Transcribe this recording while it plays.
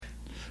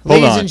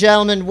Ladies and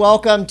gentlemen,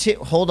 welcome to...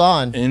 Hold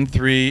on. In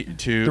 3,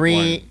 2,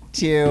 3,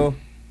 2...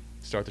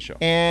 Start the show.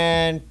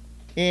 And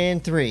in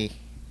 3.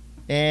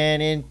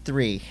 And in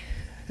 3.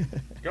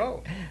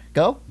 Go.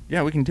 Go?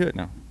 Yeah, we can do it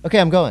now.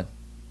 Okay, I'm going.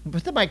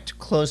 Put the mic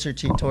closer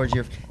towards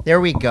your... There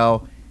we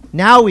go.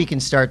 Now we can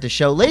start the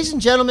show. Ladies and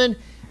gentlemen,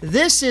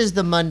 this is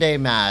the Monday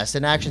Mass,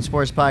 an action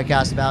sports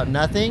podcast about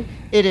nothing.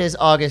 It is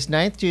August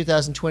 9th,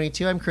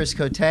 2022. I'm Chris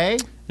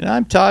Coté. And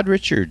I'm Todd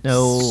Richards.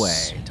 No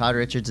way. Todd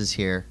Richards is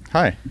here.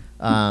 Hi.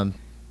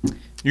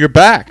 You're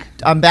back.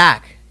 I'm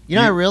back.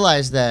 I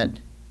realized that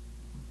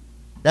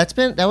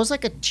was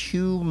like a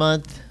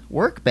 2-month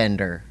work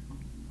bender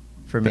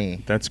for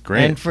me. That's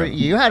great. And for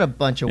you had a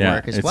bunch of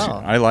work as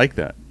well. I like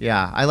that.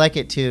 Yeah, I like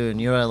it too.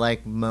 And you know what I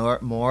like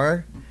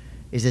more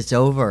is it's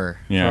over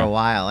for a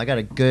while. I got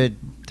a good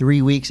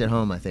 3 weeks at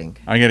home, I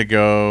think. I got to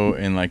go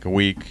in like a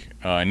week.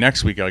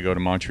 Next week I'll go to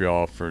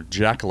Montreal for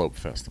Jackalope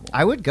Festival.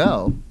 I would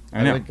go.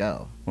 I know. would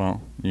go.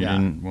 Well, you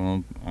didn't.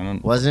 Well, I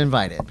don't. Wasn't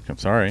invited. I'm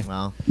sorry.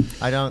 Well,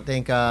 I don't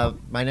think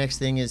my next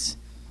thing is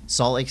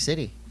Salt Lake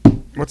City.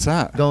 What's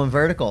that? Going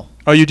vertical.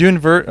 Oh, you doing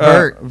vert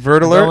alert?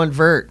 Going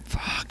vert.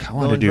 Fuck, I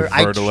want to do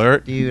vert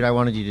alert. Dude, I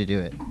wanted you to do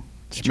it.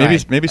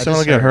 Maybe someone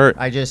will get hurt.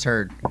 I just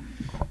heard.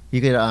 You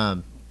could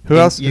Who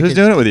else? Who's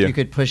doing it with you? You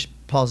could push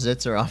Paul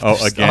Zitzer off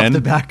again? off the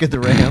back of the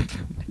ramp.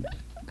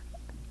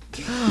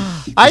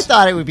 I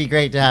thought it would be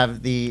great to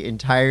have the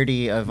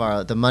entirety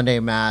of the Monday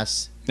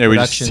Mass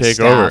production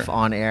staff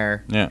on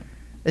air. Yeah.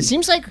 It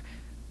seems like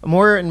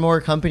more and more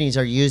companies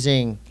are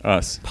using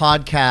us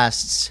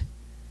podcasts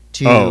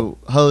to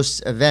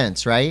host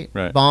events, right?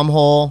 Right.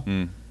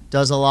 Bombhole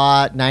does a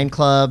lot. 9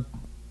 Club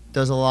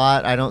does a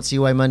lot. I don't see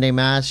why Monday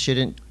Mass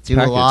shouldn't do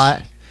a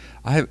lot.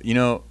 I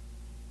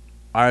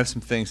have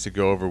some things to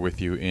go over with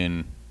you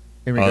in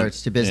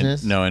regards to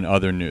business. In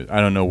other news.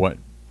 I don't know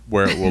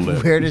where it will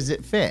live. Where does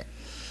it fit?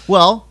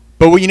 Well,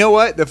 you know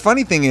what? The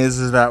funny thing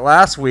is that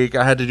last week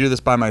I had to do this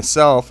by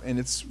myself, and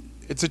it's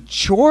a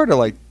chore to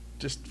like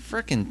just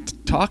freaking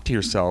talk to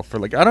yourself for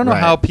like I don't know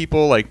how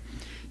people like,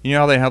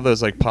 how they have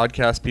those like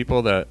podcast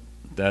people that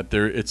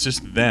they're it's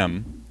just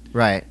them,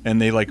 right?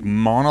 And they like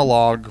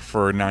monologue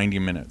for 90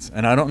 minutes,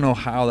 and I don't know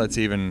how that's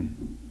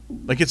even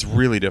like it's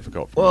really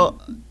difficult. For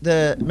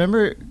me.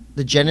 Remember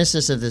the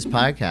genesis of this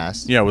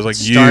podcast? Yeah, it was like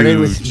started you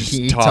with just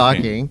me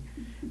talking,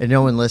 and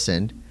no one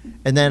listened.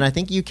 And then I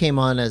think you came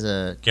on as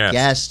a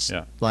guest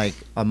like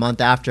a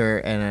month after,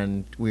 and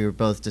then we were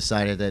both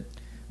decided that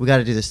we got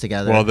to do this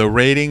together. Well, the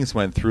ratings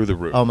went through the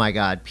roof. Oh, my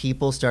God.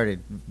 People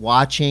started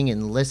watching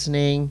and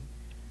listening.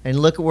 And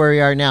look at where we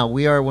are now.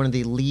 We are one of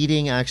the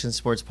leading action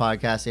sports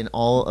podcasts in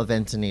all of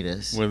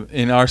Encinitas.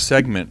 In our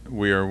segment,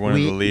 we are one of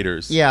the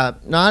leaders. Yeah,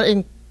 not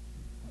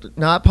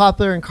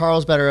popular in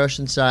Carlsbad or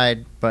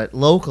Oceanside, but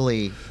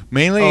locally.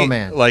 Mainly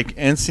like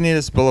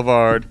Encinitas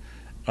Boulevard.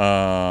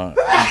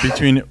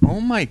 Between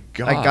my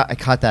God, I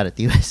caught that at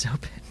the U.S.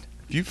 Open.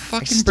 You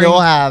fucking still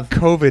have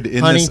COVID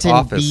in Huntington this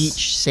office.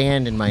 Beach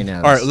sand in my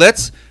nose. All right,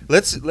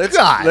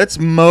 let's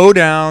mow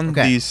down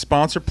these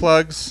sponsor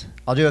plugs.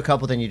 I'll do a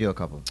couple, then you do a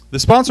couple. The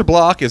sponsor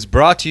block is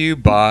brought to you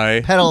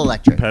by Pedal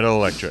Electric. Pedal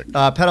Electric.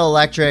 Pedal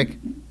Electric,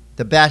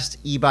 the best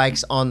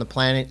e-bikes on the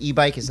planet.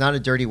 E-bike is not a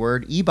dirty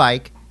word.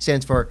 E-bike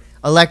stands for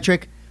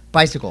electric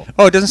bicycle.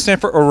 Oh, it doesn't stand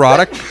for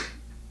erotic.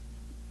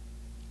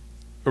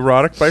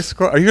 Erotic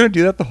bicycle? Are you going to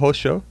do that the whole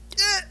show?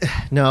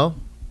 No.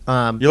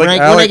 You're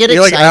like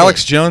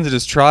Alex Jones at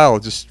his trial,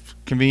 just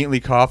conveniently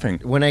coughing.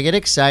 When I get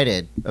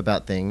excited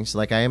about things,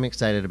 like I am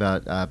excited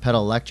about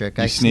Pedal Electric,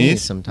 I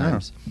sneeze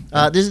sometimes.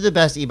 This is the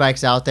best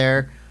e-bikes out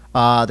there.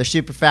 They're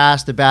super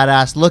fast. They're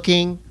badass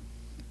looking.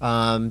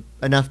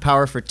 Enough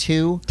power for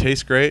 2.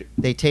 Taste great.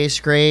 They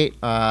taste great.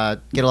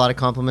 Get a lot of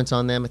compliments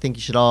on them. I think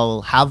you should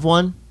all have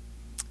one.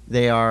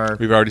 They are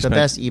the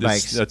best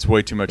e-bikes. That's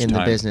way too much in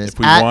time. The business. If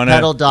we at wanna,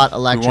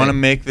 pedal.electric. we want to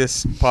make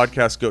this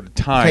podcast go to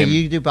time. Okay,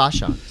 you do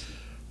Bachan.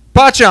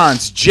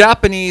 Bachan's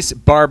Japanese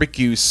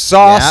barbecue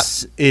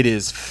sauce. Yep. It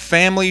is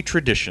family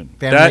tradition.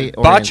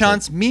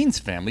 Bachan's means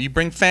family. You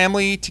bring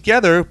family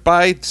together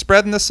by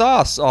spreading the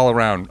sauce all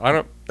around.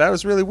 That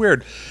was really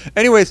weird.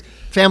 Anyways,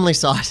 family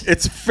sauce.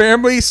 It's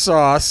family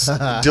sauce.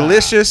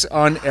 Delicious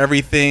on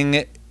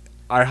everything.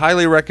 I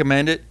highly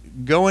recommend it.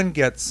 Go and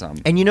get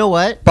some. And you know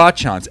what?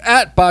 Bachan's.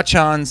 At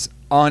Bachan's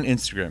on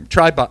Instagram.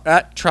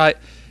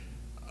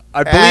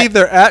 I believe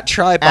they're at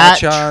Try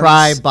Bachan's. At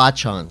Try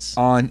Bachan's.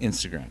 On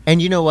Instagram. And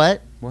you know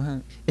what?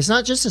 What? It's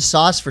not just a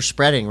sauce for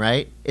spreading,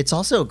 right? It's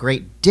also a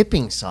great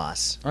dipping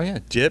sauce. Oh, yeah.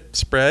 Dip,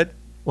 spread.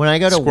 When I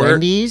go to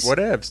Wendy's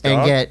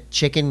and get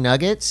chicken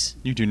nuggets,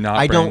 you do not.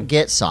 I don't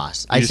get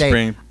sauce. I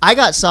say, I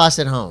got sauce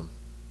at home.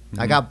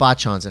 Mm-hmm. I got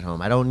Bachan's at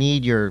home. I don't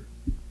need your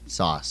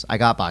sauce. I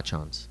got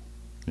Bachan's.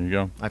 There you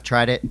go. I've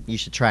tried it. You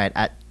should try it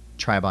at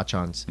Try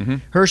Bachan's. Mm-hmm.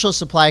 Herschel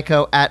Supply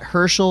Co. at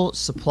Herschel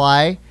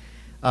Supply.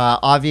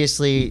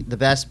 Obviously, the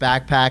best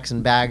backpacks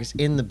and bags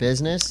in the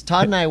business.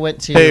 Todd and I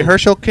went to... Hey,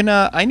 Herschel,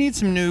 I need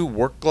some new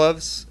work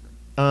gloves?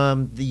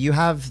 You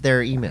have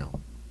their email.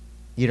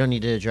 You don't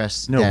need to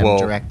address them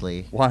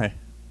directly. Why?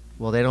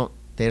 Well,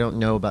 they They don't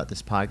know about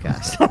this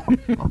podcast.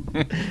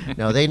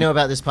 No, they know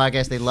about this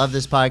podcast. They love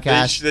this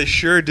podcast. They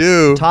sure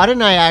do. Todd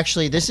and I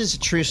actually, this is a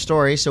true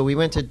story. So we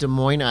went to Des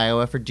Moines,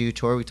 Iowa for Dew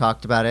Tour. We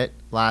talked about it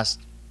last,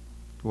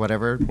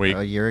 week.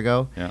 A year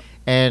ago. Yeah.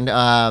 And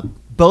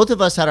both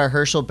of us had our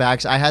Herschel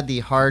bags. I had the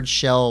hard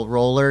shell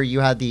roller.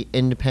 You had the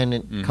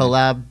independent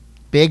collab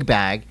big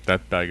bag.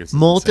 That bag is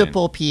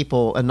multiple insane.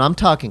 People, and I'm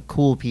talking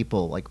cool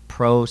people like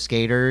pro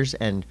skaters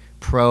and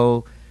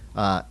pro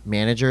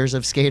managers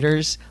of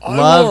skaters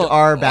loved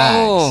our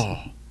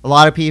bags. A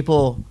lot of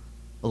people,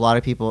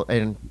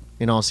 and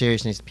in all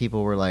seriousness,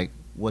 people were like,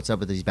 "What's up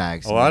with these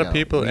bags?" A lot of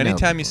people.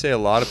 Anytime you say a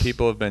lot of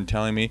people have been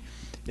telling me,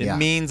 it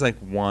means like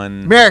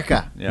one.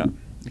 America. Yeah.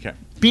 Okay.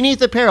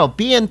 Beneath Apparel,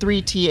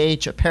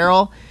 BN3TH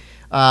Apparel.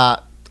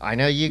 I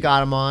know you got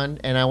them on,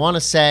 and I want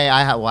to say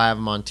I have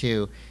them on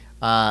too.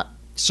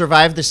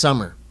 Survive the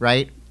summer,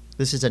 right?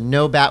 This is a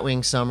no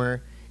batwing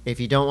summer.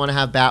 If you don't want to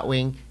have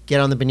batwing, get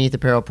on the Beneath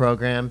Apparel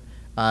program.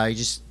 They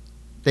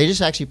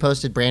just actually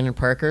posted Brandon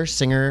Parker,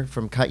 singer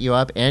from Cut You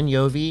Up, and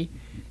Yovi,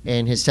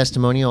 and his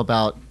testimonial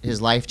about his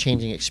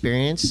life-changing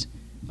experience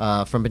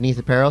from Beneath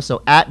Apparel.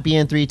 So at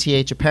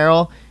BN3TH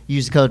Apparel,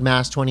 use the code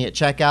MASS20 at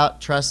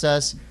checkout. Trust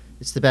us,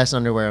 it's the best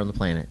underwear on the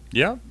planet.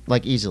 Yeah.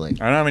 Like, easily.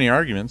 I don't have any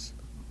arguments.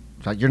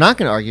 You're not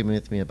going to argue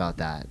with me about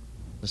that.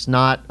 It's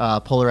not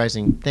a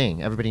polarizing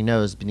thing. Everybody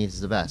knows Beneath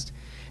is the best.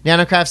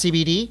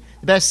 NanocraftCBD,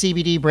 the best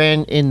CBD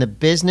brand in the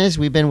business.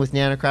 We've been with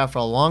NanoCraft for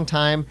a long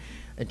time.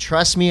 And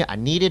trust me, I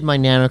needed my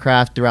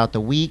NanoCraft throughout the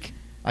week.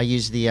 I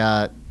used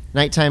the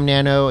nighttime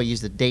Nano. I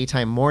used the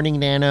daytime morning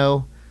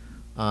Nano.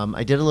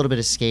 I did a little bit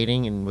of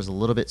skating and was a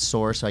little bit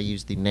sore, so I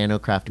used the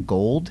NanoCraft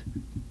Gold.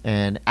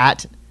 And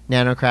at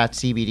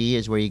NanocraftCBD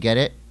is where you get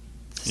it.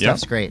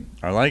 Stuff's great.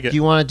 I like it. Do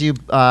you want to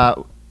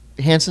do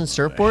Hansen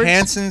Surfboards?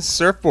 Hansen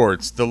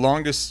Surfboards, the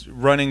longest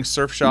running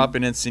surf shop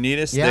in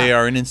Encinitas. Yeah. They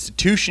are an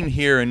institution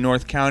here in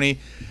North County.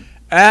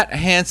 At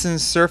Hansen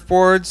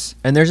Surfboards.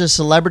 And there's a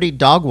celebrity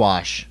dog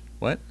wash.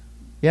 What?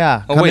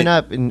 Yeah, coming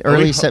up in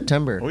early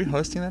September. Are we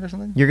hosting that or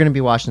something? You're going to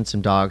be washing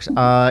some dogs.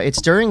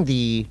 It's during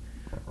the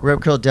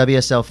Rope Curl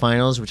WSL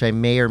Finals, which I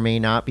may or may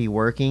not be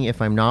working.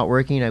 If I'm not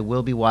working, I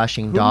will be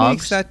washing dogs. Who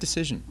makes that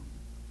decision?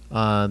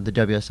 The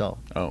WSL.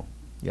 Oh.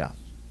 Yeah.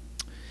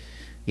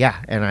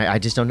 Yeah, and I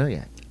just don't know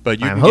yet. But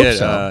you can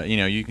get,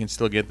 you can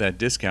still get that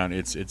discount.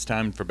 It's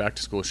time for back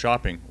to school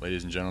shopping,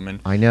 ladies and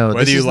gentlemen. I know.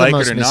 Whether this you is like the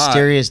most it or not,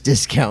 mysterious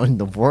discount in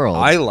the world.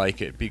 I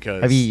like it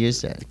because have you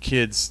used it? The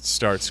kids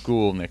start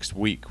school next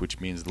week, which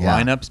means the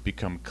lineups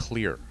become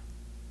clear.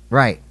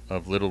 Right.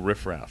 Of little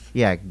riffraff.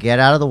 Yeah, get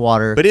out of the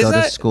water. But go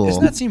to school.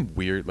 Doesn't that seem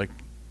weird? Like,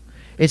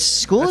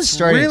 school is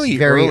starting really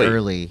very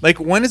early. Like,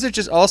 when is it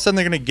just all of a sudden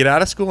they're going to get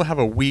out of school and have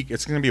a week?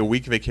 It's going to be a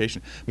week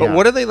vacation. But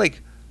what are they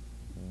like?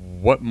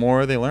 What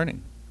more are they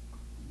learning?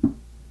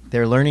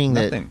 They're learning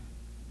Nothing.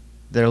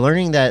 They're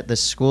learning that the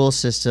school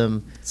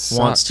system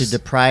wants to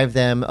deprive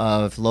them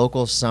of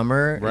local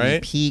summer,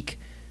 the peak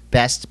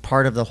best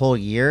part of the whole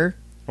year.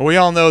 Well, we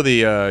all know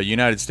the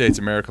United States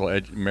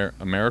American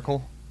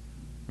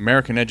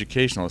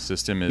educational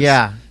system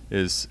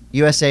is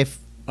USA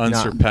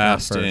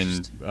unsurpassed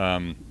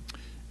in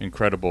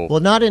incredible.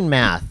 Well, not in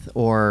math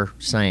or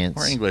science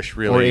or English,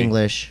 really, or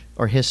English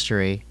or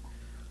history,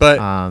 but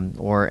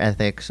or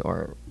ethics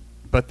or.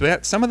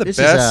 But some of the this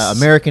best is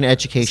American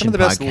education. Some of the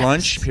best podcast.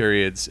 lunch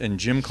periods and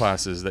gym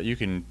classes that you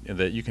can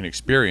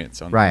experience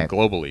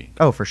globally.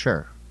 Oh, for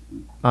sure.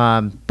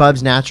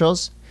 Bubs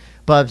Naturals.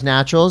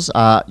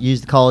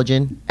 Use the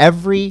collagen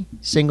every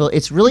single.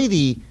 It's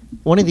really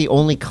one of the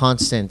only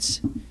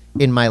constants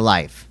in my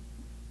life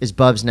is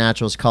Bubs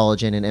Naturals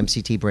collagen and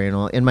MCT brain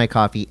oil in my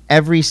coffee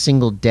every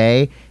single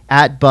day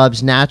at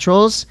Bubs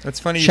Naturals. That's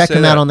funny. Check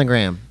them out on the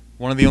gram.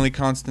 One of the only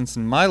constants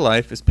in my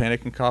life is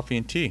Pannikin Coffee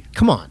and Tea.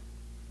 Come on.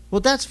 Well,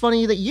 that's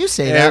funny that you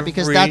say that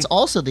because that's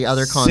also the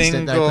other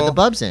constant that I put the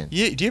Bubs in. Do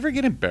you ever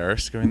get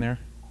embarrassed going there?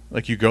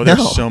 Like you go there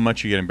so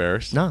much you get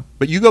embarrassed? No.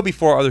 But you go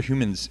before other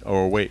humans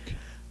are awake.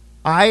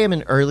 I am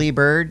an early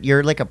bird.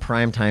 You're like a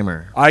prime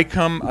timer. I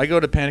go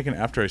to Pannikin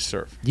after I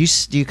surf.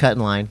 Do you cut in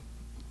line?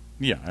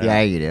 Yeah.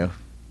 Yeah, you do.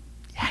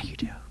 Yeah, you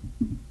do.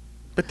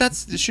 But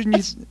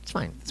it's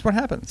fine. That's what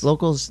happens.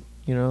 Locals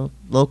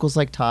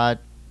like Todd,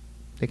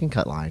 they can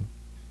cut line.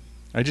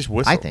 I just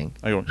whistle. I think.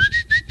 I go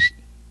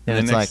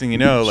and the next thing you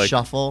know, like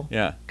shuffle.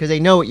 Yeah. Because they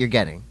know what you're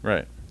getting.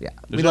 Right. Yeah.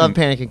 We love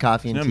Pannikin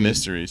Coffee and Tea. No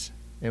mysteries.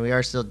 And we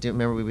are still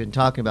remember we've been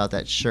talking about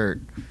that shirt.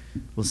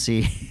 We'll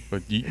see.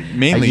 But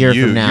mainly a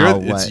year from now,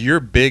 it's your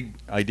big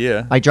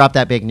idea. I dropped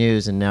that big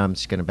news and now I'm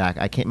just gonna back.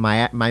 I can't.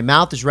 My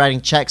mouth is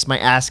writing checks. My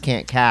ass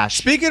can't cash.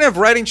 Speaking of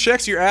writing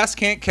checks, your ass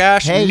can't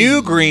cash. Hey.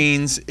 New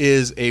Greens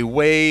is a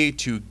way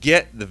to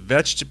get the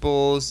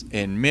vegetables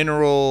and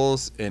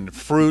minerals and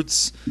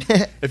fruits.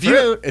 If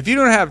you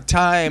don't have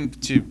time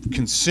to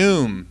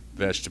consume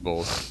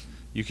vegetables,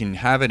 you can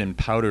have it in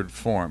powdered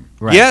form.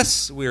 Right.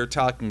 Yes, we are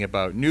talking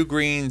about New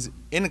Greens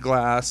in a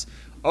glass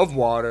of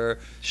water.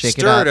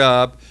 Stir it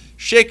up,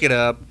 shake it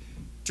up,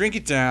 drink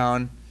it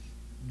down.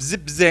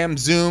 zip, zam,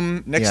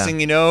 zoom. Next Yeah. thing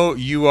you know,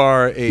 you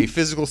are a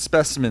physical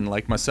specimen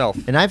like myself.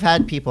 And I've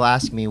had people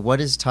ask me,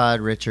 what is Todd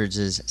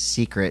Richards'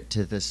 secret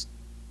to this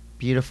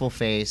beautiful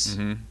face,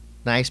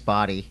 nice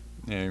body?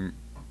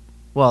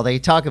 Well, they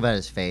talk about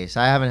his face.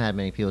 I haven't had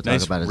many people talk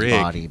Nice about his rig.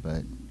 body,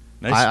 but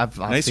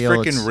Nice feel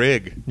freaking it's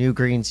rig. New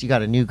Greens. You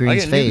got a New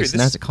Greens face, and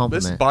that's a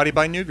compliment. This is body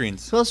by New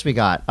Greens. What else we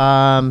got?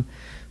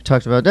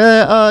 Talked about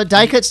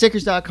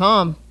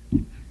diecutstickers.com,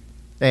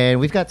 and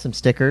we've got some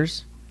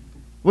stickers.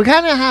 We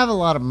kind of have a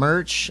lot of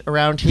merch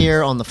around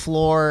here on the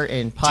floor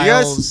in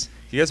piles.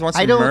 Do you guys want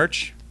some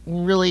merch?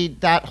 Really,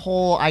 that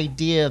whole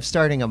idea of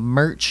starting a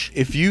merch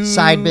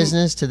side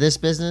business to this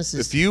business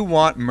is, if you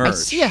want merch, I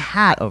see a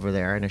hat over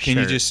there and a shirt.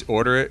 Can you just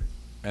order it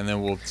and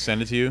then we'll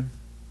send it to you?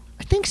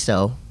 I think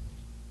so.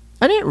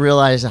 I didn't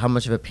realize how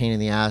much of a pain in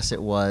the ass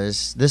it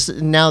was. This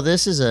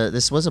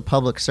was a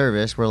public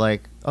service. We're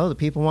like, oh, the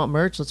people want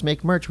merch. Let's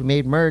make merch. We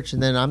made merch,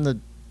 and then I'm the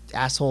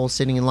asshole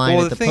sitting in line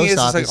at the post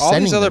office. Like all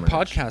these other merch.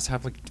 podcasts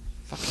have like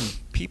fucking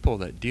people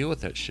that deal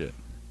with that shit.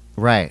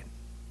 Right.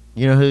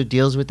 You know who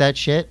deals with that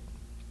shit?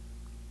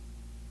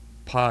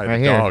 Pie, right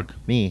the here. dog.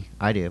 Me,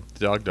 I do. The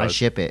dog does. I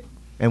ship it.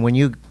 And when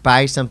you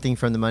buy something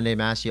from the Monday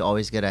Mass, you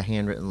always get a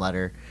handwritten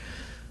letter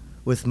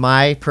with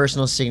my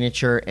personal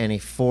signature and a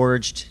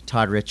forged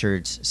Todd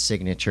Richards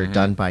signature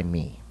done by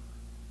me.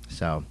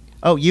 So,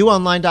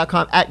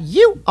 youonline.com, at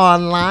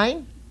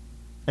youonline,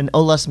 and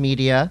Olas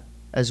Media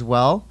as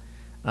well.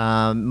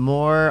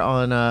 More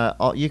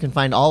on, you can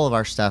find all of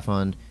our stuff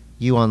on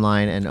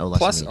YouOnline and Olas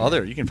Plus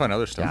Media. you can find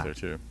other stuff there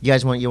too. You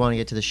want to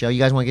get to the show? You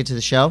guys want to get to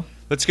the show?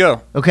 Let's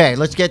go. Okay,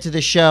 let's get to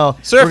the show.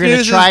 Surf We're going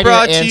News to try is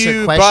brought to to answer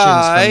you questions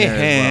by from there as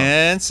well.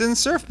 Hansen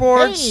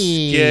Surfboards.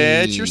 Hey.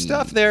 Get your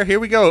stuff there. Here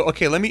we go.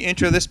 Okay, let me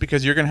intro this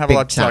because you're going to have a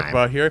lot to talk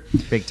about here.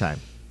 Big time.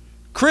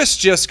 Chris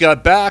just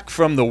got back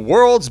from the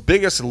world's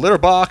biggest litter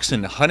box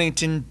in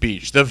Huntington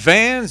Beach. The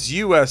Vans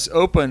U.S.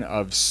 Open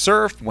of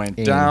Surf went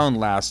down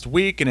last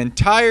week. An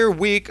entire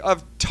week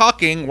of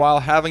talking while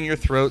having your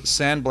throat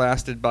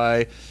sandblasted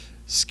by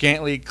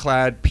scantily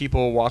clad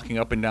people walking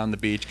up and down the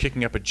beach,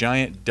 kicking up a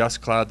giant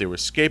dust cloud. There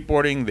was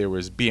skateboarding, there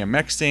was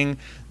BMXing,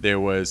 there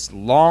was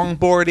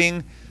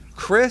longboarding.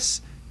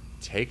 Chris,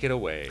 take it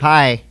away.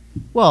 Hi.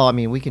 Well, I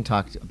mean, we can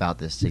talk about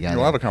this together.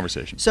 We'll have a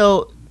conversation.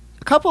 So,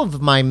 a couple of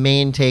my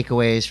main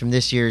takeaways from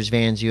this year's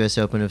Vans U.S.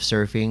 Open of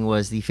Surfing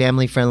was the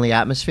family-friendly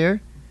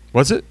atmosphere.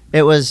 Was it?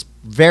 It was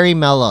very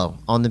mellow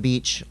on the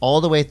beach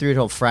all the way through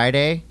till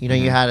Friday. You know,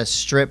 you had a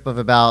strip of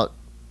about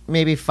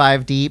maybe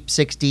 5 deep,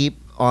 6 deep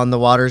on the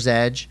water's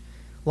edge.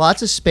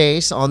 Lots of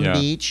space on the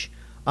beach.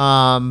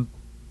 A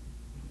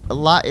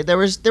lot. There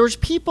was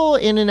people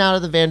in and out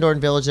of the Van Dorn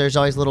Village. There's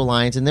always little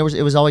lines, and it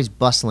was always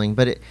bustling.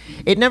 But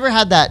it never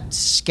had that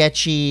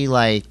sketchy,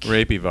 like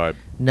rapey vibe.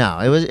 No,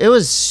 it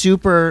was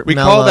super. We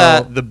mellow. call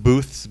that the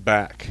booth's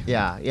back.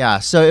 Yeah.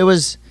 So it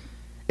was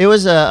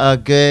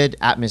a good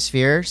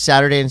atmosphere.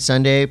 Saturday and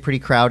Sunday, pretty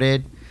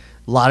crowded.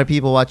 A lot of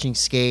people watching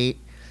skate.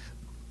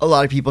 A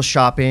lot of people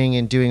shopping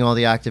and doing all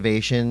the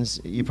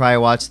activations. You probably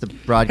watched the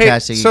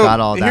broadcast, so you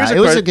got all that. It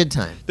was a good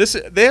time.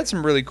 They had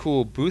some really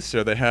cool booths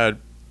there. They had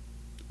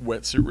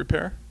wetsuit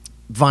repair,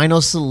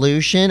 Vinyl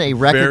Solution, a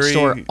record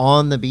store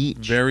on the beach.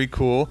 Very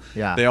cool.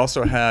 Yeah. They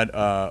also had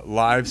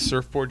live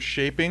surfboard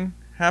shaping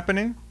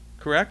happening.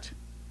 Correct?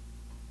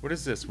 What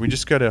is this? We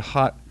just got a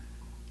hot.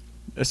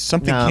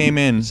 Something came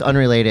in. It's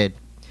unrelated.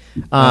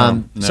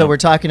 No. So we're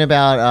talking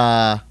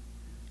about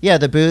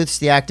the booths,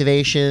 the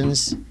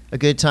activations. A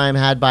good time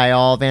had by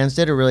all. Vans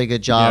did a really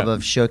good job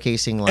of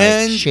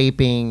showcasing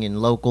shaping and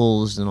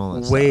locals and all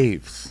that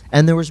waves. Stuff.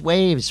 And there was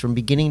waves from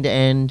beginning to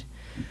end.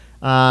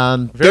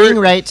 Getting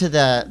right to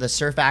the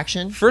surf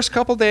action. First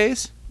couple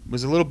days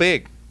was a little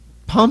big.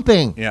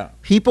 Pumping. Yeah.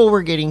 People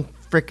were getting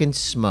freaking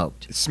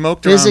smoked.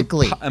 Smoked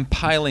physically. And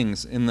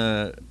pilings in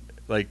the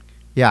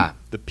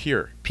the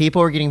pier.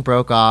 People were getting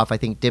broke off. I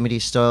think Dimity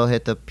Stoyle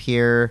hit the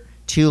pier.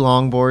 2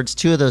 longboards.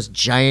 2 of those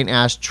giant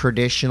ass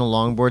traditional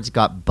longboards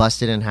got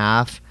busted in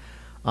half.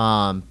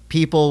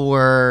 People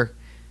were,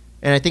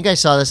 and I think I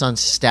saw this on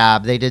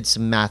Stab. They did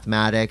some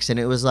mathematics, and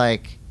it was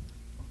like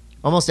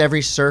almost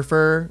every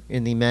surfer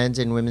in the men's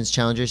and women's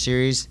Challenger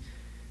Series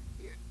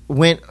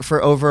went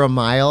for over a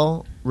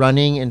mile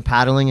running and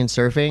paddling and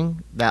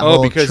surfing. That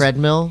whole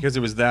treadmill. Because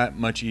it was that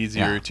much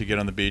easier to get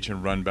on the beach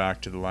and run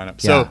back to the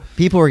lineup. Yeah. So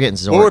people were getting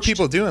zorched. What were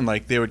people doing?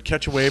 Like they would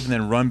catch a wave and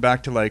then run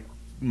back to like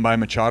by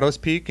Machado's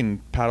Peak and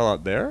paddle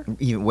out there?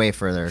 Even way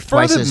further.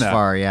 Twice as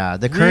far, yeah.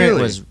 The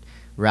current was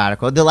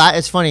radical.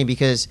 It's funny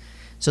because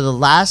so the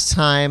last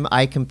time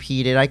I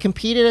competed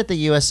at the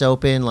U.S.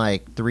 Open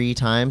like 3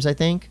 times, I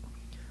think.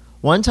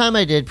 One time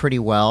I did pretty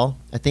well.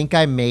 I think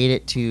I made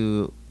it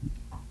through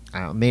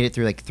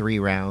like 3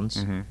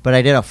 rounds. But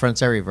I did a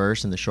frontside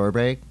reverse in the shore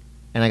break,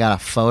 and I got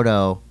a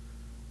photo.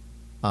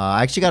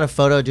 I actually got a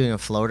photo doing a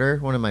floater,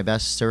 one of my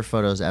best surf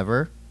photos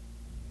ever,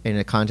 in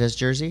a contest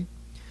jersey.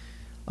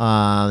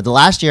 The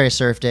last year I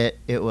surfed it,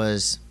 it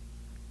was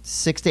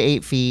 6 to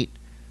 8 feet,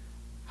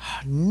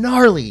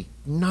 gnarly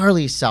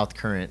south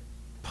current,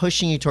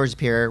 pushing you towards the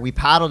pier. We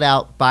paddled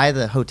out by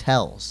the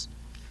hotels.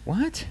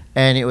 What?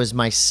 And it was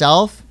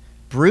myself,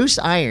 Bruce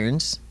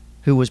Irons,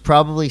 who was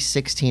probably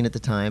 16 at the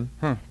time,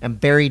 and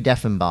Barry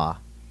Deffenbaugh,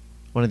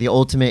 one of the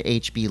ultimate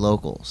HB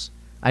locals.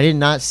 I did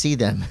not see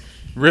them.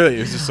 Really? It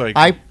was just like...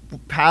 I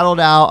paddled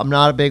out. I'm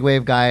not a big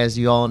wave guy, as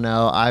you all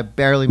know. I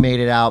barely made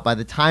it out. By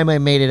the time I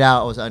made it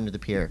out, I was under the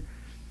pier.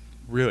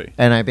 Really?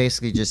 And I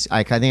basically just,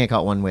 I think I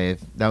caught one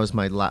wave. That was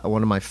my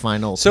one of my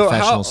final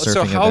professional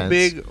surfing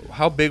events.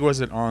 How big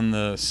was it on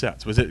the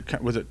sets? Was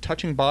it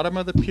touching bottom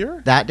of the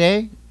pier? That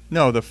day?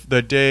 No,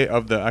 the day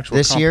of the actual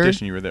this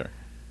competition year? You were there.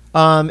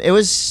 It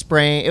was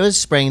spraying. It was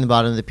spraying the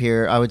bottom of the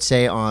pier. I would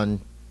say on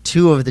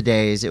 2 of the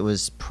days it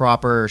was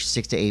proper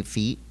 6 to 8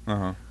 feet.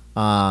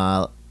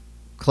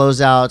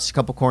 Closeouts, a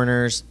couple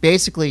corners,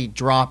 basically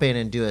drop in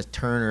and do a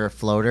turn or a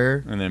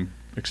floater, and then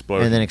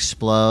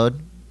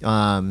explode.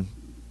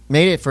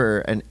 Made it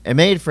for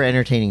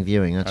entertaining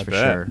viewing. That's for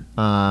sure.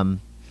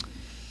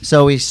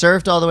 So we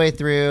surfed all the way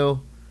through.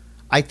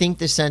 I think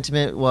the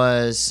sentiment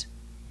was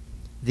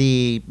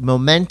the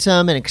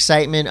momentum and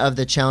excitement of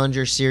the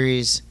Challenger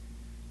Series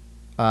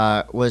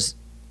was,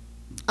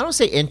 I don't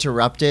say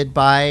interrupted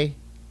by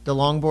the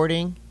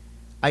longboarding.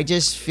 I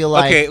just feel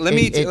like okay. I'm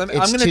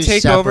going to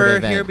take over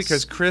here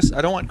because Chris.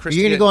 I don't want Chris.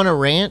 You're going to go on a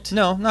rant?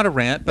 No, not a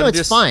rant. But no,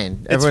 it's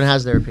fine. Everyone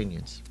has their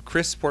opinions.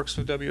 Chris works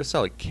with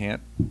WSL. He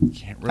can't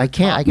really. I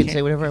can't. I can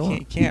say whatever I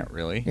want. Can't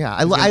really. Yeah,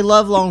 I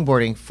love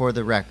longboarding for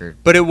the record.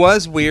 But it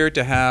was weird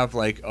to have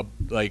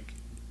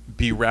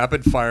be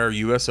rapid fire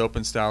U.S.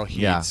 Open style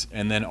heats,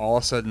 and then all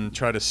of a sudden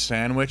try to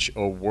sandwich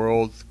a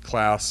world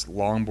class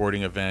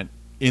longboarding event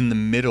in the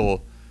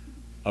middle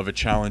of a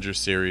Challenger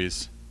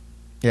Series.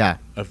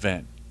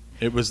 Event.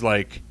 It was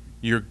like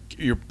you're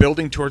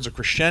building towards a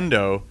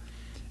crescendo,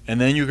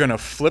 and then you're going to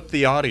flip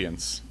the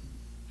audience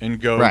and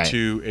go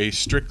to a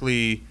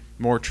strictly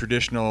more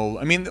traditional.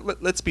 I mean,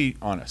 let's be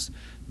honest.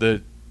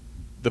 The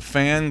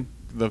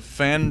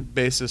fan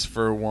bases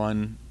for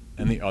one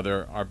and the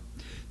other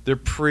they're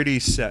pretty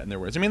set in their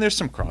ways. I mean, there's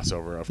some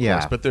crossover, of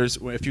course, but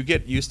if you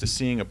get used to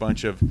seeing a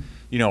bunch of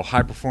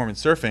high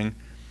performance surfing,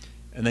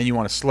 and then you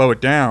want to slow it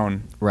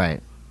down,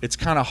 it's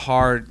kind of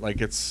hard.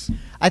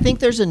 I think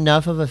there's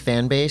enough of a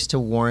fan base to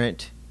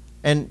warrant,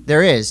 and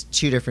there is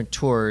 2 different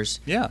tours.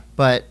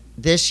 But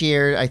this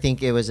year, I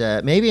think it was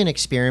maybe an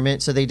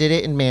experiment. So they did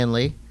it in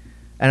Manly,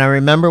 and I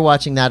remember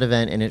watching that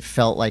event, and it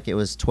felt like it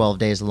was 12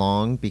 days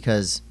long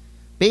because,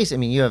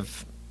 you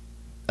have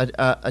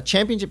a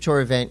championship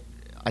tour event.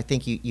 I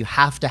think you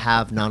have to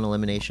have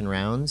non-elimination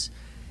rounds,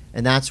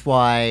 and that's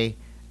why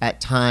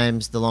at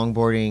times the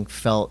longboarding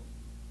felt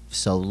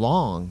so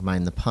long,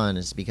 mind the pun,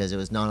 is because it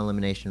was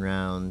non-elimination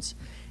rounds.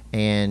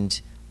 And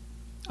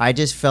I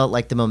just felt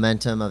like the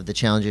momentum of the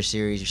Challenger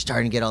Series, you're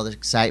starting to get all this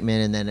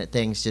excitement, and then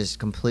things just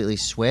completely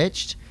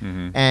switched.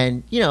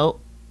 And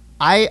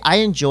I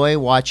enjoy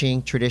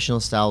watching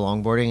traditional style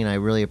longboarding, and I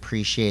really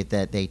appreciate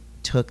that they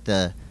took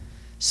the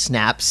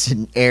snaps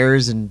and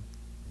airs and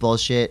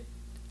bullshit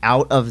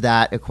out of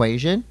that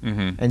equation.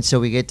 And so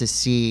we get to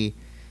see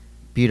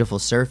beautiful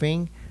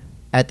surfing.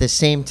 At the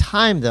same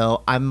time,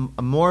 though, I'm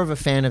more of a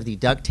fan of the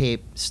duct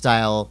tape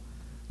style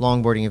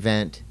longboarding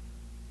event.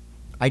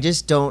 I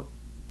just don't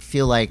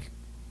feel like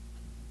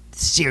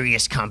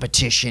serious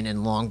competition and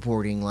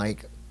longboarding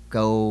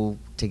go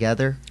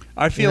together.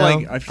 I feel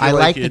I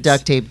like the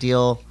duct tape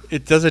deal.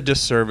 It does a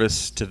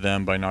disservice to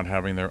them by not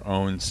having their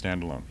own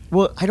standalone.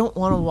 Well, I don't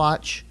want to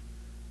watch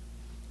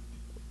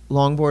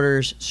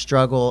longboarders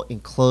struggle in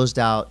closed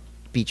out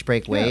beach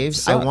break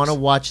waves. I want to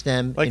watch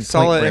them in point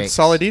breaks.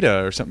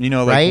 Solidita or something,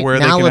 where Malibu, they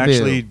can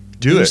actually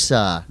do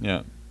Noosa,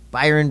 it.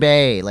 Byron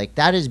Bay,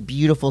 that is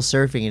beautiful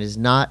surfing. It is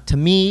not, to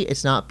me,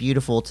 it's not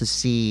beautiful to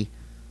see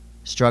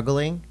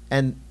struggling.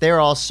 And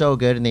they're all so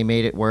good, and they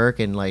made it work.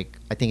 And I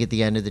think at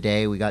the end of the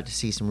day, we got to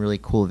see some really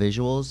cool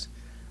visuals.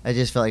 I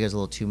just felt like it was a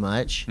little too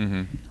much.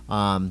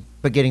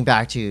 But getting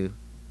back to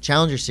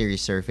Challenger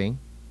Series surfing,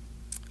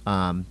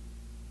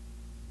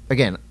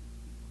 again,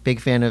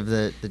 big fan of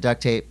the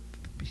duct tape.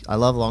 I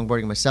love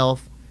longboarding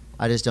myself.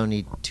 I just don't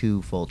need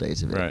 2 full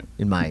days of it.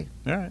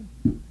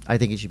 I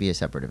think it should be a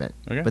separate event.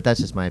 But that's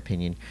just my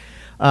opinion.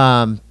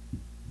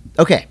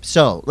 Okay,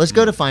 so let's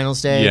go to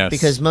finals day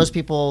because most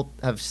people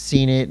have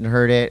seen it and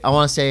heard it. I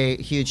want to say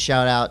a huge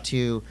shout out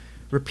to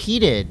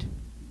repeated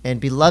and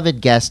beloved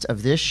guest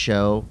of this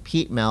show,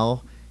 Pete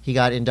Mel. He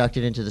got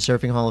inducted into the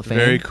Surfing Hall of Fame.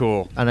 Very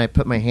cool. And I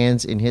put my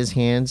hands in his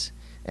hands,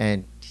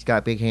 and he's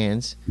got big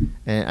hands.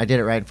 And I did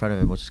it right in front of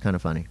him, which is kind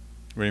of funny.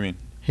 What do you mean?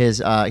 He was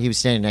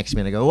standing next to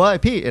me, and I go, "Why,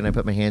 Pete?" And I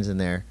put my hands in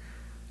there,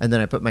 and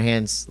then I put my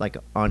hands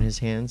on his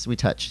hands. We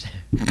touched,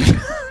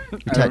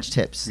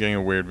 tips. Getting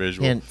a weird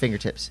visual. And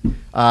fingertips.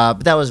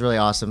 But that was really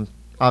awesome.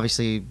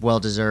 Obviously,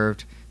 well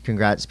deserved.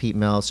 Congrats, Pete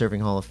Mel,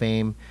 Surfing Hall of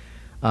Fame.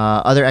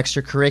 Other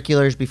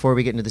extracurriculars before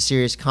we get into the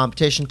serious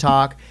competition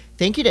talk.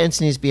 Thank you to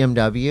Encinitas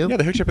BMW. Yeah,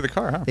 they hooked you up with a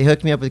car, huh? They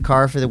hooked me up with a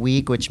car for the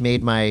week, which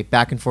made my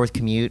back and forth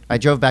commute. I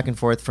drove back and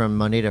forth from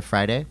Monday to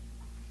Friday,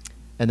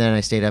 and then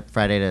I stayed up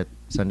Friday to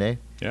Sunday.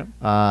 Yeah.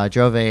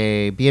 Drove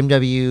a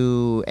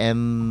BMW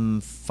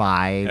M5.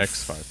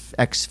 X5.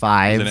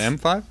 X5. Is it an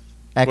M5?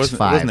 X5. It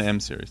wasn't the M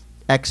series.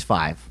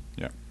 X5.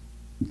 Yeah.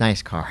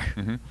 Nice car.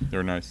 Mm-hmm.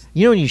 They're nice.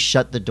 You know when you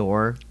shut the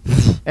door,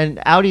 and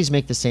Audis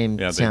make the same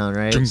sound,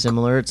 right? Junk.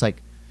 Similar. It's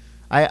like,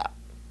 I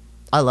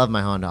love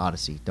my Honda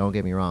Odyssey. Don't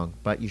get me wrong,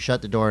 but you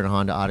shut the door in a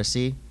Honda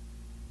Odyssey,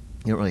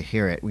 you don't really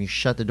hear it. When you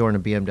shut the door in a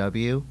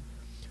BMW,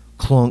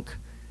 clunk,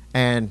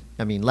 and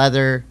I mean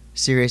leather,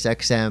 Sirius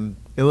XM.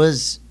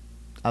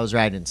 I was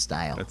riding in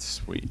style. That's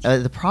sweet.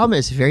 The problem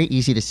is it's very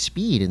easy to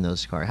speed in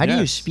those cars. How do you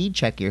Yes. speed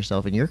check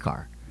yourself in your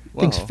car?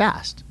 Well, Things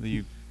fast.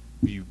 You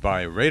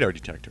buy a radar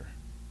detector.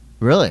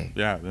 Really?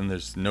 Yeah, then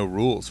there's no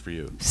rules for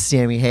you.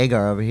 Sammy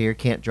Hagar over here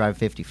can't drive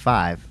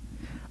 55.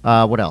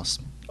 What else?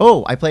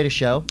 Oh, I played a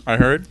show. I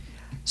heard.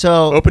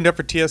 So Opened up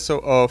for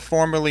TSO,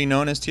 formerly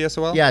known as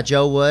TSOL? yeah,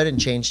 Joe Wood and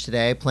Change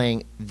Today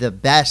playing the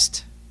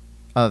best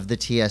of the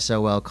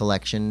TSOL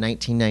collection,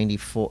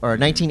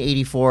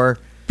 1984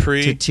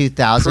 to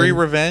 2000.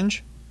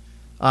 Pre-Revenge?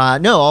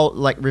 No, all,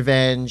 like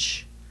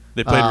Revenge.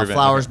 They played Revenge.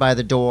 Flowers okay. by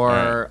the Door,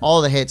 Right.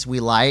 all the hits we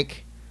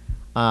like.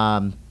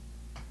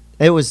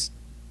 It was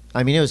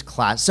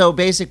class. So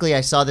basically,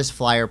 I saw this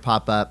flyer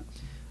pop up.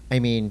 I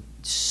mean,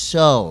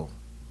 so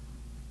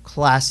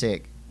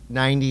classic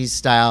 90s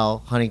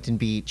style Huntington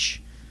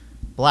Beach,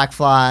 Black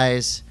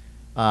Flies,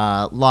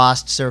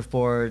 Lost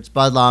Surfboards,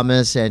 Bud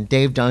Lamas, and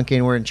Dave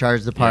Duncan were in charge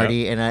of the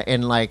party,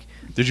 and like.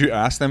 Did you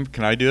ask them,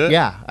 can I do it?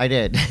 Yeah, I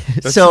did.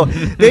 So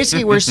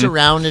basically, we're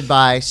surrounded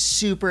by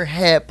super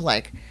hip,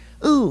 like,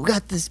 ooh,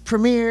 got this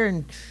premiere,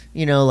 and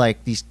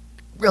like these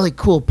really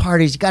cool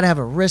parties. You got to have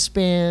a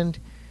wristband,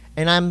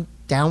 and I'm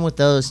down with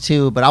those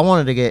too. But I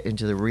wanted to get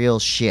into the real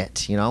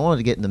shit. I wanted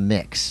to get in the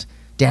mix.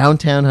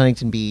 Downtown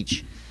Huntington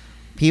Beach.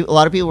 A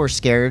lot of people were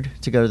scared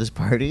to go to this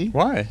party.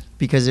 Why?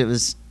 Because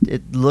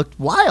it looked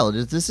wild.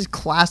 This is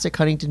classic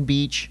Huntington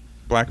Beach,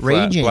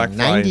 raging Black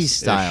 90s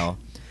style.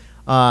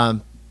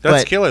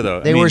 That's but killer,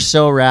 though. They were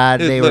so rad.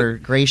 They look, were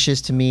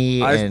gracious to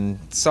me. I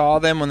saw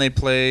them when they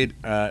played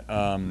at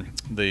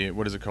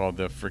what is it called?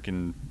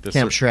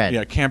 Camp Shred.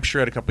 Yeah, Camp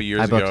Shred a couple years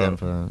I ago. booked them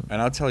for that.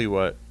 And I'll tell you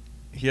what,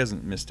 he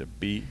hasn't missed a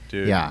beat,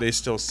 dude. Yeah. They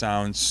still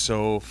sound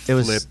so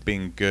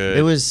flipping good.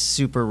 It was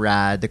super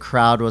rad. The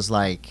crowd was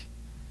like,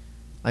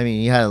 I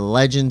mean, you had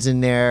legends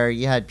in there.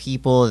 You had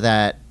people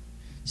that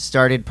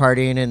started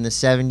partying in the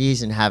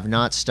 70s and have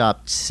not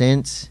stopped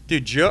since.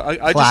 Dude, Joe,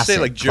 I just say,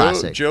 like,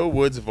 Joe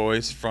Wood's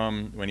voice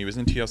from when he was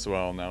in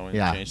TSOL, now when he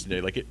changed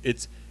today, like,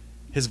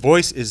 his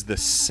voice is the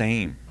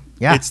same.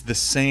 Yeah. It's the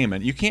same.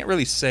 And you can't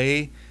really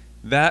say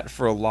that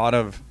for a lot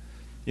of,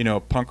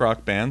 punk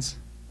rock bands.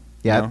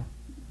 Yeah.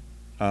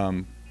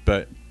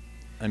 But,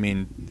 I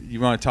mean, you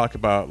want to talk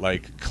about,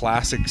 like,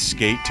 classic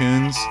skate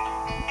tunes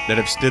that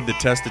have stood the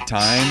test of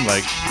time,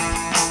 like,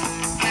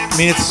 I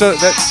mean, it's so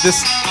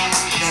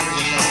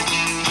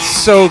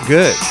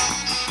good.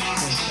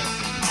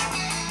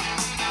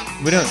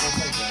 We don't.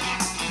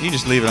 You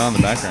just leave it on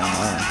in the background.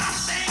 All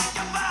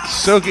right.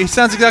 So he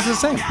sounds exactly the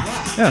same.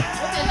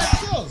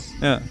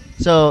 Yeah.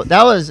 So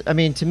that was, I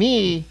mean, to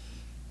me,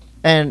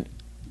 and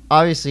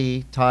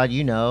obviously, Todd,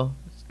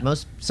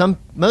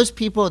 most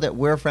people that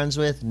we're friends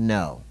with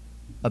know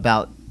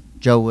about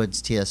Joe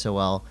Wood's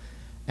TSOL,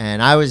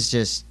 and I was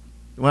just,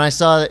 when I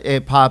saw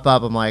it pop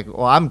up, I'm like,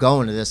 well, I'm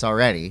going to this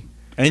already.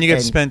 And you get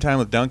to spend time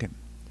with Duncan.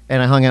 And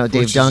I hung out with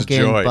Dave Which is a Duncan,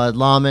 joy. Bud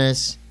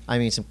Lamas. I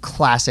mean, some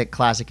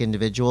classic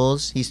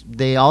individuals.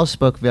 They all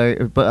spoke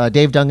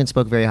Dave Duncan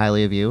spoke very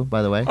highly of you,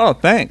 by the way. Oh,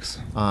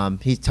 thanks.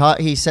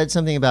 He said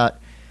something about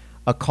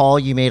a call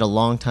you made a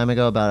long time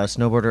ago about a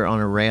snowboarder on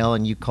a rail,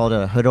 and you called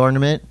it a hood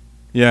ornament.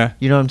 Yeah.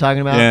 You know what I'm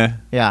talking about? Yeah.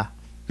 Yeah.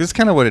 This is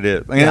kind of what it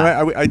is.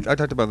 I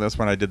talked about this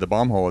when I did the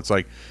bomb hole. It's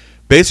like,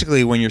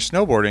 basically, when you're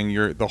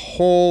snowboarding, the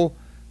whole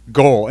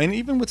goal, and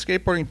even with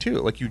skateboarding too,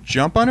 like, you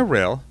jump on a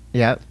rail.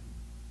 Yeah.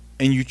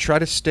 And you try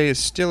to stay as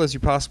still as you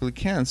possibly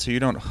can so you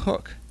don't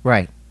hook.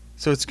 Right.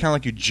 So it's kind of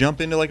like you jump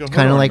into like a hood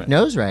kind of ornament. like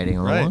nose riding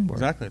on a Right, longboard.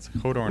 exactly. It's a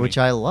hood ornament. Which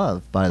I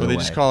love, by the way. They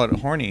just call it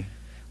horny.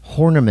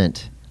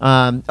 Hornament.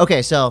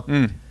 Okay, so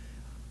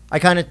I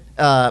kind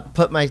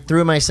of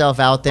threw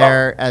myself out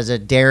there as a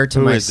dare to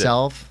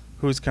myself.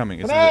 Who's coming?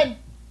 Come in!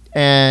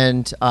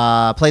 And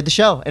played the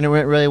show, and it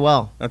went really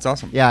well. That's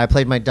awesome. Yeah, I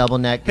played my double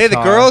neck Hey,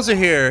 guitar. the girls are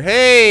here.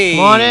 Hey!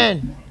 Come on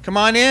in. Come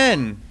on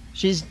in.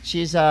 She's welcome.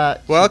 She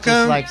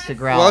just likes to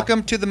growl.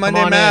 Welcome to the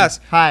Monday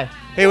Mass. Hi.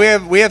 Hey,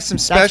 we have some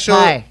special.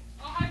 Hi.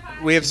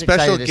 We have She's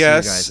special excited to see you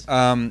guests.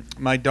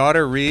 My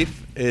daughter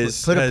Reef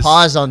is. Put a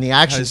pause on the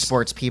action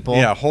sports people.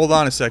 Yeah, hold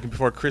on a second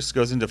before Chris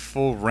goes into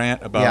full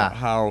rant about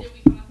how.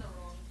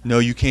 No,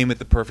 you came at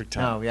the perfect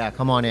time. Oh yeah,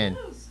 come on in.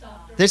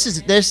 This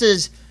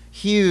is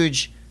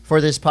huge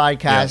for this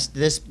podcast.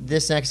 Yeah.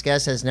 This next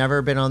guest has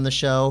never been on the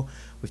show.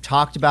 We've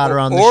talked about her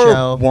on the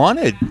show. Or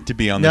wanted to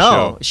be on the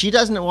show. No, she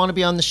doesn't want to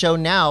be on the show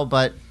now,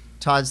 but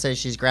Todd says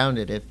she's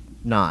grounded if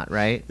not,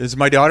 right? This is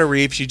my daughter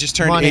Reef. She just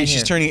turned 8.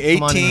 She's turning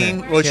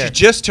 18. Well, she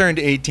just turned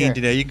 18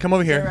 today. You can come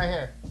over here. Right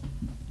here.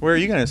 Where are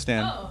you going to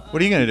stand?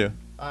 What are you going to do?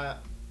 I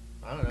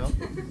don't know.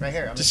 Right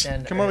here. I'm just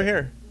stand come over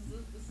here.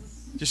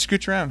 Just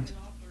scooch around.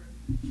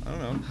 I don't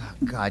know. Oh,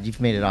 God, you've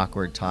made it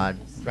awkward, Todd.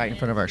 Right in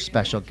front of our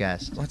special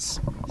guest. Let's.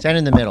 Stand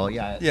in the middle.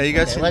 Yeah. Yeah, you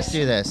guys. Okay, let's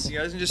do this. You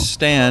guys can just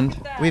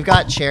stand. We've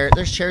got chairs.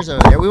 There's chairs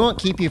over there. We won't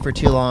keep you for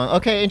too long.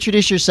 Okay,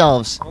 introduce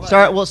yourselves.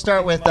 We'll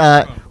start with.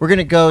 We're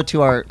gonna go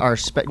to our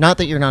not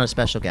that you're not a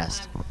special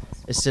guest.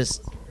 It's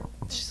just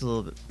she's a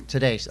little bit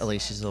today. At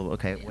least she's a little.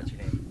 Okay, what's your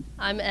name?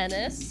 I'm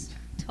M.A.S.S,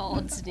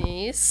 Todd's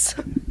niece.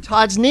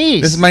 Todd's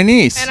niece. This is my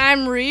niece. And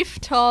I'm Reef,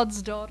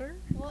 Todd's daughter.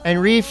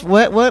 And Reef,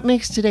 what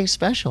makes today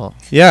special?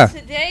 Yeah.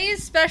 Today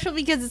is special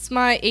because it's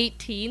my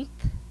 18th.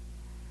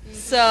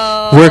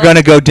 So We're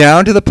gonna go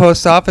down to the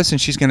post office, and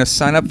she's gonna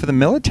sign up for the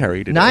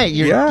military today. Night.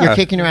 You're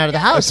kicking her out of the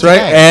house. That's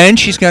right. today. And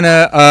she's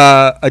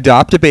gonna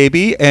adopt a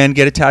baby and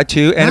get a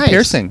tattoo and Nice. a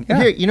piercing. Yeah.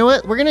 Here, you know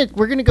what? We're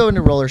gonna go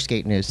into roller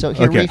skate news. So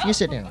here, Okay. Reef, you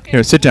sit down.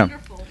 Here, sit down.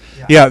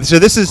 Yeah. So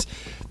this is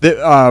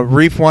the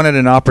Reef wanted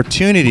an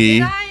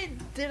opportunity.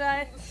 Did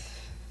I?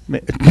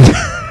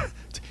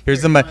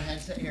 Here's the mic.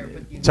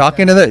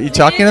 Talking to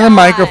the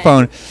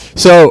microphone.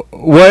 So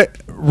what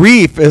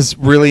Reef is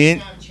really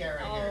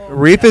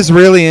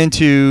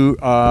into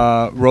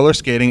roller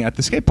skating at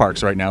the skate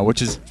parks right now,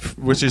 which is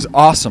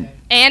awesome.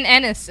 And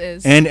Ennis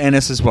is. And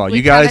Ennis as well. We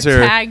You guys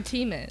kinda are tag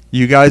team it.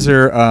 You guys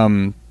are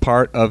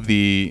part of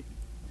the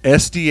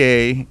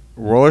SDA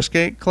roller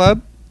skate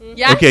club.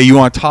 Yeah. Okay, you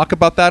want to talk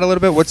about that a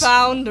little bit? What's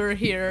founder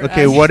here?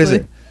 okay? What is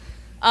it?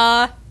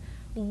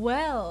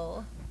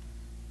 Well,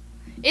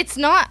 it's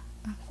not.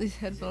 These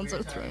headphones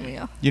are throwing me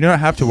off. You don't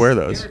have to wear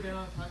those.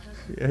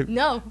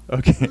 No.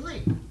 Okay.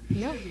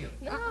 No.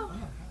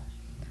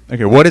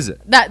 Okay. What is it?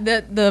 That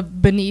the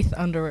beneath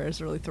underwear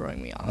is really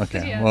throwing me off.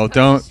 Okay. Yeah, Well, I'm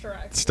don't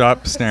distracted.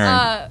 stop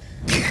staring.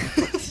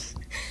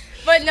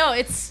 But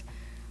no,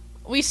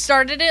 we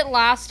started it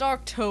last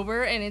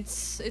October, and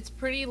it's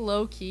pretty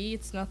low key.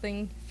 It's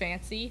nothing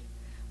fancy,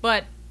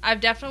 but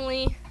I've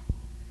definitely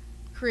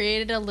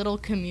created a little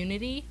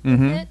community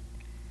with it,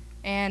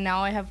 and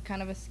now I have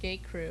kind of a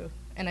skate crew,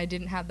 and I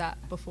didn't have that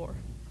before.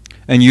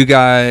 And you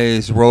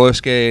guys roller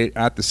skate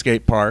at the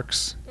skate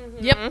parks.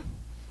 Yep.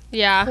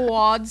 Yeah.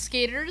 Quad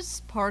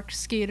skaters, park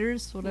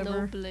skaters,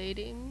 whatever. No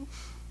blading.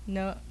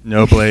 No.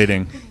 No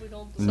blading. We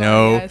don't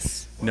No.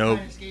 Yes. No.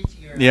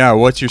 Yeah.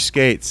 What's your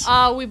skates?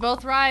 We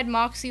both ride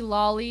Moxie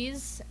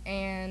lollies,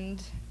 and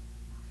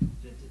Do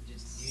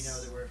you know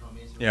that we're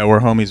homies? Yeah, we're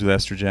homies with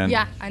Estrogen.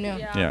 yeah, I know.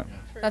 Yeah.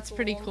 That's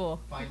pretty cool.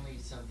 Finally,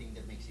 something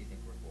that makes you think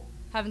we're cool.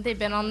 Haven't they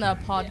been on the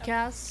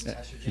podcast?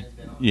 Estrogen's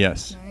been on.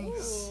 Yes.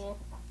 Nice.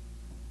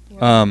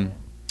 Ooh.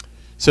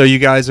 So you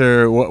guys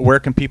are. Where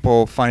can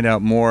people find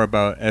out more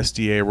about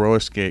SDA Roller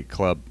Skate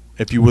Club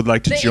if you would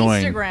like to The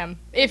join? Instagram.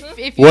 If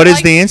you What is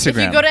like- the If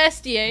Instagram? you go to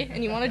SDA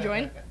and you want to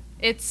join,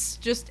 it's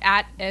just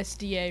at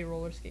SDA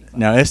Roller Skate Club.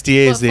 Now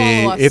SDA is But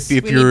follow the us. if We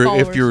need you're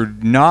followers.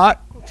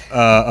 not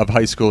of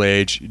high school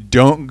age,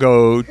 don't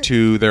go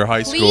to their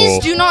high school.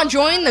 Please do not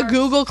join the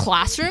Google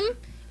Classroom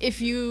if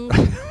you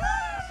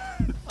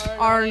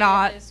are a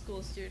not. high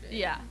school student.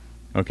 Yeah,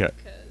 Okay.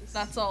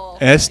 that's all.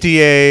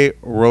 SDA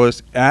Roller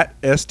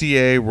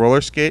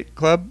Skate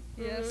Club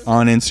Yes.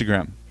 on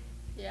Instagram.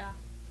 Yeah.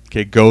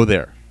 Okay, go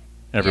there,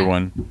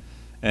 everyone.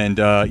 And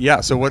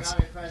so what's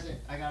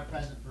I got a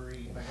present for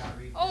Reef. I got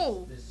Reef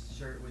Oh. this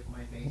shirt with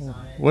my face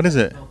on it. What is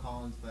it? Phil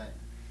Collins, but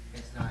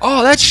it's not.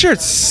 Oh, that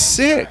shirt's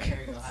sick. There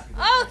you go, happy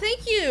Oh, birthday.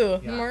 thank you.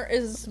 Yeah.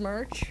 Is this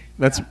merch?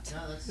 That's No,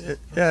 that's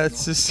yeah.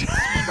 It's just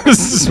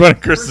this is one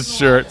of Chris's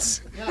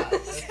shirts. Yeah,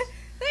 that's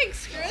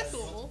Thanks, Chris.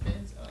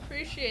 pins up.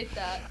 Appreciate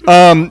that.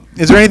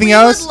 Is there anything we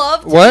else? would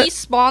love to What? be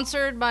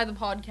sponsored by the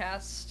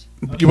podcast.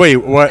 Wait,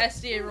 what?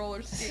 SDA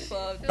Roller Skate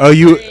Club. Oh,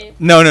 you?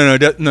 No.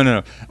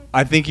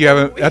 I think you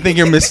haven't. I think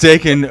you're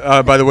mistaken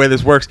by the way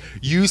this works.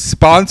 You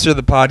sponsor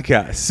the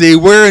podcast. See,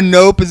 we're in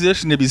no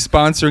position to be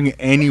sponsoring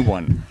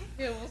anyone.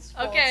 Yeah, we'll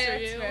sponsor Okay,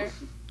 that's you. fair.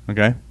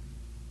 Okay.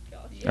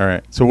 Gotcha. All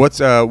right. So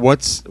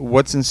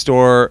what's in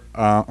store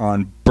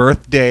on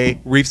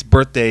Reef's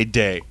birthday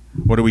day?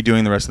 What are we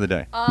doing the rest of the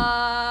day?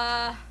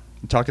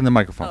 Talk in the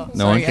microphone. Oh,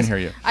 No sorry, one can guys. hear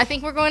you. I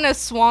think we're going to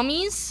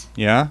Swami's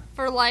Yeah.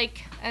 for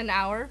like an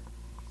hour.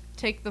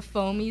 Take the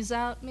foamies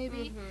out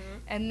maybe.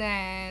 And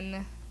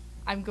then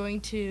I'm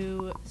going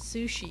to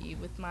sushi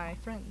with my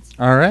friends.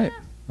 All right.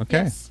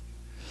 Okay. Yes.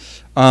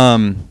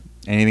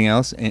 Anything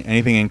else?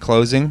 Anything in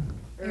closing?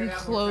 Here, I got more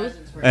Clothes.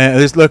 presents for you.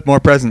 There's look more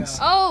presents.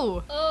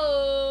 Oh,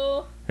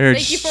 Oh. Here,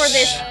 thank you for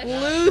this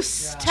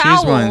loose Choose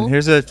towel. one.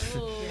 Here's a.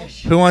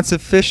 Who wants a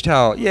fish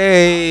towel?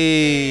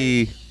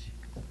 Yay!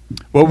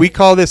 Well, we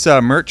call this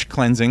merch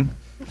cleansing.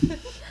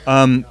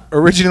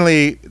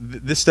 Originally,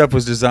 this stuff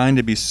was designed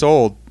to be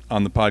sold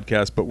on the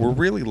podcast, but we're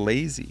really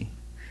lazy,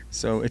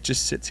 so it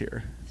just sits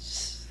here.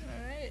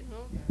 Alright,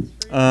 well,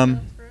 that's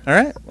free All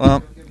right.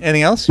 Well,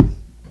 anything else?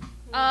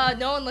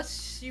 No,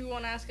 unless you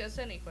want to ask us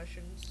any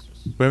questions.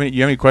 You have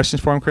any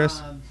questions for him,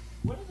 Chris?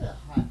 What are the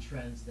hot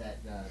trends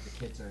that the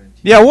kids are into?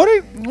 Yeah.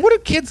 What are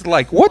kids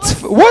like? What's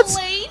the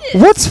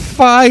latest?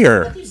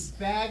 fire? Got these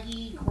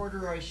baggy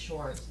corduroy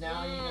shorts.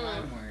 Now even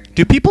I'm wearing.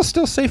 Do people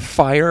still say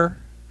fire?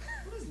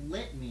 What does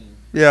lit mean?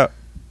 Yeah.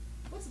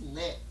 What's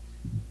lit?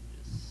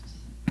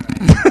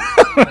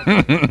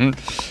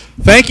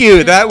 Thank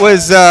you. That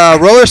was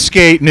roller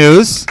skate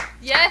news.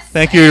 Yes.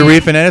 Thank you,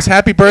 Reef and Ennis.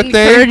 Happy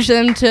birthday. Encourage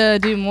them to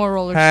do more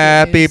roller skate.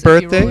 Happy news if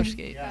you birthday. roller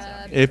skate.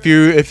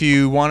 If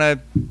you want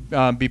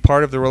to be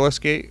part of the roller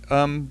skate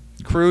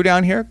crew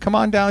down here, come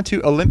on down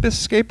to Olympus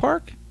Skate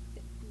Park.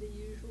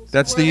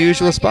 That's the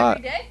usual spot.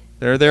 Every day?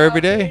 They're there every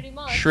pretty day,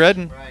 much.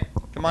 shredding. Right.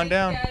 Come on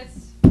down.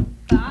 Guys.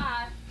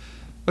 Bye.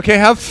 Okay,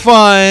 have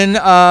fun.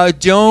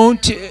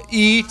 Don't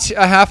eat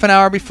a half an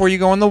hour before you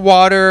go in the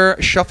water.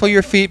 Shuffle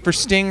your feet for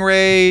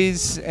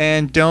stingrays,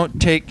 and don't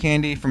take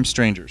candy from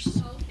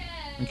strangers.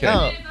 Okay.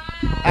 Oh,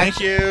 Thank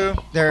you.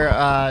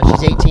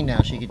 she's 18 now.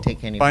 She can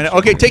take candy. Bye from now.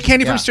 Okay, strangers. take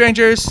candy Yeah. from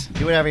strangers,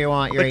 Do whatever you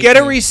want. You're but get a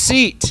 18.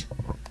 receipt.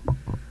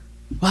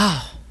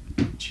 Wow.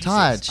 Jesus,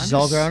 Todd, she's I'm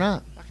all just grown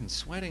up. Fucking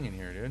sweating in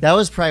here, dude. That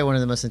was probably one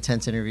of the most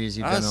intense interviews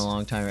you've I done in was a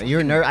long time. fucking-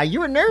 You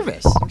were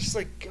nervous. I'm just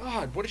like,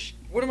 God,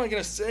 what am I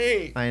gonna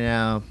say? I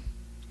know.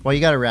 Well,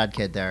 you got a rad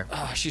kid there.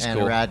 Ah, she's and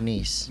cool. a rad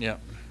niece. Yeah,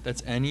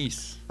 that's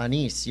Anise. A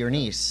niece, your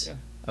niece.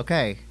 Yeah.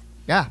 Okay.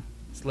 Yeah.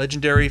 It's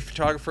legendary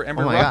photographer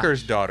Ember Oh my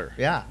Rucker's gosh. daughter.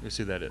 Yeah. That's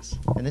who that is.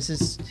 And this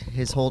is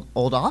his whole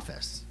old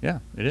office. Yeah,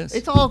 it is.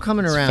 It's all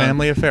coming It's a around.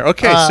 family affair.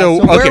 Okay,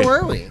 So where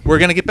were we? We're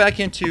gonna get back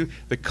into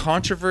the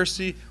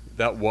controversy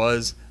that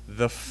was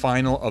the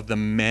final of the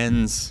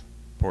men's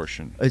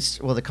portion.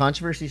 The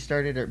controversy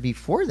started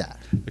before that.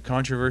 The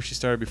controversy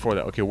started before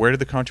that. Okay, where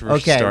did the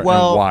controversy Okay, start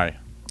well- and why?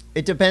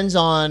 It depends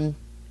on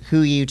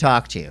who you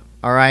talk to.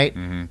 All right?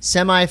 Mhm.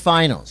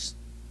 Semifinals.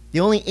 The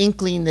only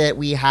inkling that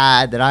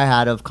I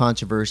had of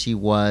controversy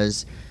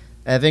was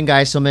Evan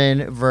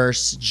Geiselman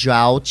versus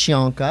Zhao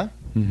Qianka.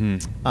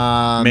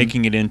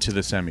 Making it into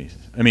the semis.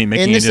 I mean,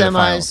 making in the it into the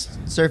finals.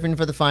 semis, surfing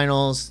for the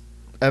finals.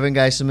 Evan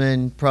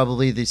Geiselman,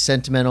 probably the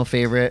sentimental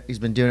favorite. He's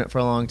been doing it for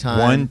a long time.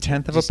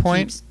 1/10 of a Just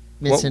point? keeps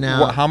missing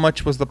out. How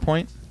much was the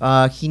point?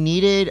 He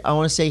needed a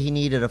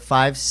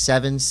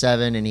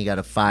 5.77, and he got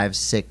a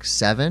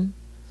 5.67.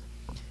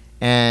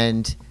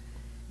 And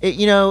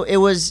it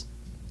was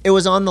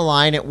on the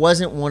line. It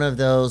wasn't one of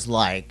those,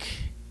 like,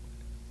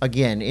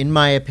 again, in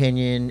my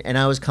opinion, and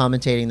I was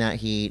commentating that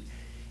heat.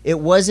 It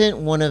wasn't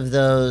one of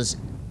those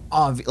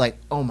like,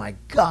 oh my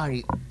God,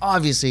 he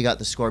obviously got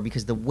the score,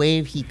 because the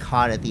wave he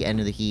caught at the end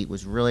of the heat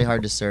was really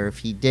hard to surf.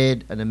 He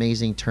did an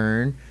amazing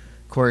turn.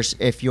 Of course,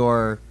 if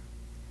you're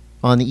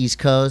on the East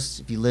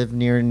Coast, if you live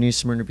near New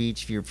Smyrna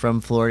Beach, if you're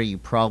from Florida, you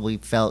probably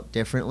felt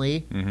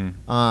differently. Mm-hmm.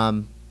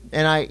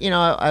 And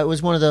I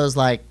was one of those,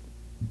 like,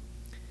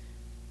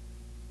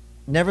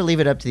 never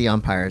leave it up to the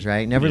umpires,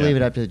 right? Never Yeah. leave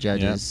it up to the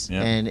judges.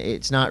 Yeah. And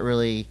it's not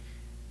really,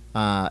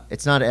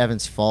 it's not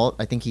Evan's fault.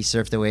 I think he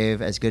surfed the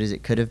wave as good as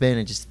it could have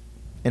been.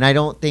 And I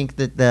don't think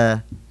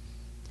that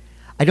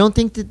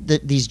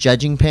these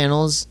judging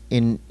panels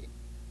in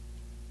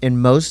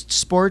most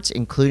sports,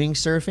 including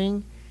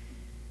surfing,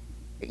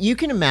 you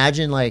can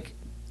imagine, like,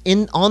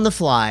 on the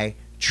fly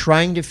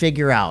trying to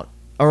figure out,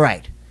 all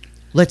right,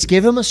 let's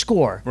give him a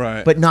score,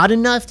 Right. but not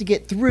enough to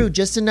get through,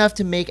 just enough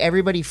to make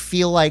everybody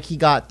feel like he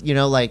got,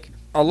 like,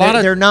 A lot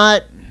of they're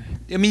not.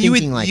 I mean, you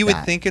thinking like would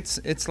that. think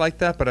it's like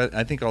that, but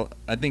I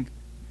think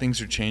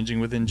things are changing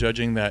within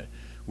judging, that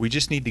we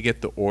just need to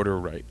get the order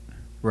right,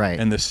 Right.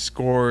 and the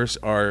scores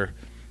are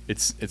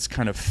it's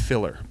kind of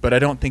filler. But I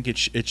don't think it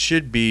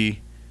should be.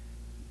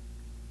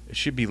 It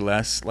should be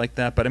less like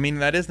that. But I mean,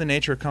 that is the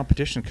nature of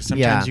competition, because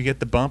sometimes Yeah. you get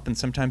the bump and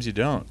sometimes you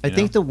don't. I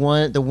think the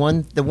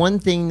one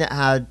thing that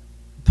had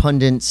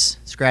pundits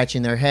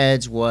scratching their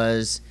heads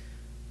was,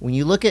 when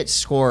you look at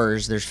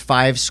scores, there's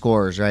 5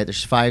 scores, right?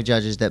 There's 5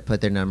 judges that put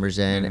their numbers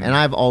in. Mhm. And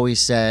I've always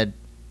said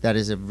that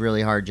is a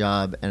really hard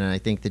job, and I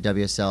think the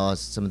WSL has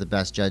some of the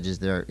best judges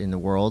there in the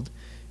world,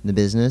 in the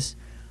business.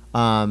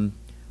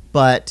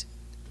 But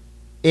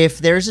if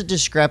there's a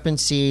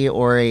discrepancy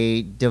or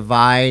a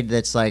divide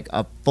that's like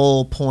a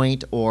full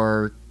point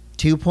or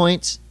 2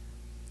 points,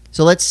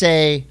 so let's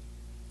say,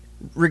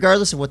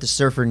 regardless of what the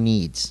surfer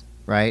needs,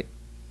 right?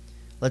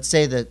 Let's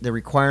say that the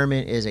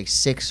requirement is a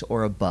 6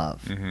 or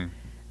above. Mm-hmm.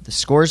 The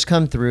scores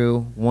come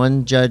through.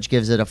 One judge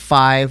gives it a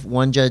 5.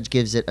 One judge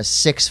gives it a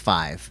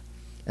 6.5.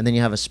 And then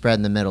you have a spread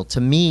in the middle.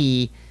 To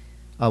me,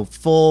 a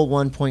full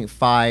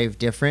 1.5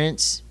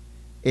 difference,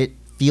 it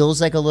feels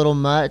like a little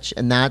much.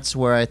 And that's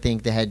where I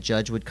think the head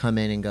judge would come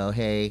in and go,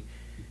 hey,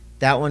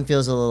 that one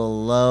feels a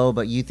little low,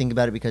 but you think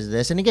about it because of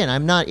this. And again,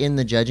 I'm not in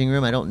the judging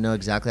room. I don't know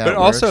exactly how But it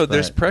works. also,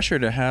 there's pressure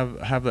to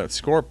have that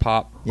score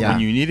pop Yeah. when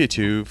you need it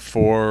to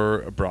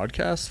for a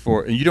broadcast.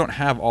 And you don't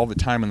have all the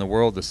time in the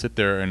world to sit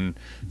there and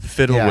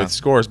fiddle Yeah. with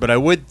scores. But I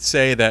would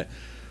say that,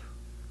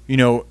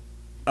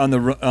 on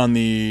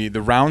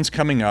the rounds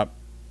coming up,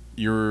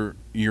 you're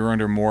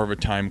under more of a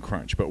time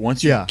crunch. But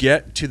once you Yeah.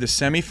 get to the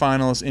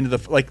semifinals, into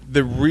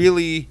the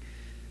really,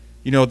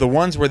 the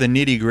ones where the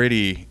nitty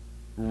gritty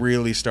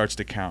really starts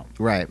to count.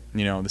 Right.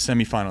 The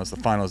semifinals, the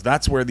finals,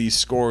 that's where these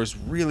scores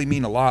really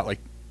mean a lot. Like,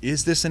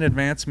 is this an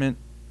advancement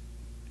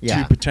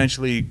Yeah. to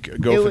potentially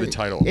go for the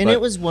title? And But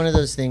it was one of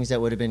those things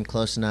that would have been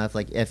close enough.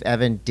 Like, if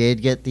Evan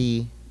did get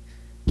the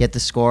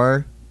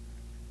score,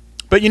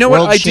 But you know what?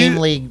 World I Shame do.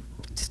 League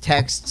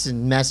texts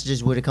and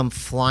messages would have come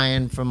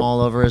flying from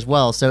all over as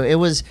well. So it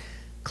was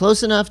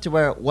close enough to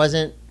where it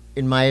wasn't,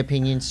 in my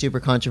opinion, super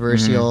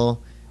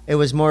controversial. It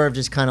was more of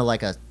just kind of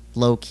like a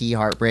low-key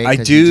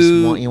heartbreak.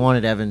 You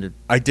wanted Evan to.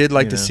 I did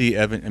like to see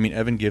Evan. I mean,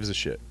 Evan gives a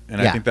shit,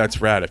 and I think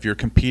that's rad. If you're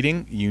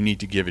competing, you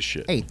need to give a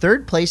shit. Hey,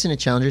 third place in a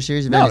Challenger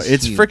Series event. No, is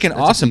it's huge. freaking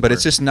That's awesome. But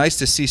it's just nice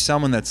to see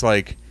someone that's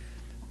like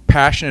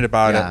passionate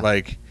about it,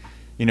 like,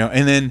 you know.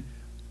 And then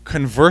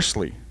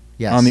conversely,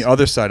 on the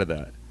other side of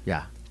that,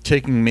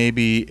 taking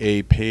maybe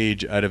a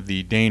page out of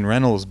the Dane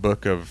Reynolds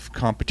book of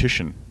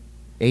competition.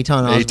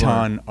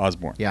 Aton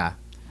Osborne. Yeah.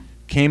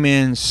 Came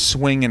in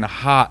swinging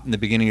hot in the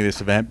beginning of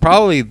this event.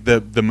 Probably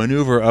the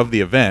maneuver of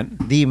the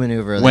event. The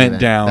maneuver of the went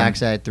event. down.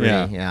 Backside 3,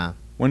 yeah.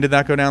 When did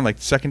that go down? Like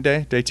second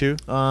day? Day 2?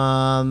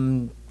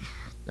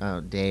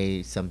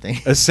 Day something.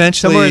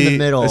 Essentially. Somewhere in the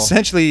middle.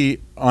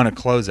 Essentially on a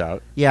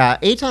closeout. Yeah,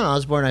 Aton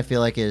Osborne, I feel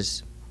like,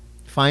 is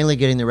finally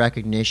getting the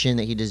recognition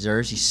that he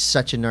deserves. He's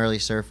such a gnarly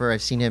surfer.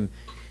 I've seen him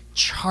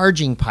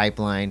charging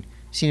pipeline.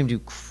 Seen him do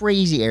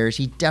crazy airs.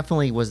 He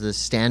definitely was the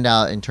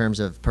standout in terms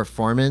of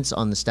performance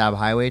on the Stab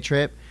Highway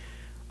trip.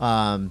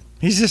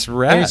 He's just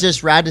rad. And it's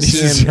just rad to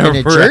see him in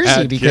a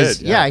jersey because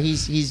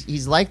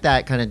he's like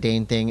that kind of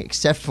Dane thing,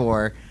 except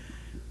for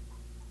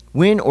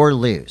win or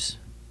lose,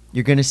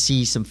 you're gonna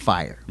see some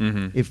fire.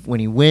 If when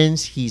he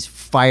wins, he's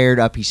fired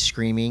up, he's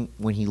screaming.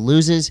 When he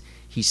loses,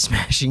 he's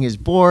smashing his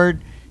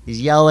board,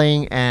 he's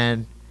yelling,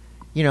 and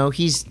you know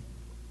he's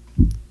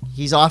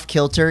off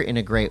kilter in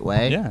a great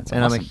way. Yeah, it's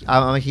and awesome.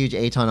 I'm a huge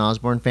Aton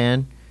Osborne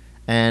fan,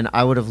 and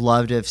I would have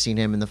loved to have seen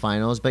him in the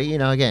finals. But you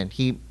know, again,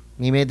 he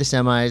made the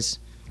semis.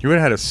 You would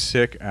have had a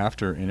sick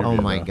after interview. Oh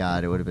my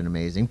God, it would have been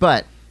amazing.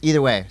 But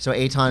either way, so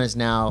Aton is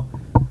now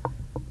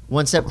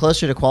one step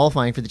closer to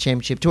qualifying for the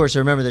championship tour. So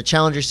remember, the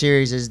Challenger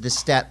Series is the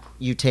step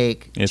you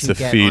take it's to the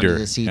get feeder.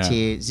 onto the CT.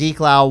 Yeah.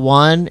 Zeke Lau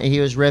won, and he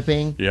was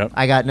ripping. Yep.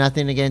 I got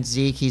nothing against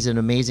Zeke. He's an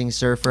amazing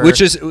surfer.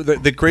 Which is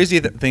the crazy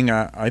thing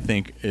I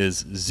think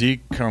is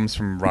Zeke comes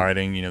from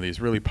riding, you know, these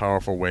really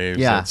powerful waves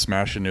that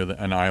smash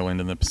into an island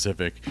in the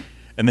Pacific,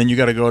 and then you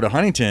got to go to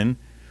Huntington.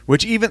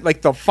 Which even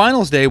like the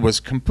finals day was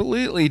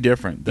completely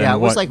different than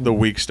what like the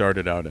week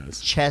started out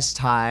as. Chest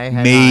high,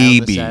 head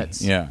maybe, high on the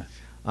sets. Yeah.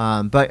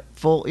 But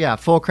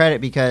full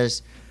credit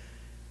because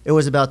it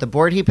was about the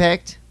board he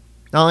picked.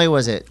 Not only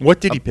was it,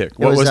 what did he pick?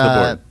 What was the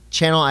board?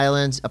 Channel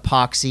Islands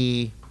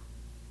epoxy.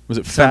 Was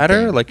it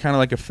fatter? Like kind of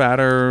like a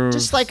fatter?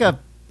 Just like a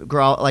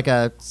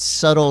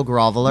subtle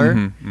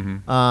groveler.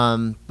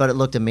 But it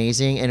looked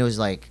amazing and it was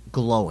like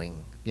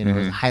glowing. You know, it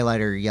was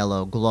highlighter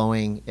yellow,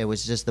 glowing. It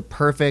was just the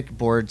perfect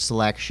board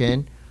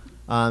selection.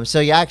 So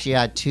you actually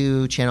had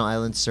 2 Channel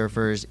Islands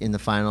surfers in the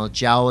final.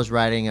 Zhao was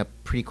riding a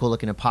pretty cool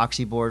looking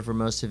epoxy board for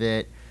most of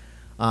it.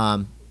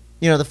 You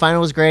know, the final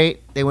was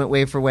great. They went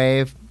wave for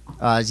wave.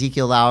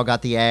 Ezekiel Lau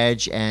got the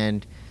edge,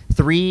 and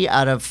 3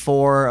 out of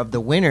 4 of the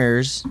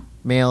winners,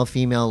 male,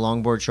 female,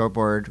 longboard,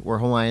 shortboard, were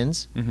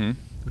Hawaiians,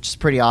 which is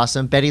pretty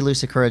awesome. Betty Lou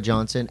Sakura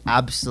Johnson,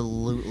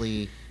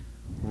 absolutely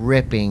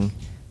ripping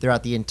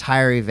throughout the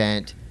entire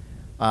event.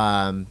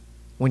 When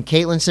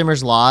Caitlin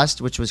Simmers lost,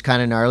 which was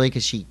kind of gnarly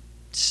because she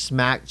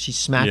smacked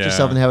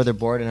herself in the head with her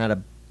board and had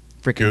a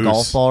freaking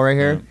golf ball right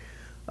here.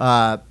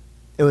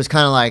 It was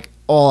kind of like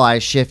all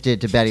eyes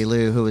shifted to Betty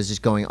Lou, who was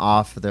just going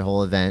off for the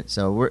whole event.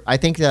 So I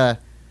think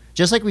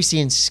just like we see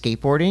in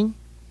skateboarding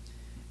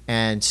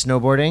and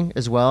snowboarding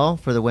as well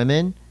for the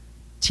women,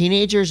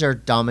 teenagers are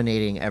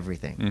dominating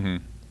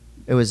everything.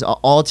 It was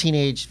all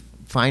teenage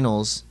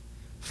finals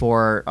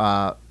for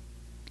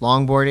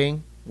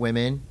longboarding,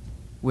 women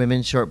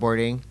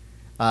shortboarding,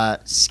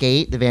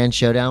 skate. The Van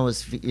Showdown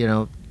was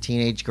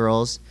teenage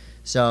girls.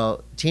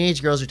 So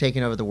teenage girls are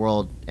taking over the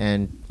world,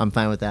 and I'm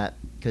fine with that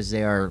because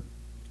they are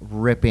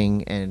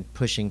ripping and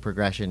pushing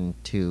progression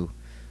to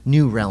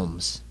new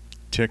realms.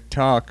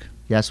 TikTok.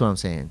 Yeah, that's what I'm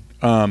saying.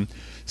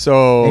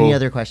 So any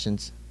other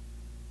questions?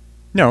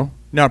 No,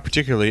 not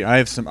particularly. I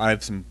have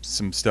some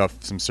stuff,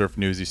 some surf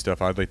newsy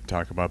stuff I'd like to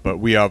talk about. But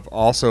we have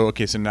also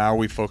so now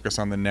we focus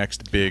on the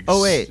next big.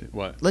 Oh wait,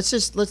 what?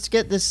 Let's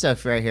get this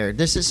stuff right here.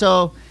 This is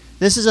a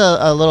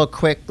little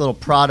quick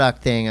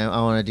product thing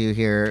I want to do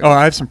here. Oh,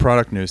 I have some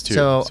product news too.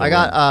 So I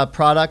got a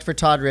product for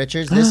Todd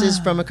Richards. This is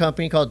from a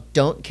company called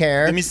Don't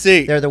Care. Let me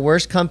see. They're the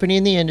worst company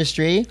in the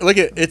industry. Look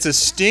it's a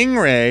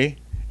stingray,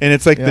 and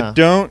it's like the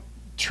don't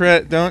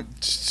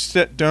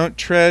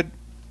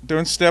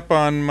step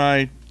on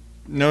my.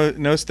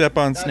 No step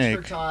on snake.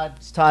 That's for Todd.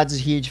 Todd's a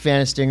huge fan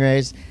of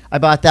stingrays. I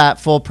bought that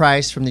full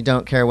price from the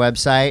Don't Care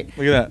website.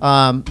 Look at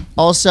that.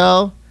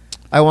 Also,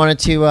 I wanted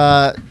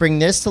to bring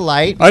this to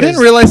light. I didn't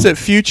realize that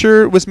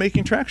Future was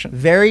making traction.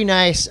 Very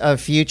nice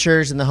of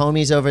Futures and the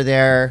homies over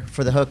there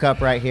for the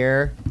hookup right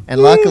here. And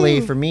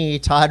luckily for me,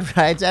 Todd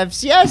rides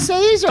FCS, so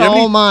these are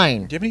all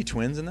mine. Do you have any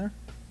twins in there?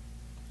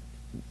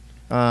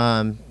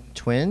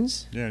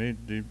 Twins? Yeah,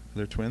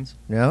 they're twins?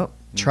 No.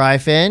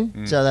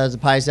 Tri-fin. So those are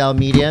the Pizal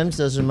mediums.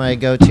 Those are my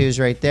go-tos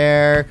right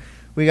there.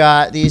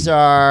 These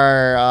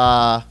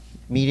are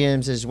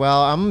mediums as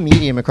well. I'm a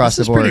medium across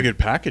the board. This is pretty good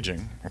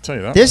packaging. I'll tell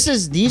you that.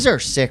 These are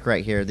sick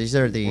right here. These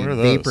are the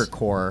Vapor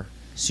Core.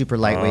 super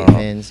lightweight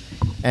fins.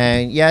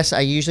 And yes, I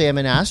usually am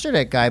an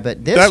Astrodeck guy,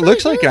 but this That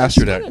looks like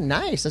Astrodeck. Kind of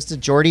nice. That's the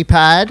Geordie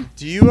pad.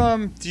 Do you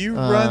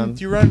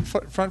run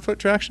front foot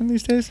traction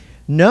these days?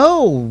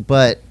 No,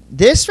 but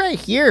this right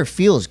here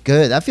feels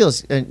good. That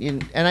feels,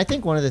 and I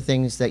think one of the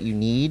things that you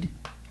need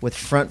with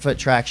front foot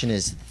traction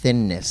is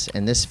thinness,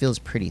 and this feels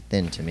pretty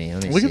thin to me.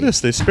 Let me Look see. at this.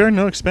 They spare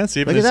no expense.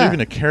 Look at There's that. even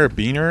a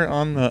carabiner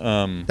on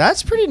the.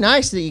 That's pretty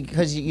nice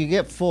because you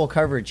get full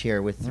coverage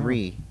here with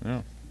 3.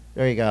 Yeah.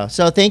 There you go.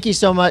 So thank you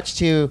so much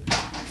to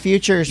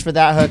Futures for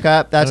that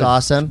hookup. That's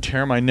awesome.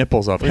 Tear my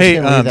nipples off. We're just Hey,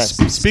 gonna leave that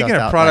speaking stuff of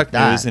out product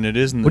like that. news, and it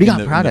is in What the, do you in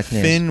got the, product in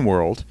the news? fin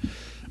world.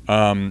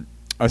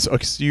 So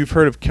you've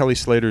heard of Kelly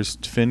Slater's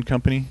fin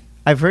company?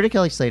 I've heard of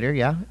Kelly Slater,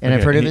 yeah, and I've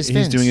Okay, heard of his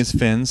fins. He's doing his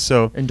fins.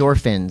 So Indoor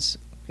fins.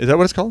 is that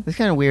what it's called? It's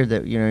kind of weird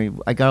that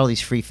I got all these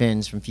free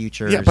fins from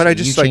Futures. Yeah, but I and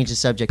just you like changed the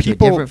subject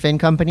people- to a different fin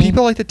company.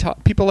 People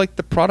like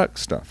the product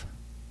stuff.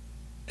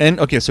 And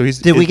okay, so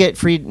Did we get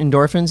free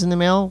endorphins in the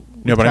mail?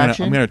 No, but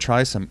Traction? I'm gonna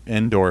try some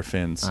indoor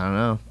fins. I don't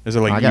know. Is it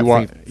like I got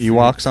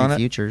Ewoks on free it?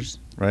 Futures.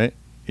 Right?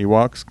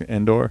 Ewoks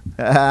indoor.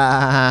 The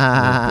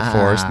The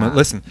forest.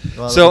 Listen.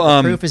 Well, so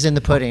the proof is in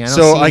the pudding. I don't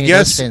so see I any of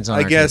those guess fins on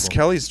I our guess table.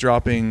 Kelly's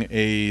dropping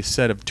a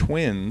set of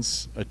twin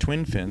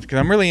fins because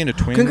I'm really into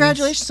twins.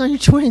 Congratulations on your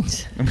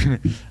twins.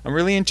 I'm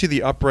really into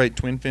the upright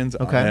twin fins.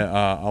 Okay.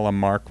 A la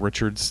Mark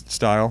Richards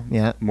style.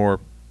 Yeah. More,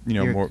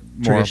 You're more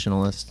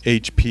traditionalist.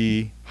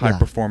 HP, high Yeah.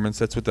 performance.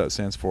 That's what that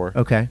stands for.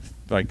 Okay.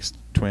 Like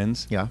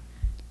twins. Yeah.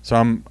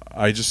 So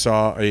I just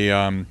saw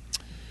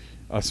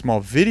a small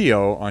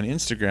video on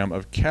Instagram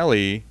of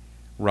Kelly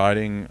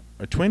riding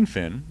a twin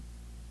fin.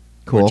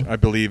 Cool. Which I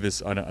believe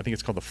is I think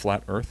it's called the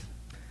Flat Earth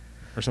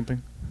or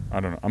something. I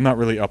don't know. I'm not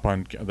really up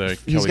on the.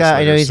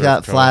 I know he's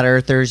got Flat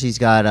Earthers. He's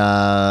got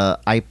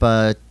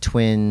IPA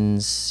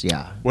twins.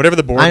 Yeah. Whatever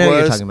the board I know what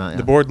was, you're talking about, yeah.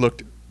 the board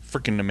looked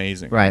freaking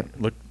amazing. Right.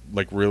 Looked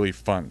like really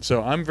fun.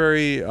 So I'm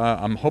very.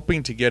 I'm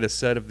hoping to get a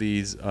set of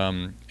these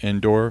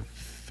indoor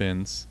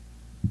fins.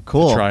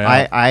 Cool. try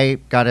out. I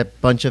got a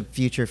bunch of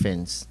future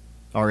fins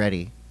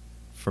already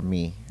for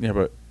me. Yeah,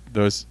 but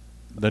that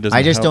doesn't.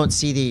 I just help. don't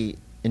see the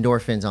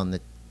endorphins on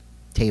the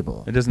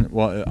table It doesn't.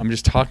 Well, I'm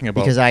just talking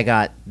about because I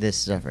got this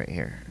stuff right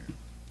here.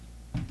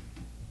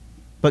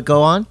 But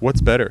go on.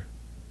 what's better,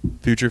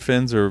 future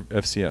fins or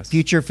FCS.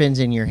 Future fins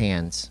in your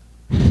hands.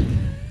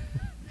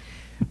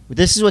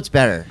 This is what's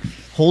better.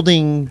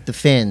 Holding the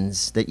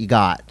fins that you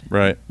got,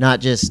 Right. not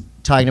just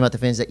talking about the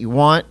fins that you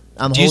want.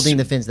 I'm holding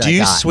the fins that I got. Do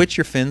you switch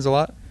your fins a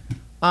lot?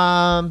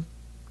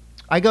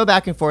 I go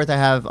back and forth. I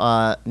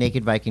have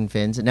Naked Viking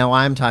fins, and now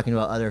I'm talking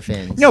about other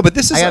fins. No, but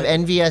this is. I have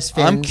NVS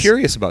fins. I'm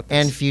curious about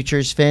this. And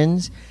Futures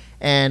fins,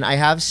 and I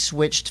have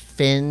switched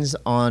fins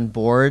on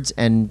boards,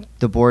 and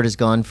the board has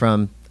gone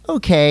from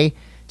okay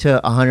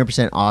to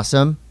 100%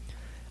 awesome.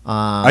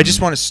 I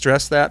just want to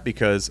stress that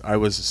because I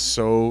was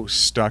so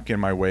stuck in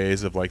my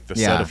ways of like the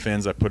set Yeah. of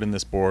fins I put in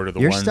this board or the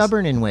You're ones.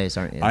 stubborn in ways,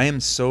 aren't you? I am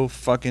so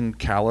fucking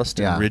calloused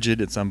Yeah. and rigid.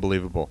 It's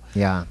unbelievable.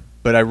 Yeah.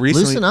 But I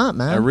recently Loosen up,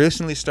 man. I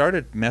recently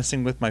started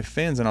messing with my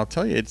fins, and I'll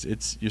tell you,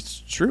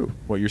 it's true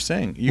what you're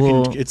saying.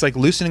 Well, It's like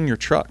loosening your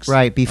trucks.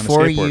 Right. on a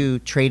Before skateboard. you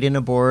trade in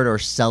a board or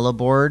sell a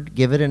board,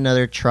 give it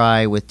another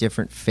try with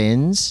different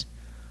fins.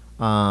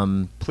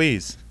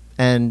 Please.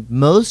 And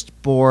most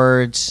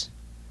boards,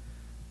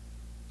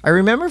 I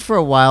remember for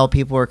a while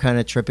people were kind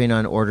of tripping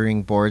on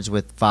ordering boards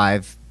with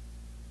 5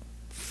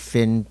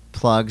 fin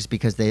plugs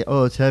because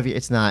it's heavy.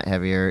 It's not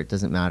heavier. It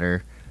doesn't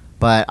matter.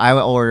 But I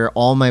would order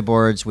all my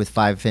boards with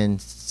 5 fin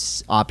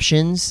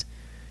options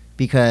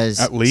because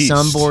At least.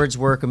 some boards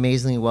work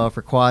amazingly well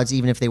for quads,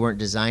 even if they weren't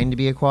designed to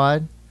be a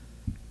quad.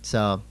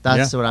 So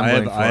that's what I'm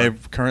going for. I'm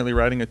currently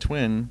riding a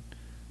twin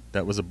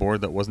that was a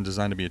board that wasn't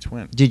designed to be a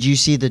twin. Did you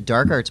see the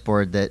Dark Arts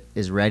board that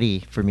is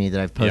ready for me that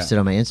I've posted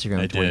on my Instagram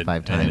I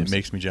 25 did, times? and it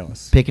makes me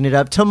jealous. Picking it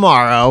up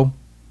tomorrow.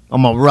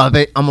 I'm gonna rub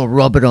it. I'm gonna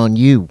rub it on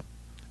you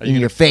Are in you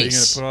your gonna,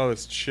 face. Are you gonna put all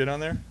this shit on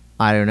there?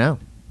 I don't know.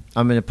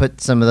 I'm gonna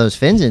put some of those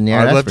fins in there.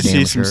 I'd That's love for to damn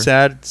see some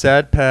sure.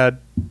 sad pad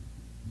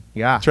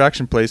Yeah,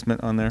 traction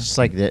placement on there. just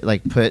like that.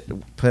 Like put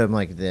them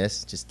like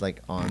this, just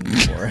like on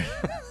the board.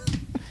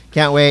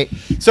 Can't wait.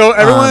 So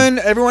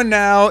everyone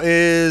now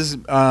is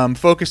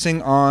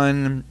focusing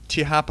on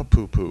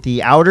Tihapapupu. The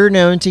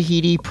Outerknown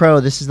Tahiti Pro.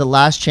 This is the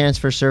last chance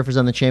for surfers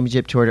on the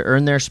championship tour to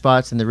earn their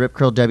spots in the Rip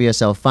Curl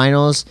WSL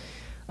finals.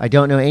 I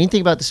don't know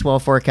anything about the swell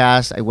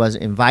forecast. I was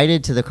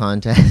invited to the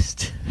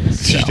contest.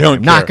 So You don't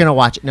I'm not care. gonna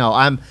watch it. No,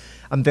 I'm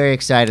very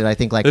excited. I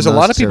think like There's a most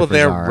lot of people surfers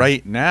there are.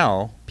 right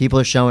now People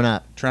are showing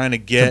up. trying to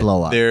get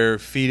blow up. their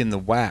feet in the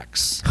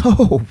wax.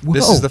 Oh, whoa.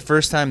 This is the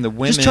first time the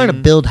women Just trying to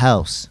build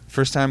house.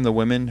 First time the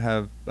women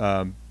have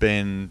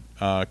been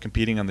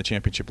competing on the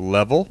championship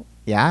level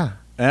Yeah.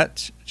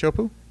 at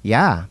Chopu.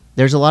 Yeah.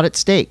 There's a lot at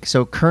stake.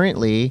 So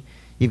currently,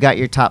 you've got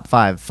your top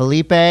 5.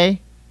 Felipe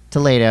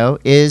Toledo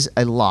is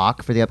a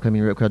lock for the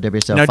upcoming Rip Curl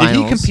WSL Now, finals.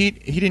 did he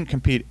compete? He didn't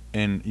compete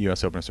in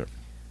U.S. Open Surf.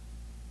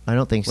 I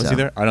don't think Was so. he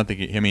there? I don't think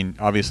he. I mean,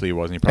 obviously he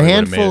wasn't. He A probably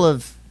would've handful made it.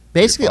 of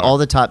basically far. all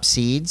the top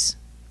seeds,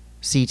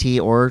 CT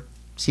or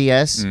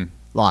CS, Mm.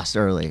 lost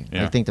early.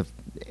 Yeah. I think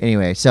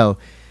anyway. So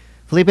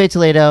Felipe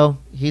Toledo,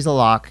 he's a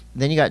lock.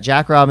 Then you got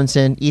Jack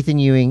Robinson, Ethan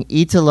Ewing,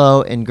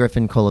 Italo, and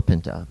Griffin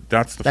Colapinto.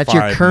 That's the That's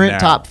five your current now.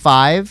 top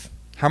 5.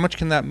 How much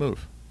can that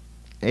move?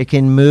 It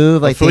can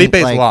move. I think,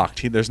 Felipe's like,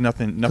 locked. There's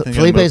nothing. Nothing.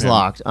 Felipe's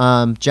locked.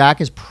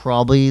 Jack is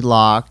probably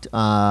locked.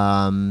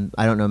 I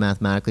don't know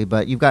mathematically,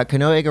 but you've got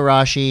Kano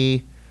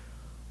Igarashi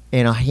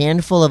and a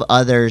handful of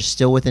others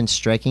still within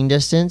striking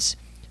distance.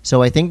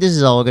 So I think this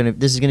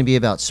is gonna be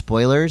about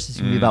spoilers. It's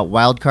gonna be about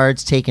wild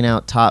cards taking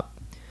out top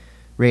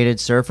rated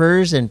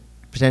surfers and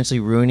potentially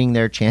ruining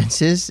their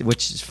chances,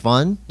 which is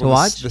fun to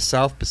watch. The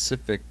South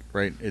Pacific,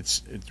 right?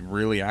 It's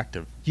really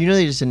active. Do you know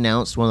they just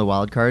announced one of the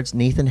wild cards?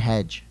 Nathan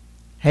Hedge.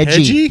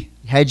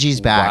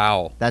 Hedgie's back.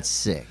 Wow. That's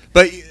sick.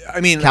 But I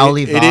mean,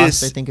 Cowley it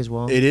Voss, is. I think, as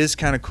well. It is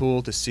kind of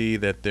cool to see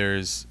that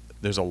there's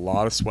a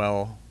lot of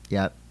swell.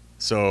 Yep.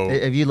 So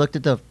Have you looked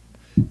at the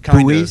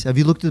kinda. buoys? Have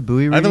you looked at the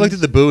buoy? I haven't looked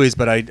at the buoys,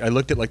 but I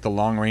looked at like the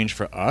long range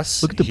for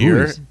us Look at the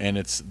here, buoys. and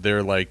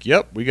they're like,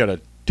 yep, we got a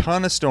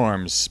ton of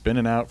storms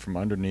spinning out from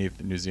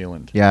underneath New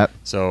Zealand. Yep.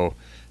 So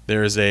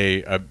there's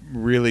a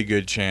really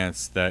good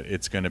chance that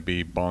it's going to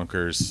be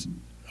bonkers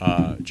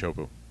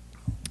chopu,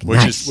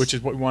 Nice. which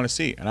is what we want to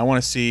see, and I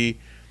want to see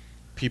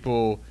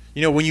people.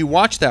 You know, when you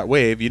watch that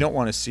wave, you don't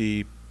want to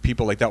see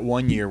people like that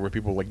one year where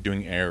people like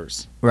doing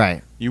airs.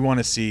 Right. You want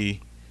to see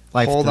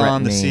Life hold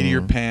on the seat of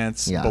your threatening.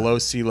 pants, Yeah. below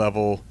sea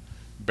level,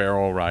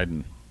 barrel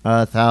riding.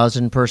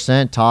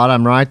 1,000%, Todd.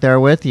 I'm right there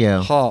with you.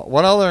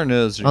 What other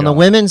news you On the got?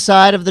 women's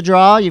side of the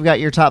draw, you've got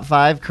your top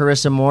 5,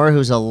 Carissa Moore,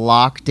 who's a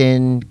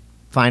locked-in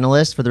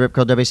finalist for the Rip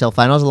Curl WSL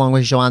Finals, along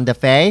with Joanne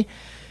Defay.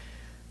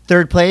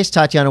 Third place,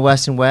 Tatiana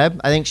Weston Webb.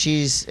 I think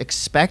she's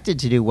expected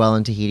to do well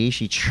in Tahiti.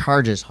 She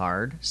charges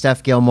hard.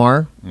 Steph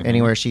Gilmore,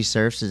 anywhere she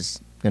surfs, is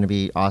going to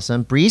be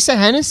awesome. Brisa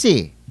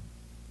Hennessy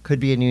could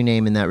be a new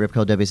name in that Rip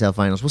Curl WSL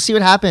Finals. We'll see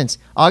what happens.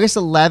 August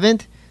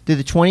 11th through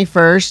the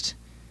 21st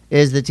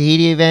is the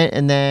Tahiti event,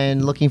 and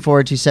then looking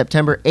forward to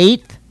September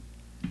 8th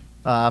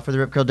for the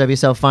Rip Curl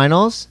WSL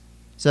Finals.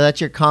 So that's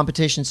your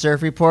competition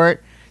surf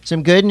report.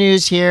 Some good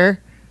news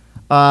here.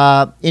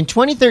 In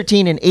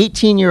 2013, an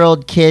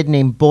 18-year-old kid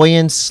named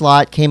Boyan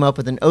Slot came up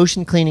with an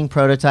ocean cleaning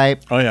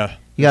prototype. Oh yeah,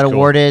 He got That's cool.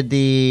 awarded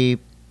the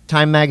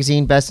Time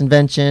Magazine Best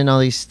Invention, all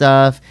these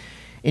stuff.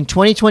 In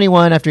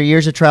 2021, after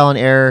years of trial and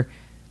error,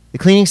 the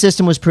cleaning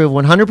system was proved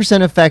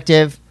 100%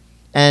 effective,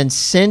 and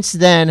since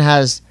then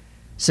has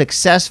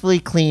successfully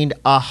cleaned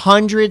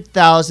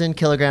 100,000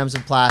 kilograms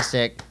of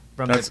plastic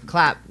from That's- the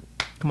clap.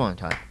 Come on,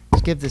 Todd.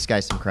 Let's give this guy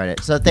some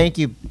credit. So thank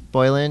you,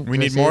 Boylan. We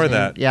need more of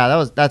that.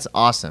 Yeah, that's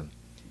awesome.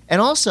 And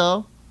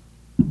also,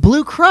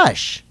 Blue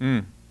Crush,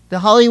 Mm. the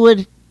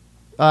Hollywood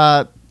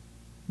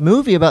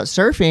movie about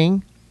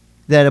surfing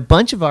that a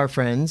bunch of our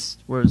friends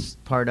was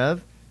part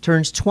of,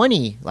 turns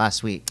 20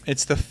 last week.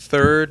 It's the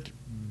third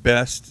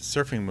best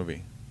surfing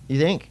movie. You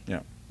think?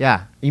 Yeah.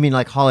 Yeah. You mean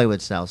like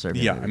Hollywood style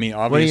surfing? Yeah, movie. I mean,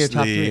 What are your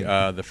top obviously,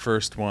 3? the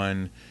first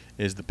one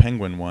is the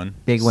Penguin one.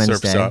 Big Surf's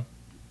Wednesday. Up.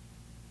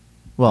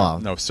 Well,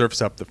 No,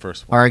 Surf's Up, the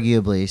first one.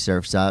 arguably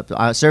Surf's Up.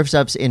 Surf's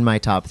Up's in my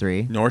top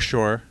 3. North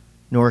Shore.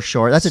 North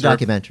Shore. That's a Surf-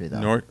 documentary,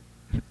 though.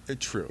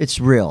 True. It's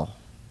real,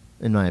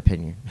 in my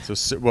opinion. So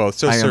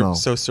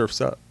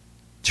Surf's Up.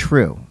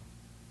 True.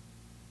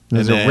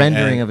 There's And a then-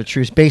 rendering and- of a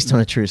true, based on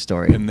a true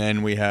story. And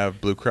then we have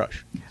Blue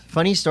Crush.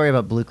 Funny story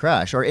about Blue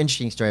Crush, or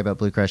interesting story about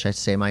Blue Crush, I should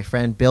say. My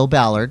friend Bill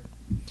Ballard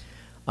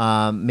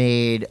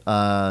made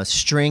a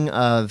string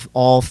of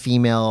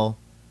all-female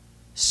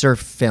surf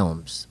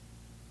films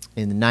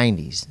in the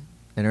 90s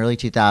and early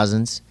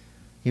 2000s.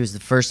 He was the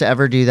first to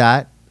ever do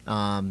that,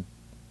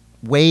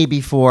 way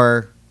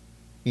before,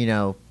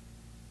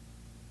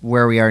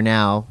 where we are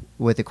now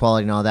with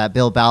equality and all that.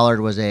 Bill Ballard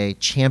was a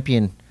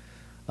champion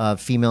of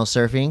female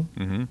surfing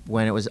Mm-hmm.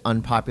 when it was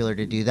unpopular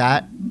to do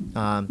that.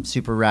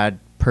 Super rad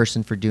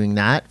person for doing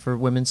that for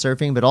women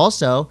surfing. But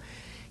also,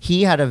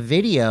 he had a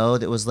video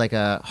that was like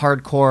a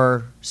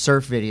hardcore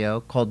surf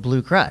video called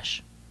Blue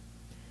Crush.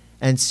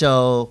 And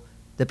so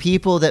the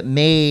people that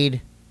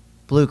made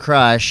Blue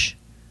Crush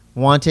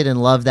wanted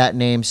and loved that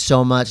name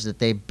so much that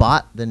they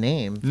bought the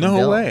name. from No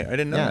Bill. way. I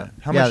didn't know Yeah. that.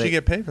 How Yeah, much did they- you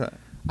get paid for that?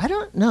 I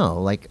don't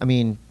know.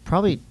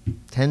 Probably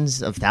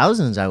tens of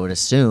thousands, I would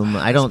assume.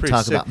 I don't pretty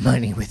talk sick. about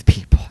money with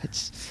people.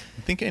 It's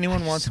You think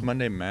anyone wants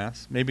Monday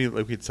Mass? Maybe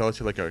like we could sell it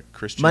to like a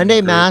Christian Monday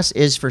group. Mass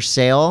is for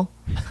sale.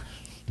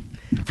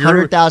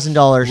 you're-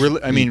 $100,000.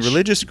 each.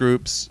 Religious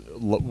groups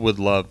would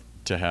love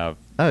to have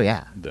Oh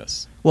yeah.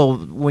 this. Well,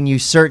 when you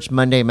search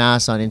Monday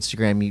Mass on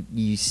Instagram,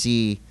 you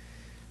see,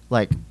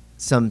 like,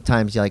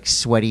 sometimes like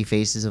sweaty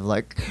faces of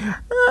like,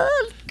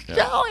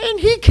 and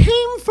he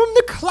came from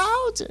the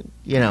clouds, and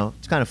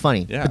it's kind of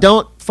funny. Yeah. But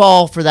don't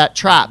fall for that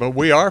trap. But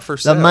we are for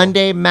The sale.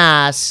 Monday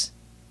Mass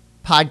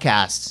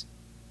podcast.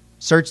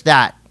 Search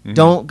that. Mhm.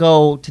 Don't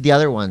go to the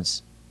other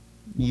ones.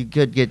 You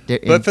could get there.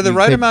 But for the you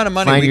right could amount of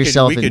money, find we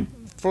yourself could in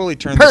fully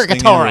turn this thing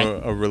Purgatory.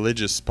 into a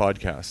religious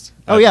podcast.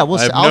 Oh yeah,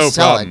 I have I'll no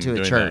sell problem it to a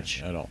doing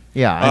church. that at all.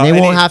 Yeah, and they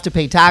won't have to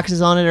pay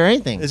taxes on it or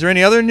anything. Is there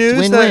any other news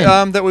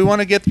win-win. that we want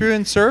to get through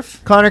in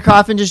surf? Connor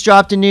Coffin just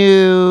dropped a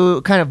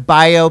new kind of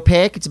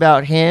biopic. It's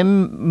about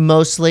him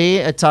mostly.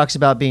 It talks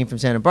about being from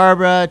Santa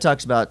Barbara. It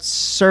talks about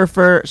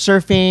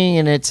surfing,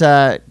 and it's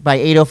by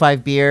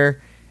 805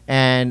 Beer.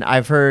 And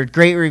I've heard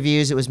great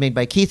reviews. It was made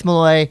by Keith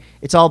Malloy.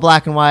 It's all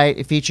black and white.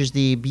 It features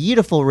the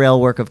beautiful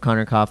rail work of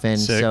Connor Coffin.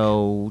 Sick.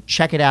 So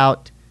check it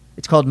out.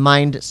 It's called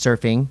Mind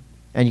Surfing,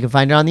 and you can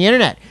find it on the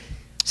internet.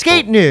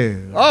 Skate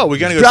news. Oh, we're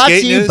gonna go Brought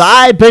skate to you news?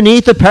 by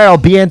Beneath Apparel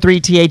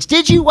BN3TH.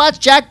 Did you watch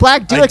Jack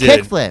Black do I a did.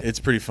 kickflip? It's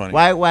pretty funny.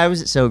 Why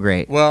was it so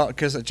great? Well,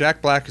 because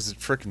Jack Black is a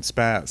freaking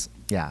spaz.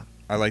 Yeah.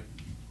 I like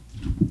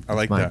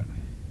Mine. that.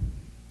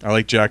 I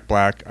like Jack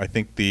Black. I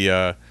think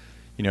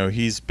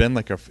he's been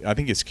like I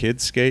think his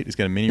kids skate. He's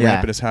got a mini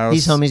ramp at his house.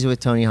 He's homies with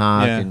Tony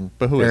Hawk Yeah, and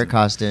but who Eric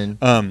isn't?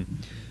 Costin.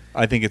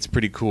 I think it's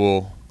pretty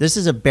cool. This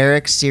is a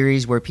barracks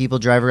series where people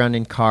drive around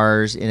in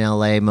cars in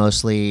LA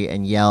mostly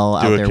and yell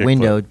out their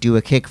window, do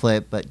a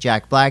kickflip. But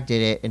Jack Black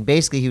did it, and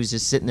basically he was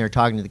just sitting there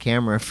talking to the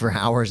camera for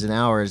hours and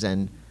hours,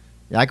 and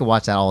I could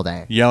watch that all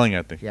day. Yelling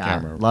at the Yeah,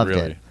 camera. loved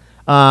really.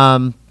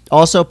 it.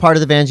 Also, part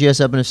of the Vans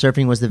US Open of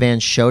Surfing was the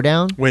Vans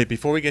Showdown. Wait,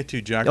 before we get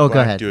to Jack go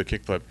Black ahead. do a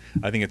kickflip,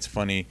 I think it's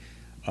funny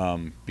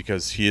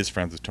because he is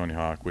friends with Tony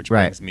Hawk, which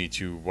Right. brings me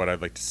to what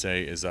I'd like to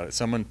say is that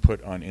someone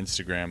put on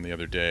Instagram the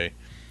other day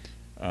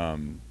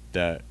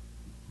that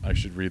I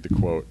should read the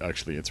quote.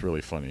 Actually, it's really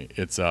funny.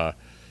 It's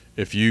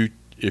if you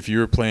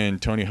were playing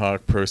Tony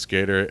Hawk Pro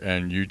Skater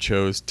and you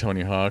chose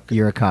Tony Hawk,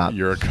 You're a cop.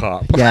 You're a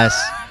cop. Yes.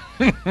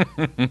 I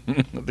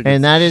think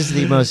And that is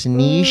the most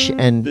niche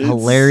and it's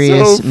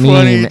hilarious so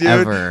funny, meme dude.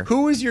 ever.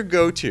 Who was your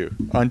go-to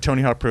on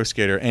Tony Hawk Pro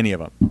Skater? Any of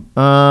them?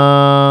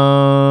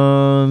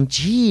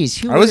 Jeez,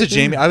 who I was would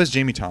it be? I was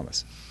Jamie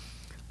Thomas.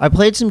 I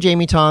played some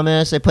Jamie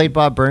Thomas. I played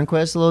Bob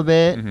Burnquist a little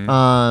bit.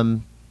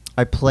 Mhm.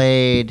 I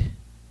played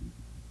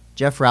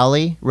Jeff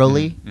Rowley,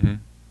 Mm-hmm.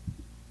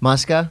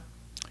 Muska,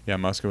 Yeah,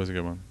 Moscow was a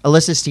good one.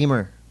 Alyssa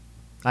Steamer.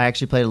 I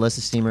actually played Alyssa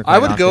Steamer. I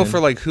would quite go often. for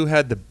like who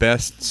had the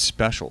best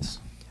specials.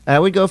 I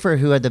would go for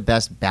who had the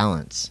best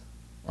balance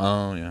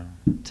Oh yeah.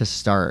 to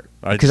start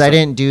I because just- I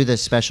didn't do the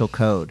special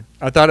code.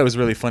 I thought it was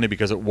really funny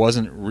because it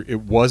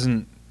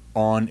wasn't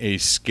on a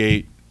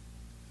skate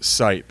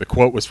site. The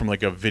quote was from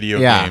like a video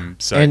game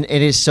site. And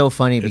it is so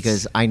funny It's-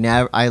 because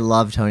I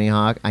love Tony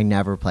Hawk. I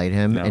never played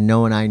him, No. and no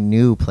one I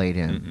knew played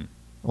him. Mm-mm.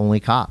 Only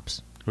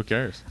cops. Who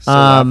cares? Still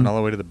laughing all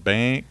the way to the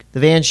bank. The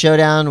Vans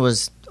Showdown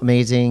was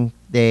amazing.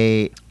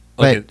 But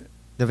Okay.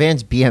 the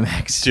Vans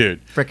BMX, Dude,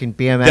 freaking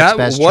BMX That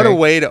best what a trick.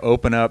 way to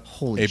open up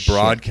Holy a shit.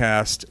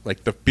 broadcast.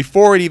 Like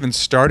before it even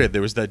started,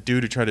 there was that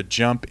dude who tried to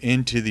jump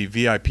into the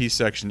VIP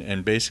section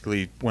and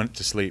basically went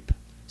to sleep.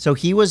 So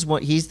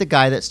he's the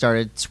guy that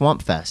started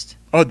Swamp Fest.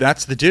 Oh,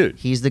 that's the dude.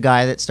 He's the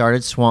guy that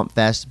started Swamp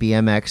Fest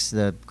BMX,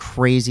 the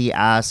crazy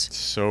ass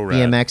So rad.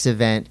 BMX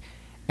event.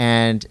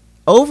 And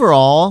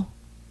overall,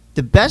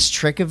 the best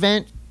trick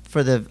event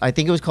I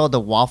think it was called the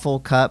Waffle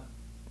Cup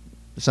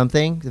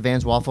something, the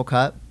Vans Waffle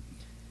Cup.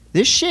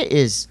 This shit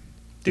is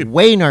Dude,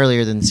 way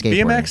gnarlier than the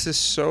skateboarding. BMX is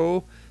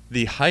so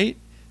the height,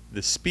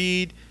 the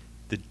speed,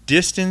 the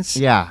distance.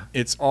 Yeah.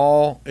 It's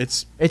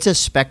It's a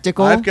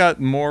spectacle. I've got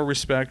more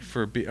respect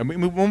for I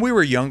mean when we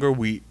were younger,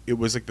 it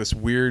was like this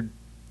weird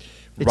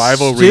It's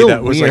rivalry still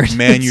that was weird.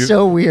 like It's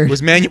so weird.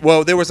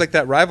 Well, there was like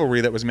that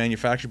rivalry that was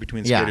manufactured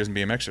between Yeah. skaters and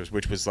BMXers,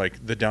 which was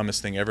like the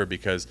dumbest thing ever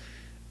because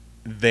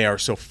they are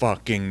so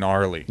fucking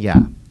gnarly. Yeah.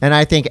 And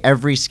I think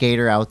every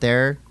skater out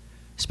there,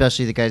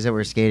 especially the guys that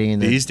were skating in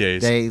These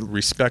days, they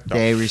respect the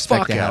they respect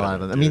fuck the hell out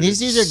out of them. I dude. mean, these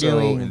dudes It's are so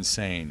doing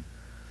insane.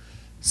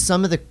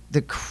 some of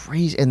the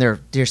crazy, and they're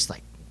just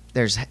like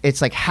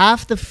it's like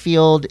half the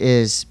field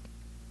is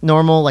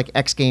normal like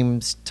X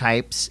Games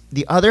types.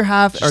 The other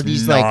half are Just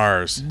these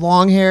gnars. like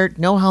long haired,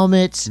 no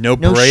helmets, No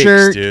brakes,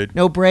 shirt, dude.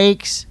 no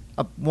brakes,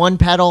 one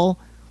pedal.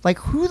 Like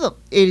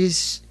it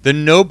is The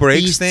no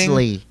brakes thing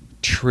beastly.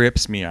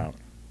 trips me out.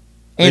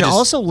 And just-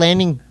 also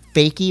landing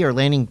fakie or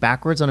landing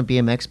backwards on a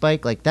BMX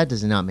bike, like that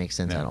does not make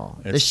sense No, at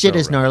all. it's This shit so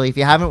is rad. gnarly. If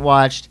you haven't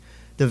watched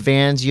the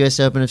Vans US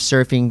Open of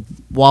Surfing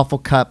Waffle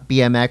Cup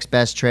BMX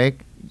best trick,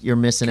 you're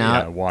missing Yeah,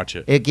 out. watch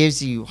it. It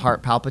gives you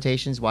heart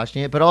palpitations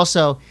watching it. But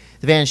also,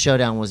 the Vans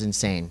Showdown was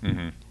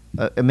insane.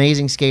 Mhm.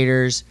 Amazing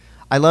skaters.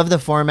 I love the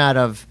format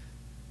of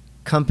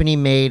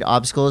company-made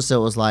obstacles.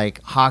 So it was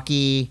like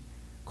hockey,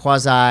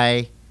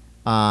 quasi,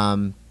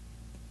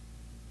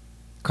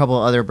 couple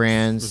of other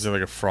brands. Was there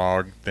like a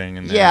frog thing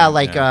in there? Yeah,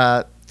 like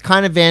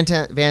kind of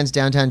Vans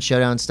Downtown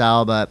Showdown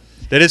style, but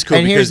that is cool.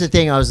 and here's because, the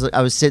thing: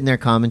 I was sitting there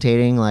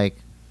commentating like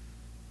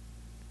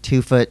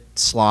 2 foot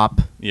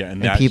slop, yeah, and,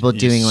 and that, people you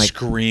doing like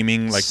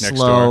screaming like next door.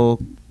 slow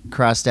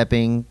cross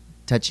stepping,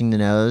 touching the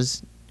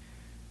nose.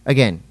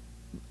 Again,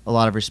 a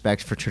lot of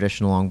respect for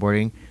traditional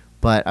longboarding,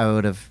 but I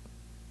would have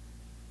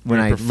when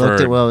You I looked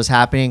preferred- at what was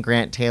happening,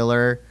 Grant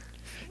Taylor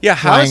Yeah,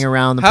 flying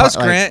around the how's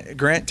park, like,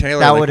 Grant Taylor?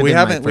 that Like, would've we been my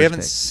haven't first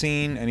pick.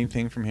 seen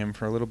anything from him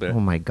for a little bit. Oh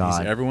my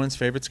God. He's everyone's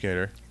favorite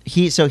skater.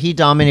 He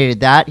dominated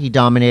that. He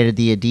dominated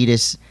the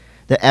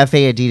FA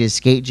Adidas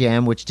Skate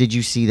Jam. Which, did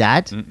you see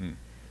that? Mm-mm.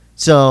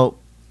 So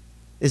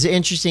it's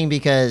interesting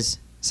because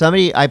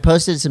I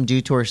posted some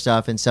Dew Tour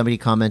stuff and somebody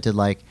commented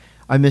like,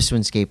 I miss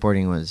when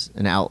skateboarding was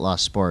an outlaw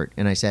sport.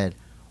 And I said,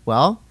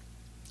 well,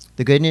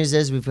 the good news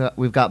is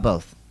we've got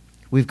both.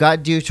 We've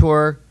got Dew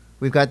Tour.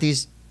 We've got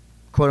these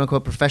quote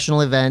unquote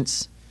professional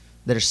events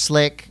that are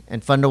slick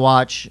and fun to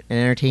watch and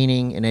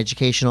entertaining and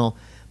educational.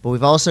 But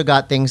we've also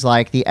got things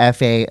like the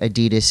FA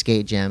Adidas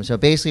Skate Jam. So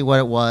basically what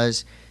it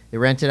was, they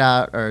rented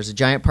out, or it was a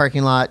giant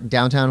parking lot in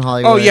downtown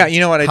Hollywood. Oh yeah, you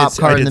know what? Cop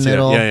car in the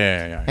middle.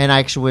 Yeah. And I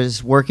actually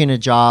was working a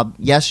job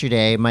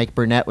yesterday. Mike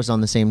Burnett was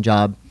on the same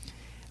job.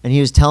 And he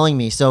was telling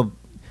me, so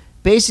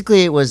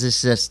basically it was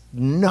this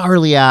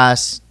gnarly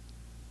ass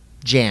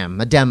jam,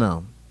 a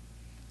demo.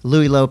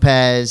 Louis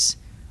Lopez,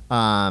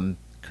 Curran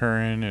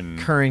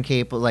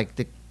Cape, like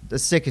the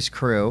sickest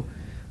crew.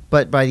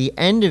 But by the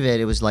end of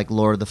it, it was like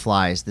Lord of the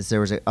Flies.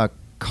 There was a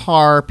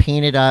car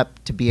painted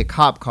up to be a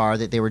cop car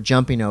that they were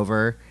jumping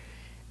over.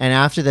 And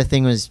after the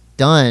thing was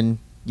done,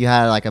 you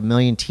had like a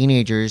million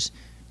teenagers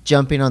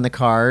jumping on the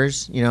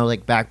cars,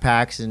 like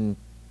backpacks and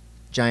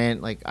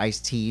giant like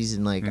iced teas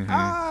and like,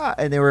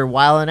 and they were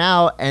wilding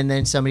out. And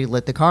then somebody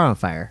lit the car on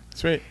fire.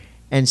 Sweet.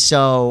 And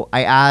so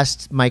I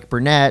asked Mike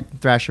Burnett,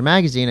 Thrasher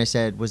Magazine, I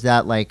said, was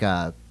that like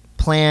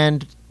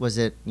planned? Was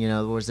it,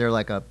 was there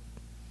like the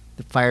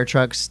fire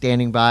truck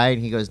standing by?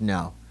 And he goes,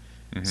 no.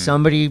 Mm-hmm.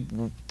 Somebody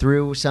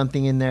threw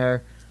something in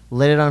there,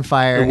 lit it on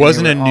fire. It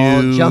wasn't a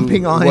new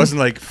jumping on. It wasn't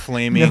like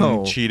flaming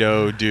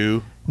Cheeto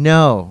dew.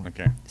 No.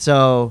 Okay.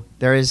 So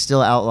there is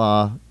still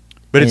outlaw.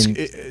 But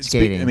it's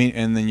skating. I mean,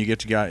 and then you get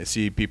to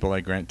see people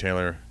like Grant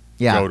Taylor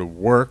Yeah. go to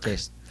work.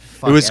 Just It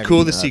fuck was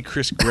cool to everything see up.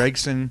 Chris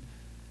Gregson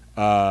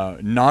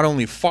not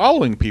only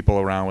following people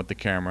around with the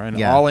camera and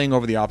Yeah. ollieing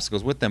over the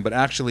obstacles with them, but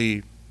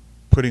actually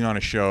putting on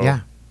a show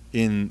Yeah.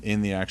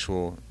 in the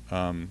actual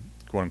quote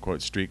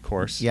unquote street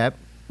course. Yep.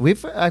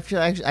 I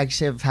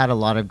actually have had a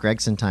lot of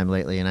Gregson time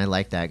lately, and I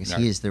like that because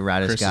he is the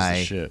raddest Chris guy. is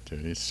the shit,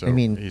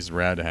 dude. He's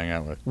rad to hang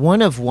out with.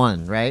 One of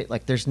one, right?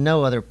 Like, there's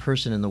no other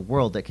person in the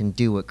world that can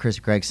do what Chris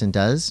Gregson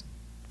does.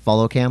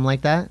 Follow cam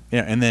like that.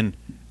 Yeah, and then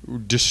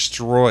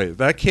destroy.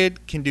 That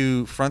kid can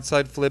do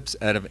frontside flips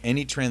out of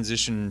any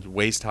transition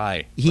waist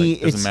high.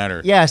 Doesn't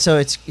matter. Yeah,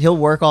 so he'll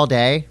work all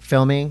day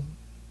filming,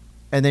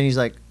 and then he's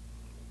like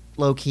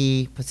low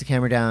key, puts the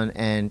camera down,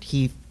 and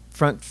he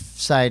front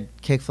side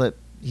flip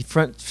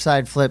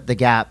the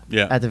gap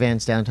at the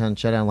Vans downtown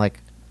Showdown, like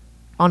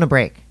on a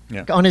break,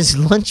 on his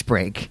lunch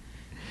break.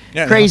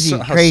 Yeah, crazy.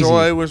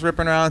 Soy was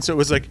ripping around, so it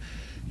was like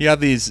you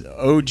had these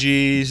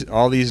OGs,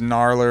 all these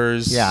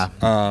gnarlers. Yeah,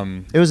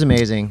 it was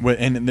amazing.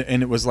 And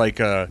it was like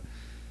it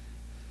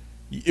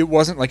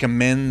wasn't like a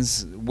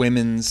men's,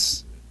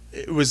 women's.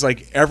 It was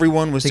like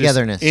everyone was just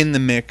in the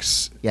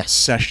mix,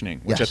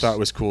 sessioning, which I thought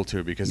was cool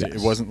too, because it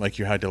wasn't like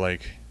you had to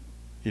like,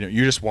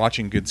 you're just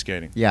watching good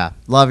skating. Yeah,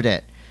 loved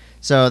it.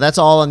 So that's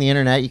all on the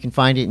internet. You can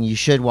find it, and you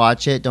should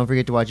watch it. Don't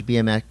forget to watch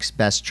BMX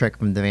Best Trick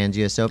from the Vans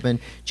US Open.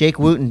 Jake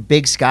Wooten,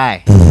 Big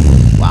Sky.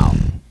 Wow,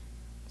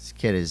 this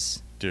kid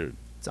is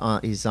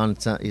he's on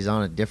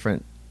a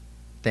different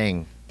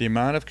thing. The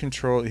amount of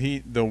control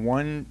the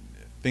one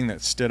thing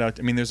that stood out.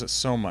 I mean, there's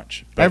so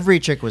much. Every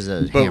trick was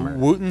a hammer. But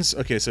Wooten's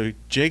so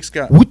Jake's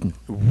got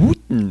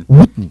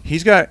Wooten.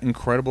 He's got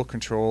incredible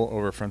control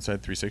over frontside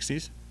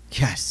 360s.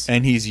 Yes,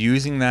 and he's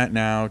using that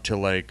now to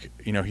like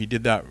he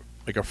did that.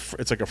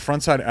 It's like a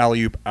frontside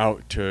alley-oop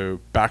out to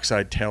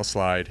backside tail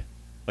slide,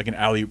 like an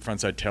alley-oop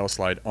frontside tail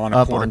slide on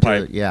a quarter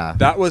pipe. Yeah,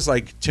 that was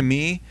like, to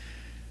me,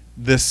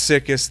 the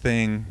sickest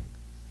thing.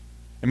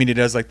 I mean, he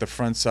does like the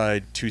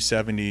frontside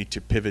 270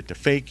 to pivot to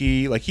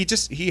fakie. Like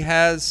he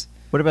has.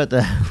 What about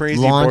the crazy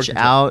launch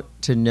out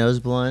to nose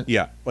blunt?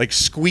 Yeah, like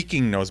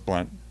squeaking nose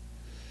blunt.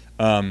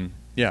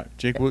 Yeah,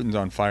 Jake Wooten's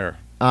on fire.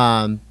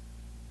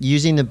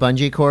 Using the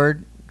bungee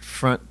cord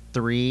front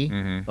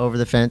 3 over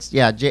the fence.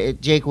 Yeah,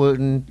 Jake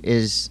Wooten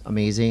is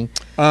amazing.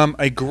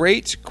 A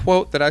great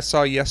quote that I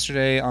saw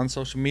yesterday on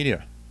social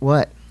media.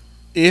 What?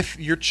 If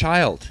your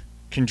child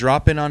can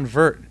drop in on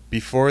vert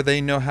before they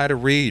know how to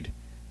read,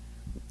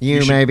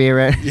 you may be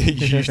right.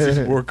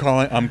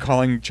 I'm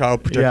calling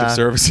Child Protective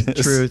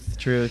Services.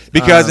 Truth.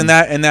 Because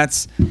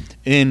that's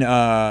in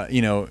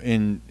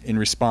in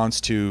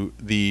response to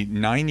the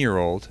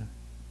 9-year-old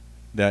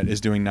that is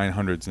doing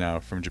 900s now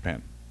from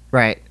Japan.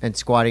 Right, and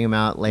squatting him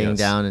out, laying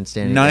down, and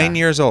standing. 9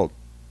 years old.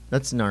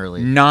 That's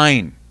gnarly.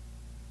 9.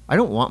 I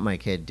don't want my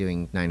kid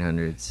doing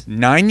 900s.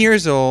 9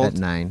 years old. At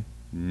 9.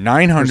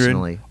 900.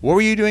 Personally. What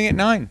were you doing at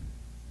 9?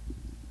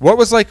 What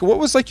was like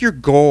your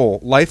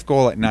life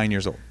goal at 9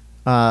 years old?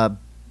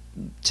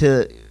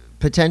 To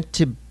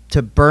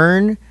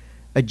burn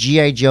a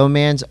G.I. Joe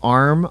man's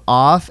arm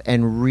off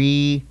and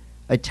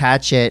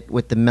reattach it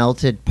with the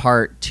melted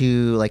part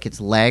to like its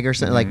leg or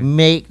something. Like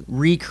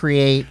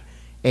recreate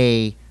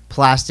a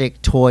plastic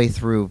toy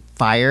through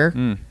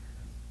fire.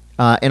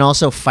 And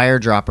also fire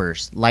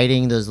droppers,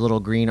 lighting those little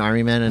green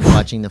army men and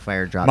watching the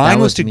fire drop. Mine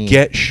That was to me.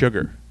 get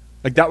sugar.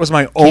 Like that was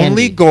my Candy.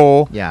 only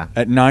goal. Yeah.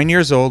 At 9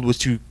 years old was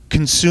to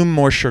consume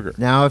more sugar.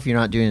 Now, if you're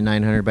not doing a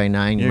 900 by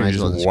 9, you Yeah, might you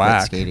as well just just whack.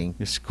 quit skating.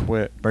 Just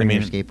quit. Burn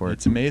your skateboard.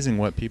 It's amazing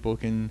what people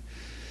can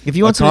If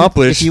you want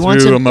accomplish some, if you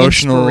want through some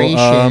emotional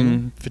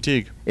inspiration,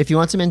 fatigue. if you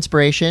want some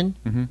inspiration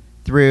Mhm.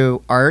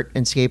 through art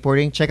and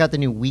skateboarding, check out the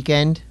new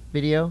Weekend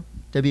video.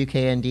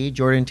 WKND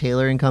Jordan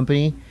Taylor and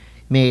Company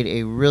made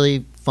a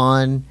really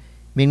fun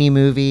mini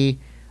movie,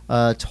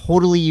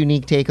 totally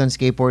unique take on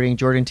skateboarding.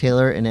 Jordan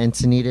Taylor and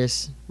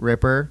Encinitas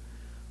Ripper,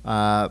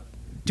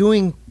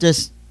 doing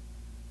just,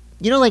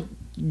 like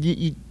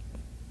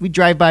we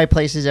drive by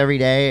places every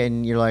day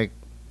and you're like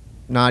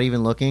not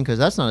even looking because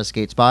that's not a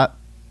skate spot.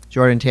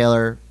 Jordan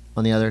Taylor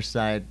on the other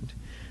side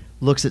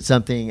looks at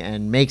something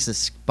and makes a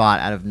spot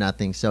out of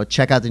nothing. So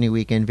check out the new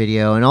Weekend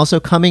video. And also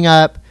coming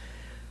up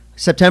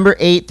September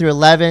 8th through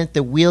 11th,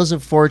 the Wheels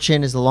of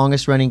Fortune is the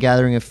longest running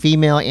gathering of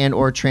female and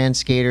or trans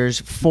skaters.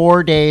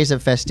 4 days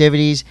of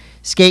festivities,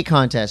 skate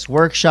contests,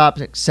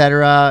 workshops,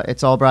 etc.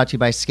 It's all brought to you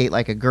by Skate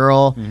Like a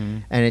Girl.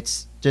 And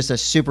it's just a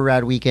super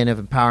rad weekend of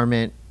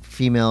empowerment for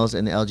females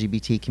in the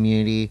LGBT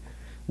community.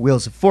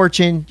 Wheels of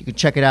Fortune. You can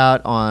check it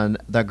out on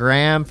the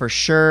gram for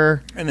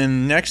sure. And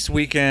then next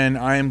weekend,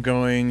 I am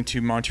going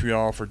to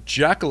Montreal for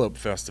Jackalope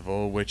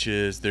Festival, which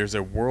is there's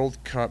a World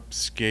Cup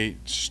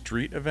skate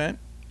street event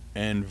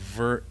and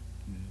vert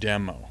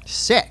demo.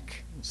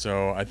 Sick.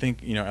 So I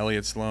think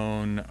Elliot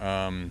Sloan.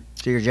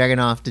 So you're jagging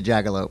off to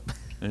Jackalope.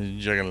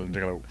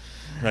 Jackalope.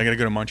 I gotta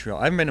go to Montreal.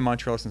 I haven't been to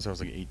Montreal since I was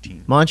like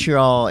 18.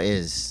 Montreal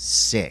is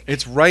sick.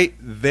 It's right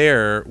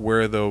there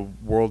where the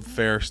World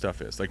Fair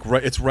stuff is.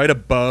 It's right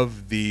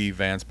above the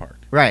Vans Park.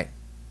 Right.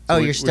 Oh,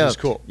 Which- you're which is stoked.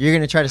 cool. You're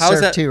going to try to How's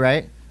surf that- too,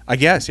 right? I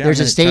guess, yeah. There's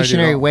I'm a gonna try to do it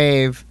stationary all.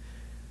 wave.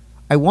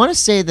 I want to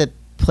say the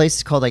place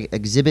is called like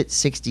Exhibit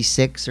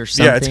 66 or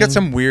something. Yeah, it's got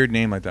some weird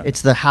name like that.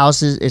 It's the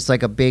houses. It's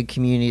like a big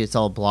community. It's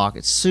all block.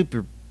 It's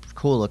super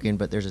cool looking,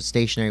 but there's a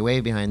stationary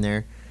wave behind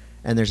there.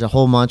 And there's a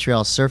whole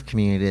Montreal surf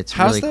community. It's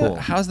really cool.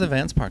 How's the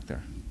Vans Park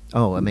there?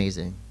 Oh,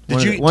 amazing.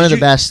 Did One of the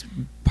you- best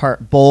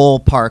bowl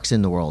parks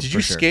in the world. Did for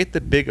you sure. skate the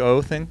Big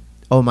O thing?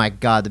 Oh my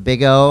God, the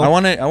Big O. I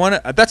want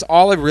to. That's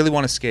all I really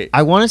want to skate.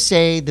 I want to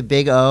say the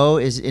Big O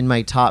is in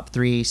my top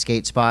 3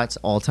 skate spots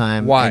all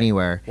time. Why?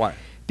 Anywhere. Why?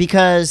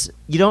 Because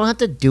you don't have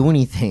to do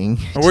anything.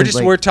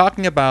 We're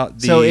talking about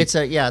the it's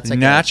like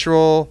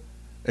natural.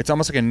 It's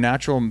almost like a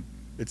natural.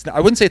 I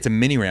wouldn't say it's a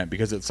mini ramp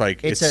because it's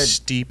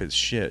steep as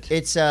shit.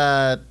 It's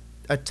a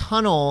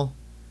tunnel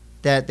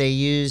that they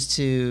use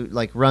to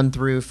like run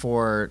through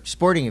for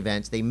sporting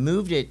events. They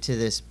moved it to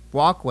this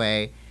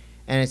walkway,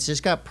 and it's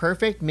just got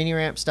perfect mini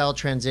ramp style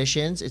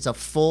transitions. It's a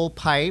full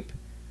pipe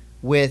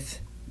with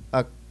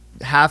a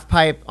half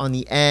pipe on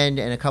the end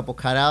and a couple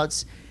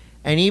cutouts.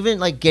 And even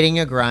like getting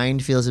a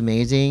grind feels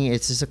amazing.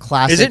 It's just a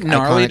classic. Is it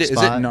gnarly? iconic Is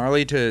spot. it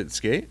gnarly to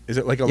skate? Is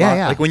it like a Yeah, lot?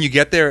 yeah. Like when you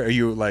get there, are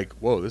you like,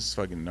 whoa, this is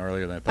fucking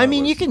gnarlier than I thought? I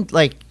mean, you can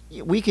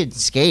we could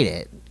skate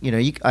it.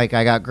 I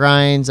got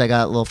grinds. I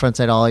got little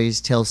frontside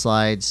ollies, tail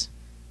slides,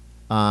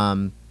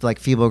 like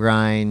feeble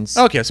grinds.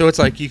 Okay, so it's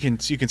like you can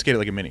skate it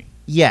like a mini.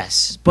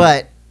 Yes,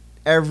 but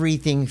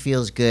everything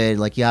feels good.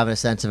 Like you have a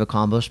sense of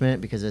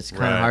accomplishment because it's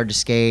kind of Right. hard to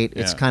skate.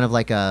 It's Yeah. kind of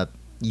like a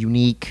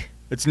unique.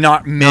 It's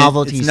not meant.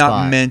 Novelty It's not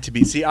spot. meant to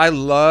be. See, I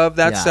love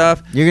that Yeah.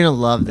 stuff. You're gonna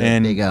love the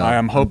And Big O.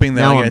 I'm hoping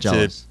that Now I I'm get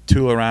jealous. to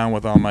tool around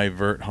with all my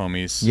vert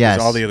homies. 'Cause Yes.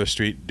 all the other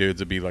street dudes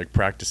would be like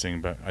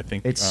practicing, but I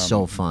think It's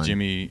so fun.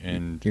 Jimmy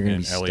and You're gonna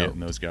be Elliot stoked.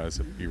 and those guys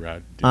would be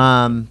rad.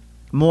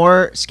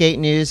 More skate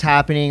news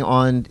happening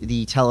on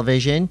the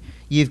television.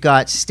 You've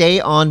got Stay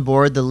On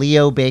Board, the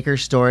Leo Baker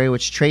story,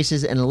 which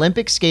traces an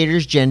Olympic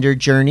skater's gender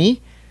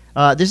journey.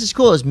 This is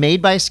cool. It's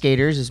made by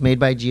skaters. It's made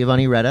by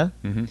Giovanni Retta.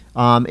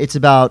 Mhm. It's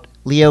about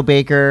Leo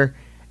Baker,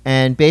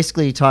 and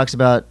basically talks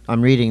about,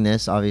 I'm reading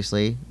this,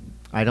 obviously.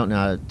 I don't know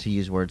how to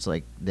use words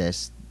like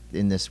this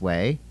in this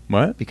way.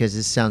 What? Because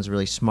this sounds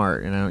really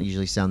smart, and I don't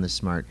usually sound this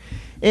smart.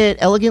 It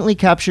elegantly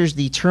captures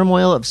the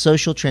turmoil of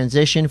social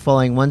transition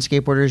following one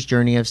skateboarder's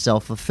journey of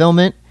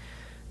self-fulfillment,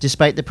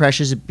 despite the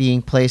pressures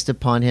being placed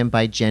upon him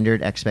by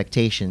gendered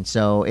expectations.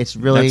 So it's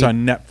really... That's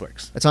on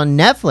Netflix. It's on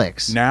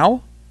Netflix.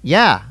 Now?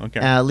 Yeah.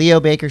 Okay. Leo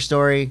Baker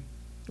story,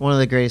 one of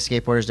the greatest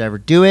skateboarders to ever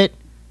do it.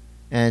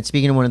 And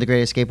speaking of one of the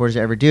greatest skateboarders to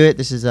ever do it,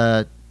 this is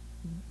a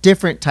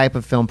different type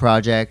of film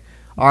project.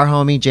 Our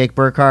homie Jake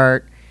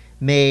Burkhart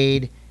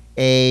made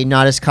a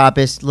Nadas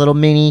Copis little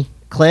mini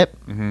clip,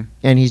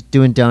 and he's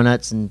doing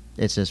donuts, and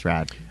it's just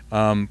rad.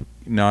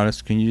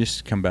 Nadas, can you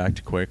just come back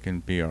to Quick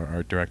and be our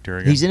art director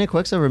again? He's in a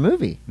Quicksilver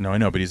movie. No, I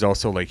know, but he's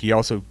also he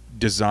also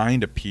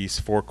designed a piece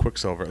for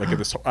Quicksilver. Like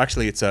this,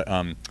 actually, it's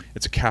a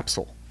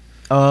capsule.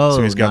 Oh,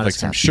 So he's got Nadas like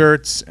some Copis.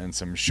 shirts and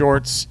some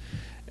shorts.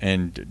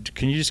 And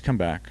can you just come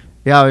back?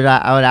 Yeah,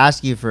 I would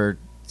ask you for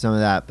some of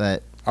that,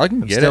 but I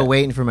can I'm get still it.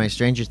 waiting for my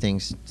Stranger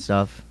Things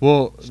stuff.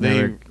 Well, Which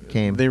never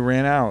came. they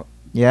ran out.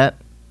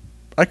 Yep.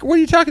 Like, what are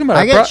you talking about?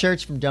 I get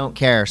shirts from Don't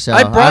Care, so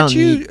I brought don't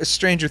you need- a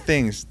Stranger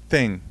Things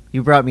thing.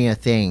 You brought me a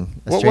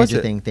thing, a What was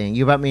Stranger it? Thing.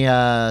 You brought me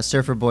a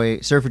Surfer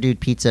Dude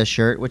pizza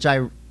shirt, which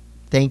I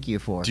thank you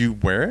for. Do you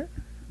wear it?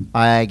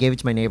 I gave it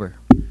to my neighbor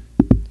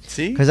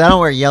See? because I don't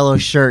wear yellow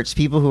shirts.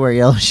 People who wear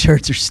yellow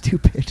shirts are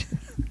stupid.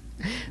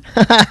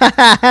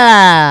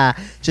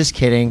 Just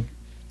kidding.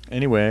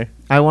 Anyway.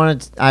 I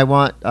want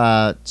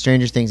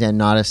Stranger Things and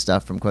Nada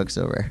stuff from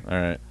Quicksilver. All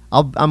right.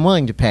 I'm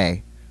willing to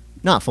pay,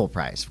 not full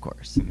price, of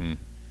course. Mhm.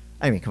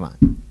 I mean, come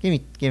on, give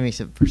me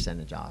some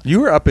percentage off. You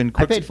were up in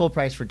I paid full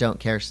price for Don't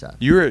Care stuff.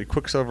 You were at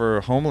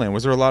Quicksilver Homeland.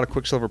 Was there a lot of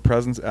Quicksilver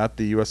presence at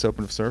the U.S.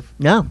 Open of Surf?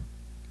 No,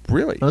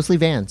 Really? mostly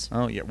Vans.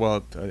 Oh yeah.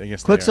 Well, I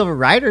guess they Quicksilver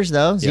Riders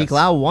though. are. Zeke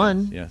Lau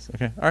won. Yes.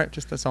 Okay. All right.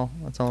 Just that's all.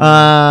 That's all.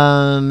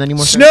 Any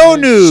more Snow surf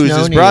news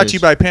Snow is brought to you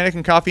news. by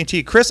Pannikin Coffee and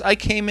Tea. Chris, I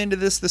came into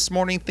this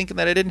morning thinking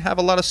that I didn't have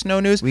a lot of snow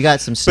news. We got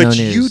some snow But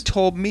news. you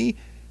told me,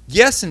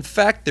 yes, in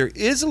fact, there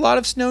is a lot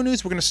of snow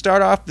news. We're going to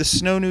start off the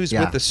snow news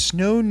Yeah. with the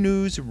snow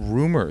news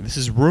rumor. This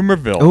is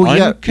Rumorville. Oh,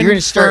 yeah, you're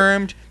gonna start-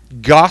 Unconfirmed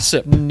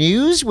gossip.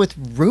 News with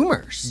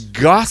rumors.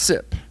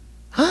 Gossip.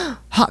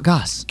 Hot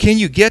goss. Can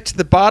you get to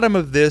the bottom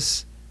of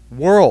this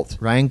world?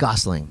 Ryan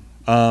Gosling.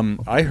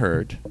 I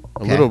heard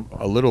Okay.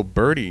 a little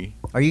birdie.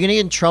 Are you gonna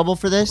get in trouble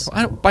for this?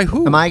 By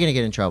who? Am I gonna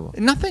get in trouble?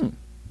 Nothing.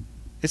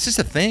 It's just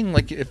a thing.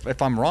 Like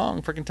if I'm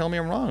wrong, freaking tell me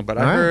I'm wrong. But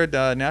I All right.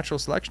 heard natural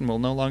selection will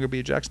no longer be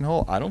a Jackson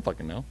Hole. I don't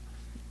fucking know.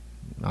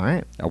 All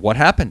right. What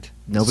happened?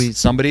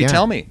 Somebody yeah.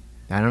 tell me.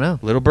 I don't know.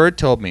 Little Bird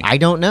told me. I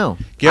don't know.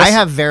 Guess- I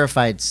have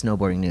verified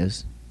snowboarding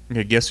news.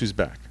 Okay, guess who's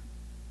back?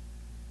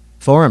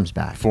 Forum's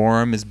back.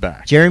 Forum is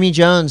back. Jeremy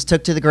Jones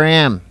took to the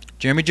gram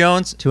Jeremy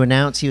Jones. to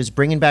announce he was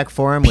bringing back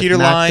Forum Peter with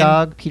Mac Line.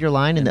 Dog, Peter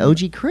Line, and the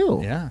OG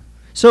crew. Yeah.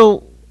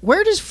 So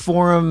where does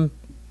Forum?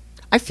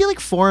 I feel like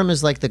Forum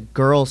is like the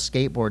girl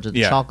skateboards or the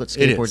Yeah, chocolate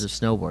it skateboards is. of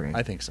snowboarding.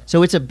 I think so.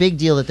 So it's a big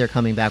deal that they're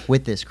coming back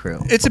with this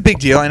crew. It's a big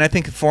deal, and I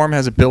think Forum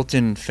has a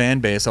built-in fan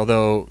base.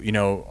 Although,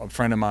 a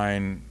friend of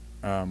mine,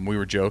 we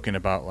were joking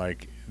about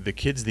like the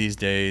kids these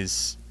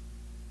days.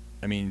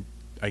 I mean,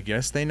 I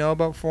guess they know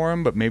about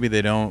Forum, but maybe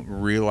they don't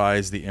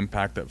realize the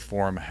impact that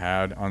Forum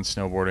had on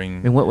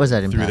snowboarding. And what was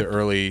that through impact? the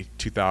early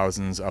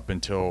 2000s up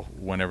until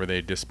whenever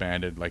they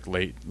disbanded, like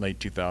late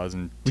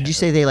 2000. Would you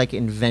say they like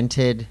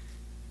invented?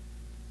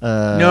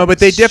 No, but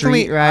they street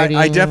definitely. riding?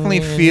 I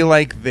definitely feel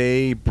like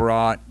they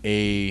brought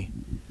a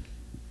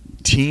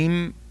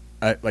team.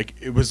 Like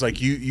it was like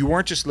you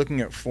weren't just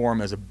looking at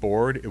Forum as a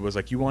board. It was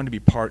like you wanted to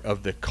be part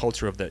of the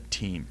culture of that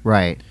team.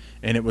 Right.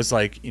 And it was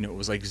like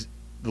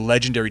the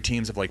legendary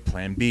teams of like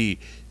Plan B,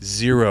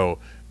 Zero,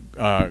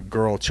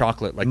 Girl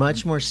Chocolate, like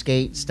Much more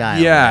skate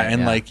style. yeah, right?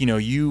 and like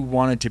you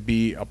wanted to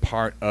be a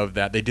part of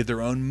that. They did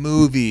their own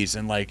movies,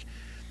 and like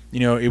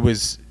it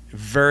was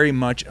very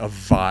much a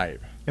vibe.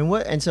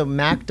 And so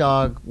Mac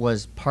Dog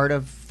was part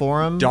of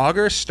Forum.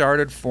 Dogger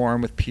started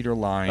Forum with Peter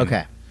Line.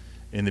 Okay.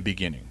 In the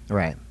beginning,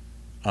 Right.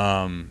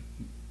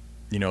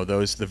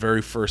 the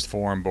very first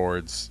Forum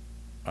boards,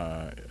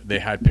 they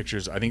had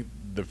pictures. I think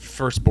the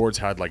first boards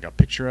had like a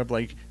picture of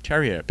like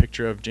Terrier, a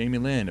picture of Jamie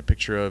Lynn, a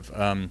picture of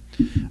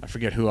I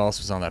forget who else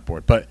was on that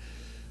board, but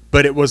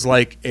it was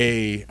like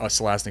a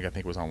Selastic I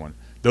think was on one.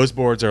 Those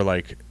boards are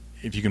like,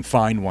 if you can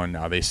find one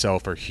now, they sell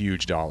for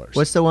huge dollars.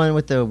 What's the one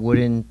with the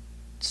wooden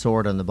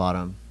sword on the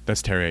bottom?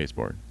 That's Terrier's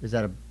board. Is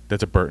that a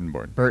That's a Burton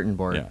board. Burton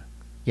board? Yeah.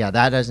 Yeah,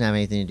 that doesn't have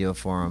anything to do with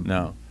Forum.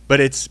 No. But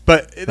it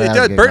that was a does,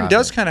 good Burton graphic.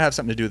 does kind of have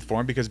something to do with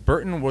Forum, because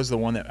Burton was the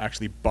one that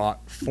actually bought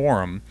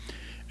Forum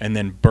and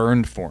then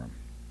burned Forum.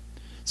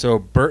 So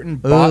Burton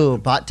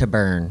Bought to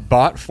burn.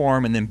 bought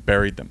Forum and then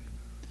buried them.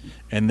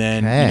 And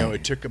then Okay.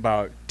 it took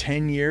about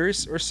 10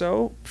 years or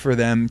so for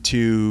them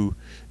to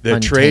the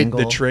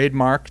Untangle.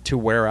 trademark to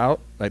wear out.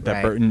 Like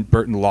that Right.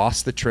 Burton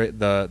lost the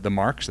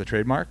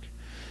trademark.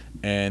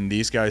 And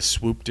these guys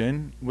swooped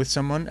in with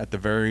someone at the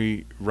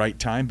very right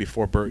time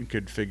before Burton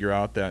could figure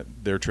out that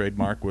their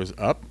trademark was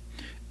up,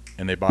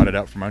 and they bought it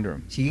out from under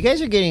him. So you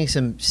guys are getting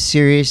some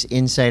serious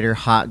insider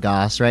hot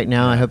goss right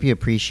now. I hope you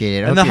appreciate it.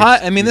 And hope this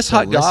you're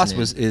hot goss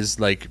listening. is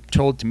like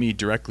told to me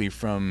directly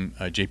from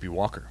JP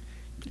Walker.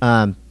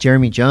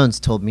 Jeremy Jones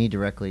told me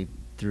directly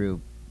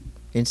through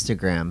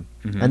Instagram,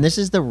 Mhm. and this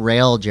is the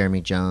rail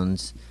Jeremy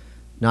Jones,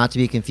 not to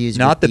be confused.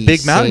 Not the with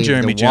Big Mountain Save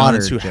Jeremy the Water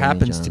Jones, who Jeremy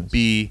happens to Jones.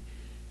 be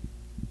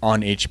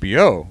on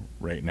HBO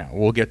right now.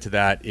 We'll get to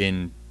that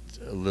in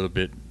a little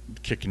bit,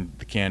 kicking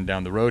the can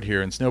down the road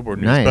here in snowboard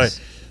news. Nice. But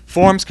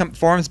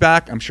Forum's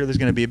back. I'm sure there's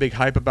going to be a big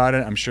hype about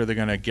it. I'm sure they're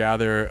going to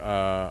gather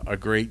a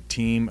great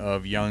team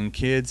of young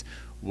kids.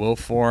 Will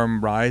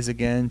Forum rise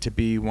again to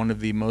be one of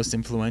the most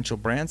influential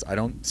brands? I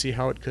don't see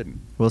how it couldn't.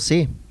 We'll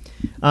see.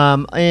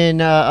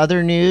 In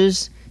other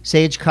news,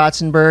 Sage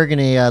Kotzenberg and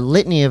a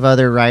litany of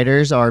other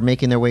riders are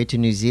making their way to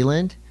New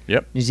Zealand.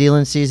 Yep. New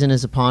Zealand season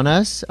is upon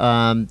us.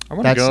 wanna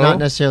That's go. not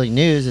necessarily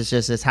news. It's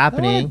just it's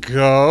happening.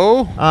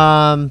 Go.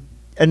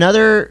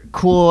 Another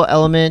cool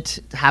element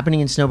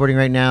happening in snowboarding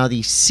right now,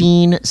 the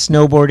Scene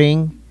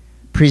Snowboarding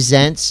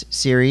Presents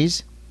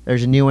series.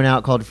 There's a new one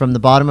out called From the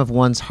Bottom of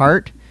One's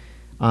Heart.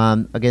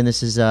 Again,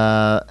 this is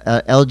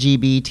a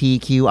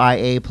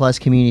LGBTQIA plus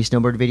community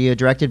snowboard video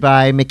directed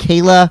by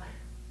Michaela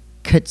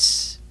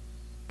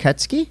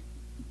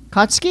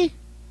Kotsky,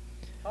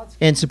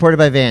 and supported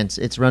by Vans.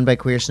 It's run by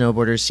queer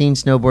snowboarders. Scene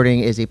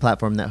Snowboarding is a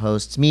platform that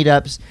hosts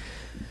meetups,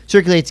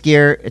 circulates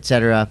gear,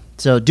 etc.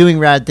 So doing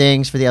rad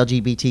things for the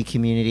LGBT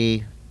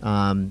community.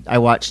 I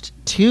watched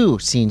 2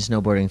 Scene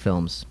Snowboarding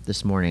films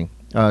this morning,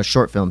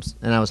 short films,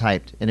 and I was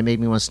hyped, and it made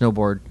me want to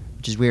snowboard,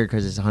 which is weird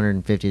because it's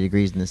 150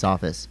 degrees in this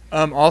office.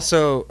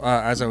 Also,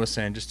 as I was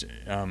saying, just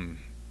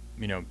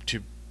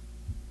to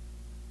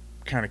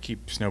kind of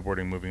keep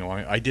snowboarding moving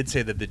along, I did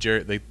say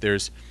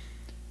that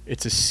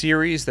it's a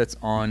series that's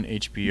on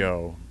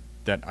HBO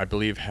that I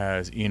believe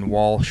has Ian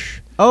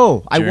Walsh.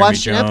 Oh, I Jeremy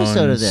watched Jones, an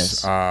episode of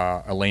this.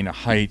 Elena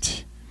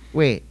Height.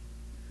 Wait,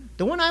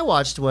 the one I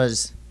watched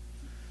was.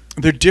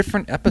 They're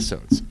different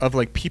episodes of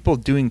like people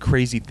doing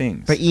crazy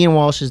things. But Ian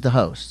Walsh is the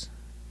host.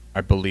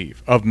 I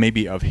believe of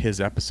his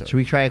episode. Should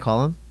we try to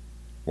call him?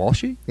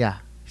 Walshy? Yeah,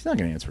 He's not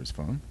going to answer his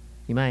phone.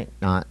 he might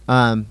not.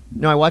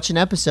 No, I watched an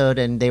episode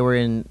and they were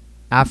in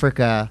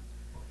Africa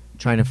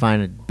trying to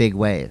find big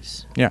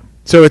waves. Yeah.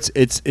 So it's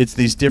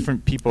these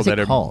different people What's that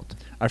it are called?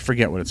 I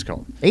forget what it's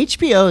called.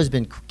 HBO has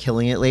been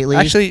killing it lately.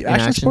 Actually, in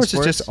Action Sports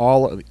is just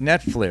all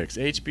Netflix,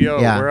 HBO.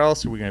 Yeah. Where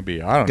else are we going to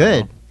be? I don't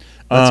Good. know.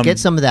 Let's get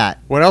some of that.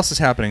 What else is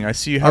happening? I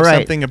see you have All right.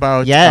 something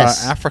about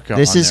Yes. Africa.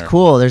 This on is there.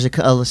 cool. There's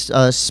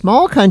a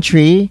small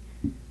country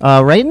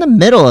right in the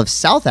middle of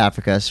South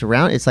Africa.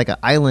 It's like an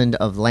island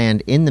of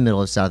land in the middle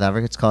of South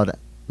Africa. It's called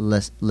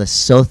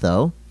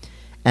Lesotho.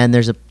 And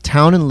there's a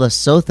town in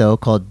Lesotho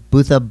called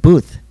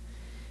Butha-Buthe.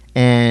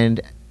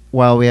 And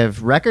while we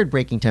have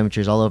record-breaking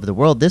temperatures all over the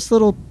world, this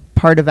little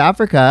part of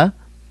Africa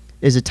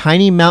is a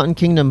tiny mountain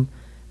kingdom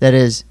that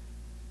is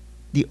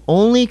the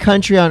only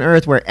country on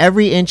Earth where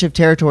every inch of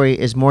territory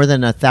is more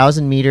than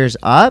 1,000 meters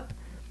up.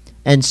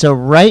 And so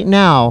right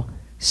now,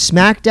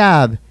 smack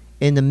dab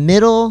in the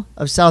middle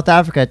of South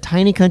Africa, a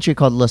tiny country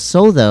called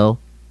Lesotho,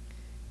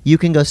 you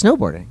can go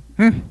snowboarding.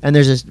 And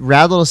there's this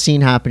rad little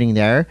scene happening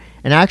there.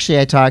 And actually,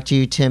 I talked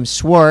to Tim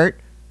Swart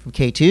from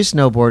K2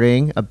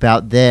 Snowboarding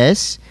about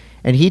this.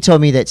 And he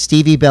told me that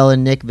Stevie Bell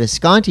and Nick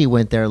Visconti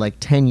went there like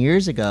 10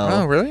 years ago.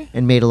 Oh, really?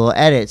 And made a little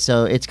edit.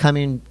 So it's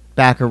coming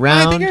back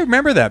around. I think I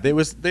remember that. I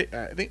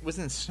think it was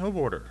in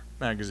Snowboarder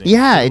magazine.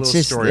 Yeah, There's a it's little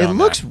just, story it on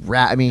looks that.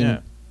 rad. I mean, Yeah.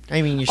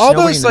 you're All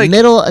snowboarding those, in the like-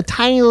 middle, a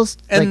tiny little,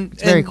 And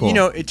it's very cool.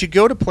 to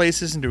go to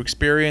places and to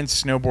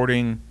experience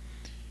snowboarding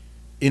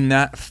in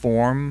that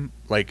form,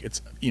 like it's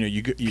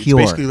it's Pure,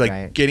 basically like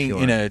right? getting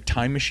Pure. in a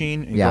time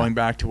machine and Yeah. going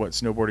back to what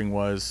snowboarding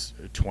was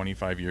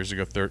 25 years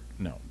ago.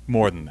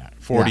 More than that,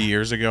 40 Yeah.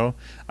 years ago.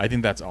 I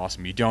think that's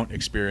awesome. You don't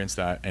experience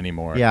that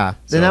anymore. Yeah.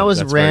 So Then that was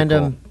that's very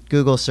random cool.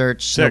 Google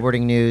search, Sick.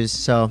 snowboarding news.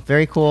 So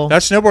very cool.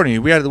 That's snowboarding.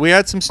 We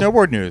had some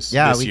snowboard news.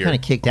 Yeah, this we year, kind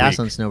of kicked ass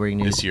on week, snowboarding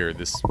news.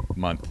 this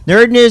month.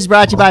 Nerd news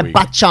brought to you by Week.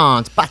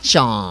 Bachan's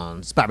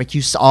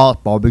barbecue sauce.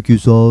 Barbecue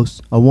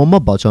sauce. I want my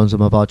Bachan's,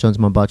 my Bachan's,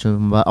 my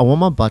Bachan's. I want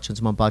my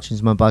Bachan's, my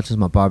Bachan's, my Bachan's,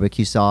 my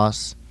barbecue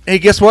sauce. Hey,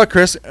 guess what,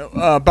 Chris?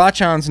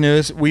 Bachan's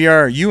news. We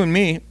are you and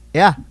me.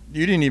 Yeah.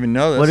 You didn't even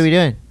know this. What are we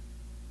doing?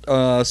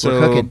 So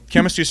cooking.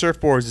 Chemistry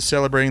Surfboards is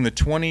celebrating the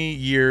 20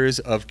 years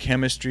of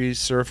Chemistry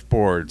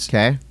Surfboards.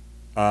 Okay.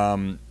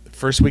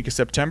 First week of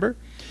September.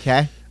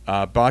 Okay.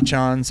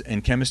 Bachan's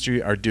and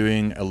Chemistry are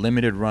doing a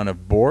limited run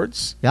of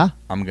boards. Yeah.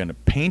 I'm gonna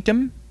paint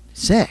them.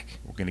 Sick.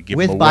 We're gonna give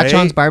With them away.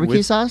 Bachan's barbecue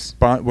with sauce?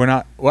 We're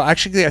not. Well,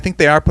 actually, I think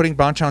they are putting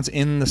Bachan's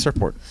in the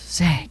surfboard.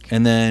 Sick.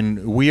 And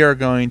then we are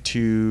going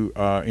to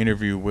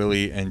interview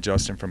Willie and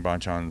Justin from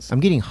Bachan's. I'm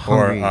getting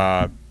hungry.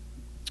 Or,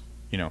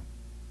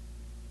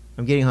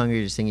 I'm getting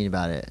hungry just thinking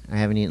about it. I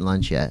haven't eaten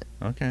lunch yet.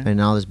 okay. And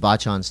all this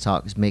Bachan's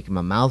talk is making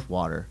my mouth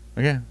water.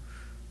 Okay.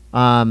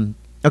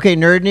 Okay,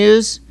 nerd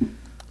news.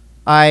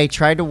 I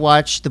tried to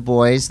watch The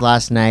Boys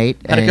last night,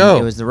 How'd it and go?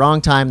 it was the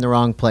wrong time, the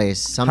wrong place.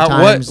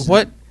 Sometimes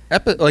What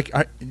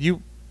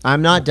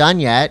I'm not done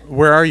yet.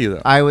 Where are you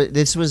though?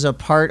 This was a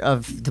part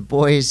of The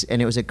Boys,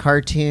 and it was a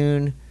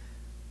cartoon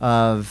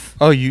of.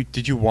 Oh,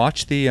 did you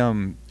watch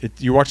the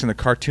you're watching the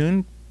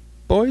cartoon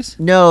Boys?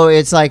 No,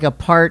 it's like a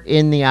part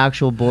in the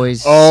actual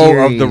Boys. Oh,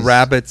 series. of the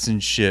rabbits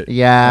and shit.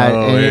 Yeah,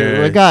 Oh, and it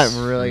it's got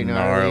really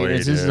gnarly. gnarly,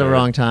 This is the dude.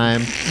 wrong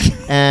time,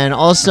 and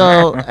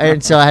also,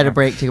 and so I had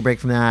to take a break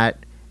from that,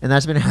 and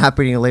that's been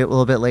happening a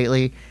little bit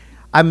lately.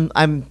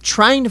 I'm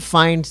trying to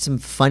find some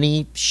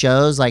funny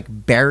shows like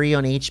Barry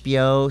on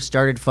HBO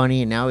started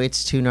funny, and now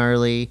it's too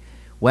gnarly.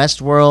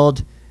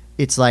 Westworld,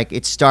 it's like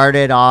it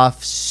started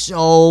off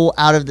so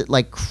out of the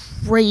like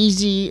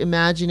crazy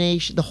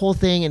imagination, the whole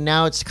thing, and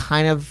now it's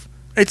kind of.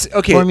 It's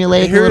okay.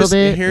 Formulaic a little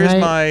bit, Here's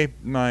right?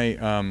 my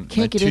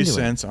Can't get 2 into it.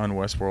 cents on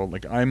Westworld.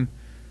 Like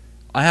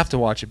I have to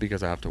watch it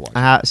because I have to watch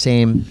it.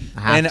 Same.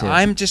 I have And to.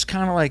 I'm just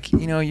kind of like,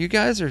 you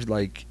guys are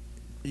like,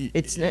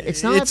 It's not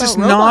It's about just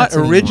robots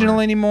not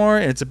original anymore.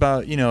 anymore. It's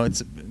about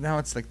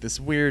it's like this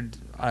weird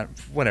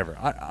whatever.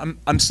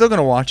 I'm still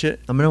gonna watch it.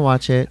 I'm gonna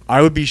watch it.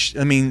 I would be.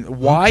 I mean,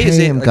 why is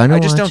Okay, it? I'm Like, gonna I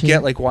just watch don't get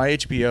it. like why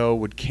HBO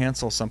would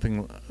cancel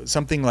something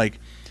like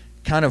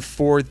kind of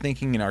forward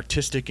thinking and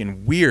artistic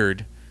and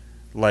weird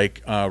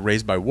like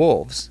Raised by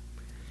Wolves.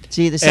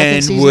 See, the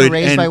second season of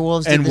Raised by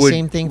Wolves did the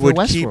same thing for would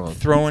Westworld. keep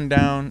throwing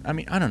down. I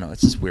mean, I don't know.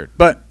 It's just weird.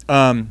 But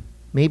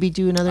maybe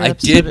do another I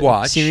did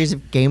watch series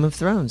of Game of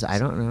Thrones. I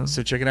don't know.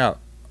 So check it out.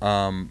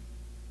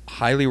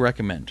 Highly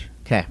recommend.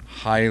 Okay.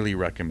 Highly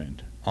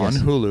recommend on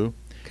Yes. Hulu.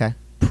 Okay.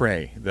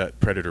 Prey, that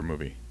Predator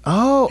movie.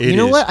 Oh, It you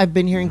know is what? I've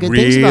been hearing good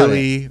things about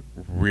it.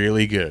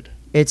 Really good.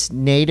 It's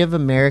Native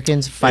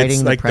Americans fighting It's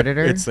the like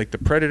Predator. it's like the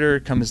Predator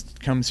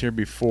comes here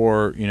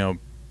before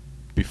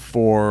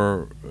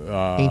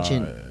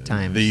Ancient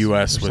times the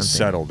U.S. or was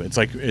something. settled.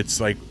 It's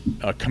like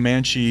a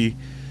Comanche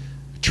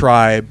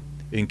tribe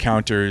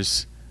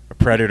encounters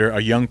a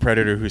young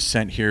predator who's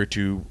sent here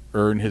to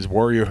earn his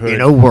warriorhood.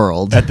 in a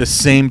world. At the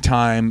same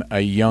time,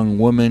 a young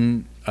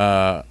woman,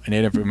 a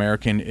Native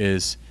American,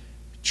 is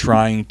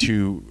trying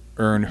to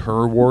earn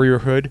her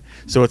warriorhood.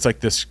 So it's like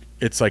this.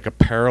 It's like a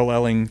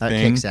paralleling That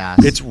thing. kicks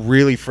ass. It's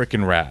really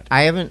freaking rad.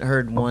 I haven't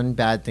heard one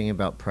bad thing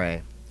about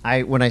Prey.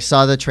 When I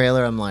saw the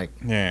trailer, I'm like,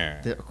 Yeah,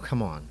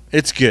 come on.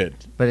 it's good.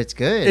 But it's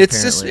good. It's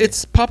apparently.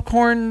 it's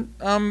popcorn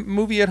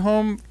movie at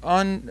home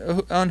on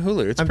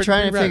Hulu. It's I'm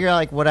trying to figure out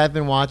like what I've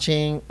been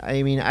watching.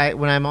 I mean,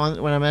 when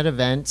I'm at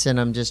events and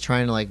I'm just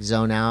trying to like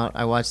zone out.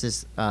 I watch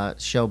this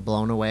show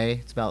Blown Away.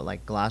 It's about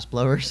like glass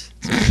blowers.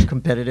 It's a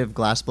competitive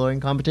glass blowing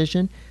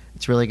competition.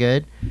 It's really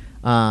good.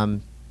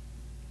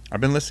 I've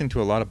been listening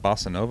to a lot of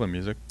bossa nova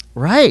music.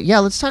 Right. Yeah.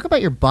 Let's talk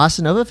about your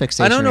bossa nova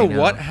fixation. I don't know right now.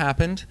 what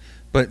happened,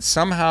 but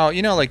somehow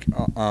like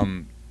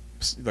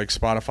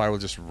Spotify will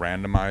just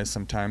randomize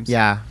sometimes.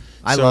 Yeah.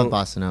 I So- love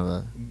bossa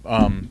nova.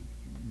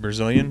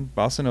 Brazilian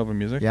bossa nova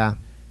music. Yeah.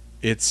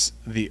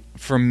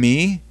 For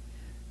me,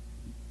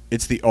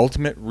 it's the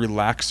ultimate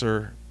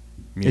relaxer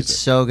music. It's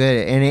so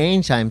good. And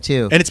anytime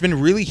too. And it's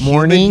been really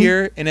Morning. humid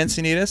here in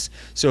Encinitas,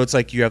 so it's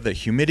like you have the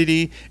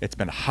humidity. It's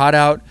been hot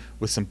out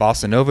with some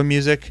bossa nova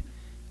music.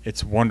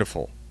 It's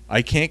wonderful.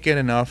 I can't get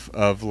enough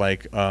of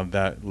like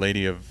that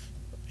Lady of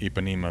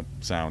Ipanema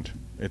sound.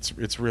 It's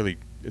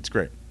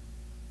great.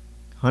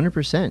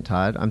 100%,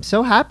 Todd. I'm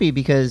so happy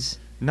because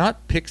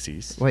Not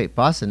Pixies, wait,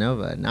 bossa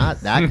nova,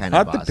 not that kind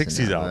not of the bossa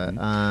Pixies nova.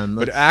 album,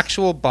 but let's-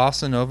 actual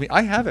bossa nova.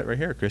 I have it right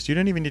here, Chris. You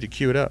don't even need to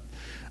cue it up.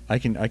 I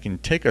can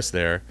take us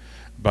there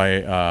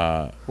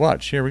by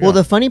watch. Here we go. Well,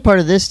 the funny part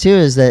of this too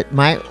is that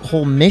my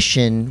whole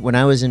mission when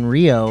I was in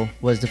Rio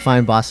was to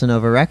find bossa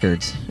nova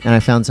records, and I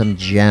found some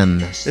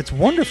gems. It's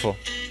wonderful.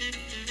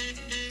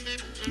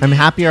 I'm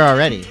happier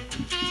already.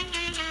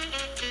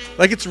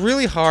 Like it's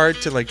really hard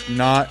to like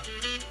not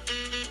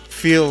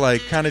feel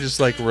like kind of just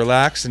like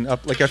relax and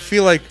up. Like I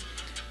feel like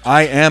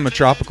I am a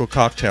tropical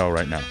cocktail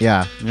right now.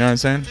 Yeah. You know what I'm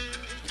saying?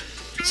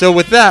 So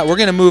with that, we're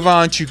gonna move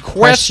on to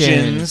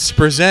questions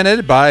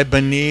presented by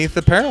Beneath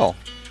Apparel.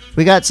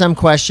 We got some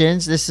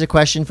questions. This is a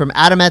question from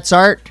Adam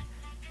Etsart.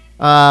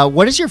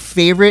 What is your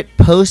favorite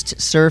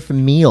post-surf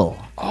meal?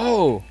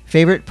 Oh,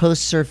 Favorite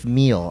post-surf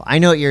meal? I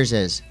know what yours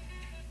is.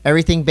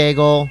 Everything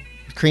bagel,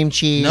 cream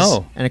cheese,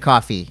 No. and a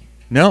coffee.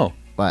 no,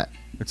 What?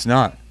 it's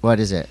not. What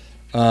is it?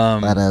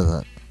 Um, What is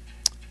it?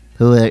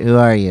 Who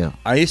are you?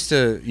 I used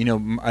to,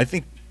 I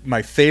think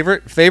my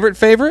favorite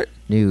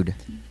Nude.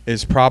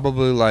 is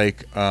probably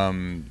like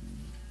in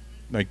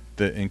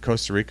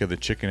Costa Rica, the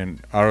chicken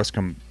and arroz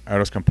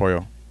con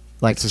pollo.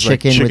 Like It's just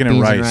chicken, with and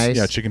beans rice. and rice?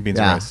 Yeah, chicken, beans,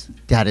 and rice.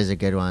 That is a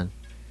good one.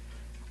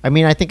 I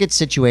mean, I think it's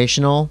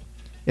situational.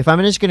 If I'm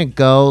just going to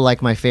go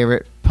like my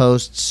favorite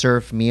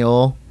post-surf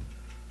meal,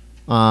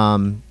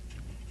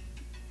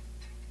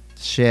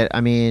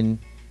 I mean,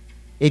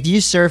 if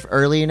you surf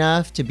early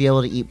enough to be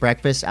able to eat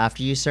breakfast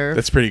after you surf,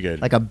 That's pretty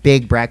good. like a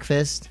big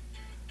breakfast,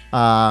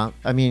 I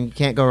mean, you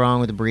can't go wrong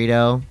with a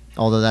burrito,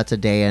 although that's a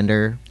day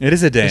ender. It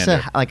is a day Just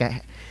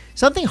ender.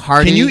 something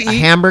hearty, Can you a eat-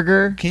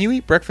 hamburger. Can you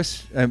eat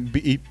breakfast?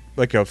 Eat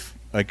like a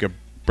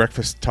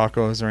breakfast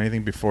tacos or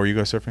anything before you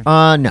go surfing?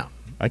 No.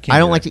 I can't. I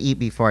don't do like that. to eat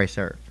before I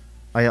surf.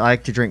 I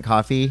like to drink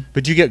coffee.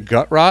 But do you get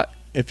gut rot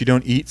if you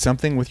don't eat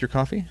something with your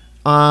coffee?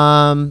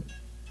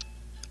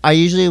 I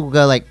usually will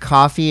go like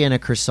coffee and a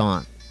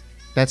croissant.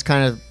 That's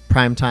kind of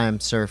prime time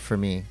surf for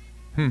me.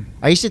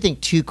 I used to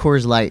think 2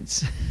 Coors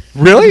Lights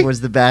Really?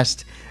 was the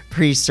best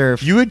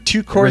pre-surf. You would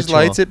 2 Coors Ritual.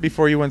 Lights it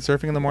before you went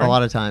surfing in the a morning?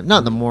 lot of time. Not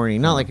in the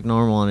morning, not like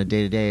normal on a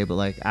day-to-day, but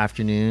like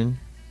afternoon.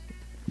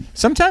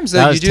 Sometimes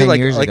That though, was you do 10 like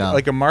years like ago.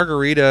 like a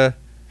margarita.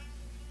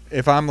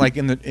 If I'm like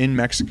in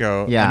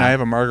Mexico Yeah. and I have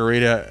a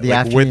margarita The like,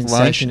 afternoon with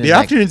lunch, session is the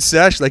like- afternoon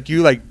sesh, like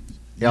you like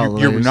Y'all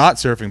you're lose. not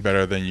surfing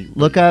better than you.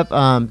 Look up,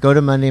 go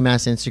to Monday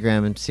Mass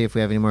Instagram and see if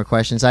we have any more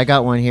questions. I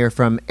got one here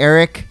from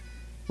Eric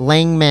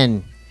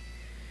Langman.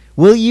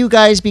 Will you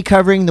guys be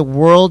covering the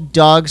World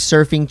Dog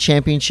Surfing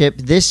Championship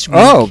this week?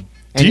 Oh,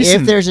 and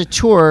decent. if there's a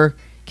tour,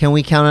 can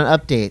we count on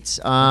updates?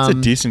 That's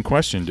a decent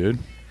question, dude.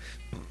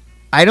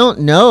 I don't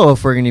know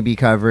if we're going to be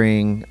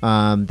covering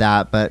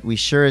that, but we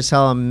sure as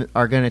hell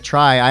are going to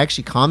try. I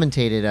actually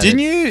commentated at Didn't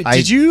it. you? I-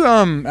 Did you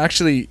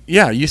actually?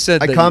 Yeah, you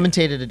said I that.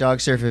 commentated a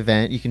dog surf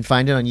event. You can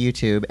find it on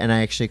YouTube, and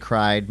I actually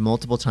cried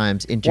multiple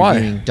times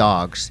interviewing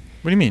dogs.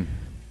 What do you mean?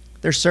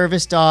 They're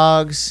service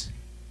dogs.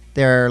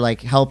 They're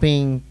like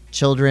helping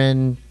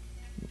children.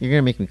 You're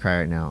gonna make me cry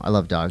right now. I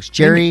love dogs.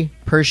 Jerry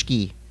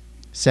Pershke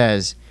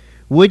says,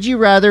 Would you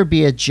rather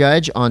be a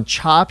judge on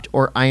Chopped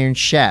or Iron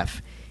Chef?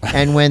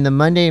 And when's the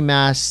Monday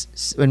Mass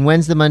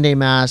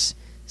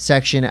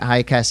section at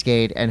High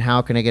Cascade? And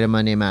how can I get a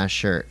Monday Mass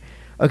shirt?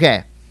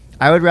 Okay,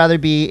 I would rather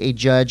be a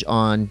judge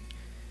on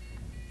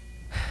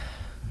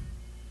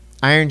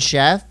Iron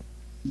Chef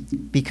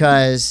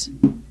because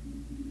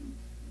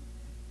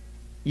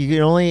you can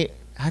only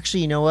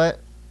actually. You know what?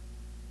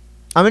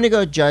 I'm gonna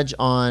go judge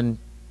on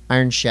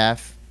Iron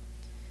Chef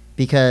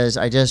because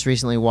I just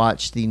recently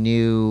watched the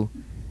new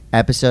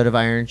episode of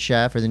Iron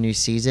Chef, or the new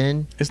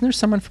season. Isn't there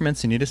someone from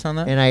Encinitas on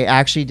that? And I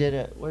actually did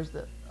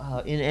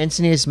in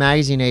Encinitas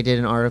magazine, I did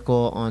an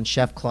article on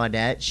Chef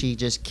Claudette. She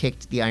just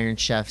kicked the Iron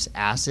Chef's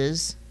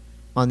asses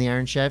on the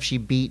Iron Chef. She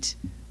beat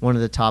one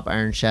of the top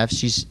Iron Chefs.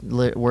 She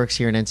works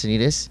here in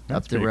Encinitas,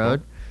 up the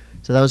road. Cool.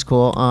 So that was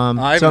cool. So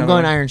I'm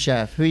going Iron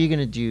Chef. Who are you going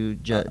to do,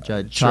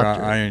 Judge? Sure,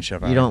 Iron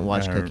Chef. You don't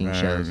watch cooking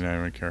shows. I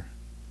don't care.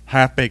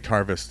 Half-Baked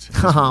Harvest.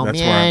 Oh,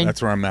 man.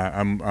 That's where I'm at.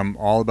 I'm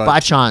all about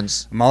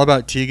Bachans. I'm all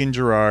about Tegan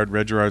Gerard,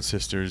 Red Gerard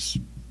Sisters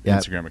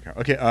Instagram account.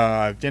 Okay,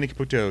 Danny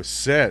Caputo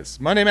says,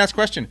 Monday Mass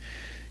question.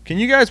 Can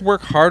you guys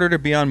work harder to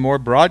be on more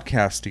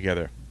broadcasts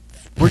together?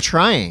 We're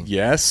trying.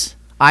 Yes.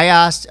 I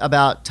asked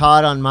about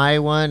Todd on my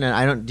one,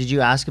 and did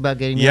you ask about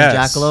getting me on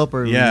Jackalope, or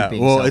were you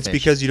being selfish? It's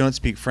because you don't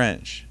speak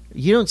French.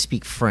 You don't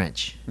speak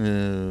French.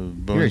 You're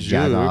a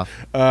jag-off.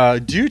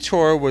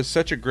 Tour was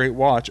such a great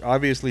watch,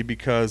 obviously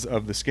because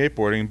of the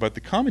skateboarding, but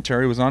the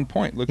commentary was on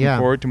point. Looking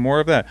forward to more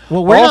of that.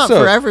 Well, we're not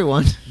for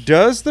everyone.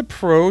 Does the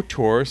Pro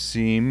Tour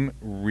seem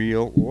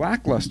real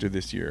lackluster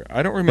this year?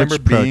 I don't remember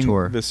being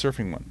the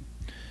surfing one.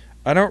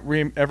 I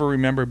don't ever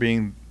remember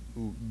being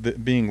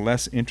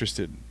less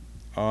interested.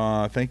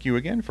 Thank you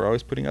again for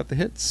always putting out the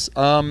hits.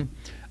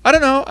 I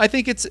don't know. I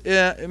think it's.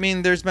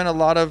 There's been a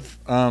lot of.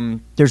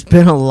 There's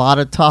been a lot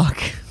of talk.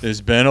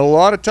 There's been a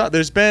lot of talk.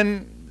 There's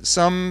been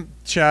some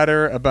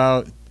chatter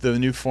about the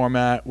new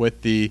format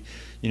with the,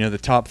 the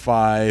top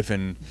 5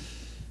 and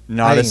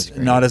not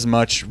as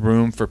much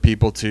room for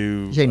people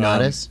to. You say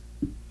Nodis?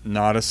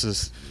 Nodis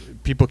is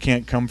people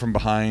can't come from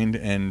behind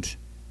and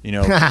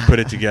put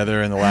it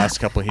together in the last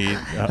couple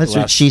That's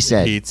what she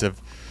said. Heats of.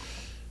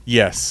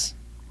 Yes.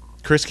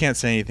 Chris can't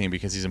say anything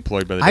because he's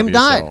employed by the I'm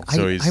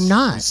WSL. I'm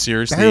not.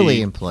 Seriously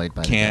barely employed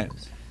by can't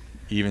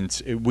the even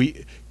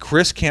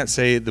Chris can't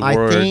say the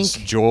words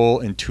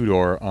Joel and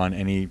Tudor on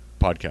any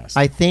podcast.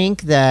 I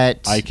think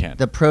that I can.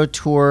 The Pro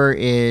Tour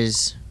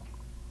is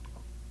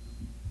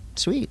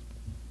sweet.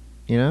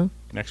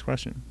 Next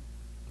question.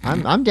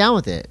 I'm down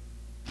with it.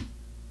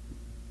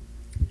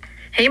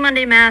 Hey,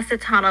 Monday Mass,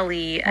 it's Hannah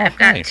Lee. I've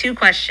got 2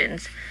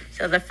 questions.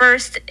 So the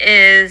first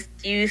is,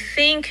 do you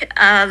think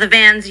the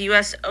Vans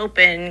US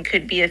Open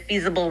could be a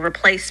feasible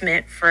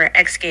replacement for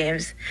X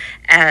Games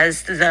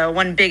as the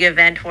one big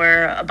event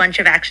where a bunch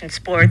of action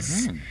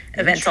sports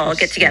events all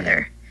get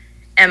together?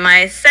 And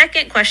my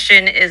second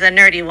question is a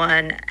nerdy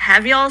one.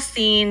 Have y'all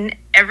seen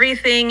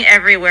Everything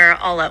Everywhere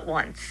All at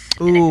Once?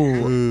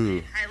 Ooh.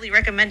 I highly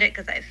recommend it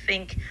because I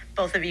think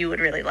both of you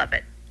would really love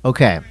it.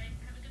 Okay. Have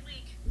a good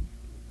week.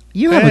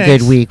 You have a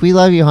good week. We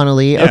love you, Hannah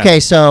Lee. Yeah, okay,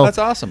 so that's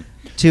awesome.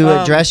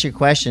 To address your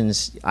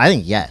questions, I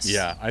think yes.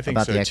 Yeah, I think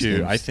about so the X too.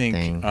 Games I think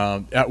thing.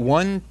 At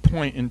one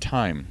point in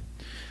time,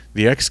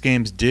 the X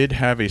Games did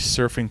have a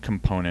surfing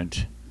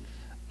component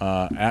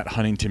at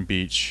Huntington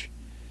Beach,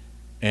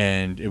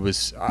 and it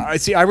was.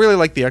 I really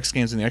like the X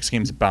Games, and the X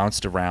Games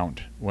bounced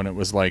around when it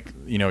was like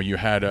you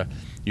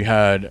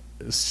had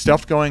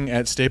stuff going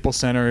at Staples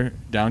Center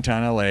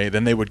downtown LA.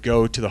 Then they would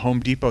go to the Home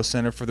Depot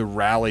Center for the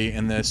rally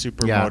and the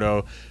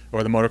supermoto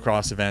or the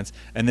motocross events,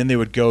 and then they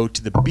would go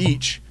to the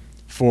beach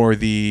for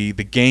the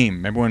game.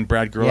 Remember when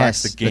Brad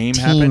Gerlach's the game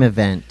team happened?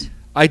 event.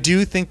 I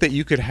do think that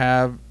you could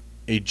have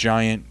a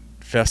giant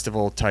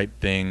festival type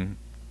thing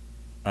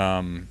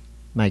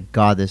My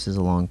God, this is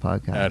a long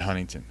podcast. at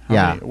Huntington.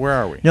 Where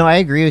are we? No, I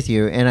agree with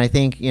you. And I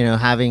think,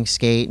 having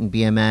skate and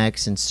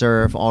BMX and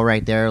surf all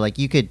right there, like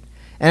you could,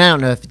 and I don't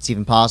know if it's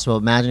even possible.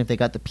 Imagine if they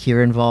got the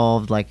pier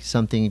involved, like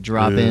something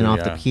drop in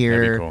off the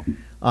pier. That'd be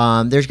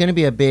cool. There's going to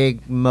be a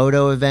big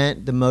moto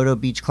event. The Moto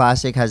Beach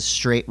Classic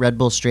has Red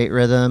Bull Straight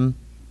Rhythm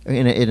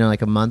in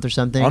like a month or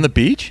something. On the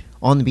beach?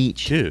 On the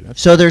beach. Dude.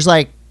 So there's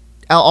like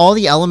all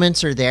the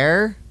elements are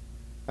there.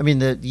 I mean,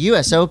 the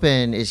U.S.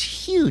 Open is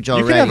huge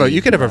already.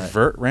 You could have a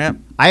vert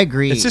ramp. I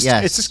agree. It's just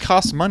yes. It just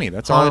costs money.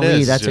 That's all it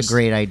is. That's a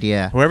great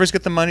idea. Whoever's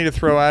got the money to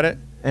throw at it.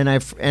 And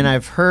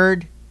I've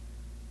heard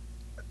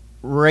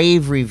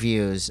rave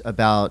reviews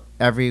about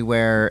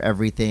everywhere,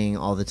 everything,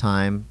 all the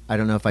time. I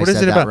don't know if I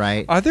said that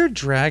right. Are there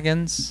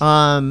dragons?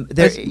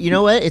 You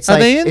know what? It's Are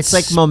like they in it's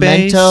like space?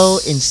 Memento,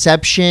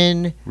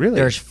 Inception. Really?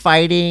 There's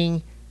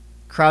fighting,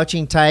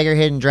 Crouching Tiger,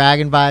 Hidden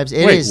Dragon vibes.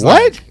 It Wait, is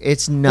what? Like,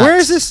 it's nuts. Where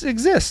does this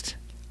exist?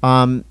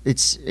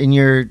 It's in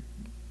your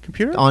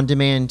Computer?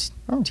 On-demand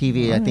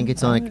TV. I think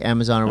it's on like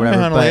Amazon or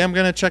whatever. But I'm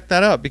gonna check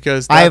that out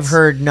because I've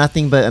heard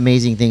nothing but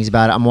amazing things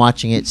about it. I'm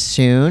watching it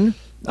soon.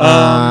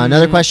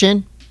 Another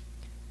question.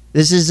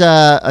 This is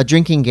a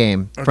drinking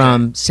game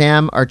from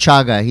Sam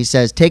Archaga. He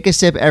says, "Take a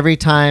sip every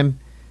time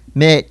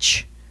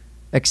Mitch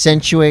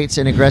accentuates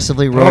and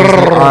aggressively rolls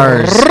the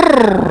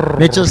R's.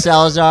 Mitchell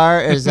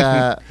Salazar is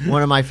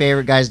one of my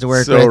favorite guys to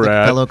work with,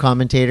 a fellow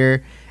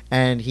commentator,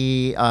 and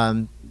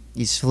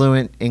he's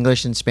fluent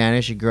English and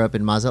Spanish. He grew up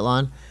in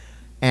Mazatlan,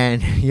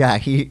 and yeah,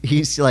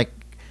 he's like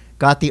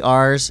got the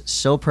R's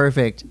so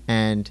perfect.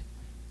 And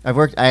I've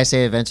worked ISA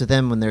events with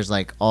him when there's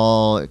like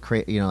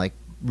like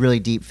really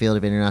deep field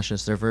of international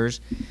surfers,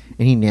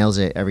 and he nails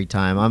it every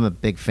time. I'm a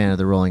big fan of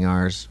the rolling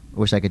R's. I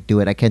wish I could do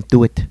it. I can't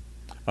do it.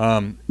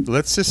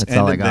 Let's just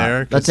end it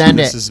there. Let's end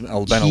it. This has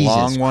been a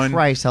long one.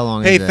 Christ, how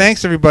long is this? Hey,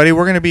 thanks everybody.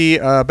 We're going to be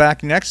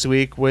back next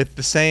week with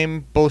the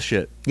same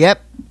bullshit.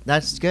 Yep,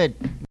 that's good.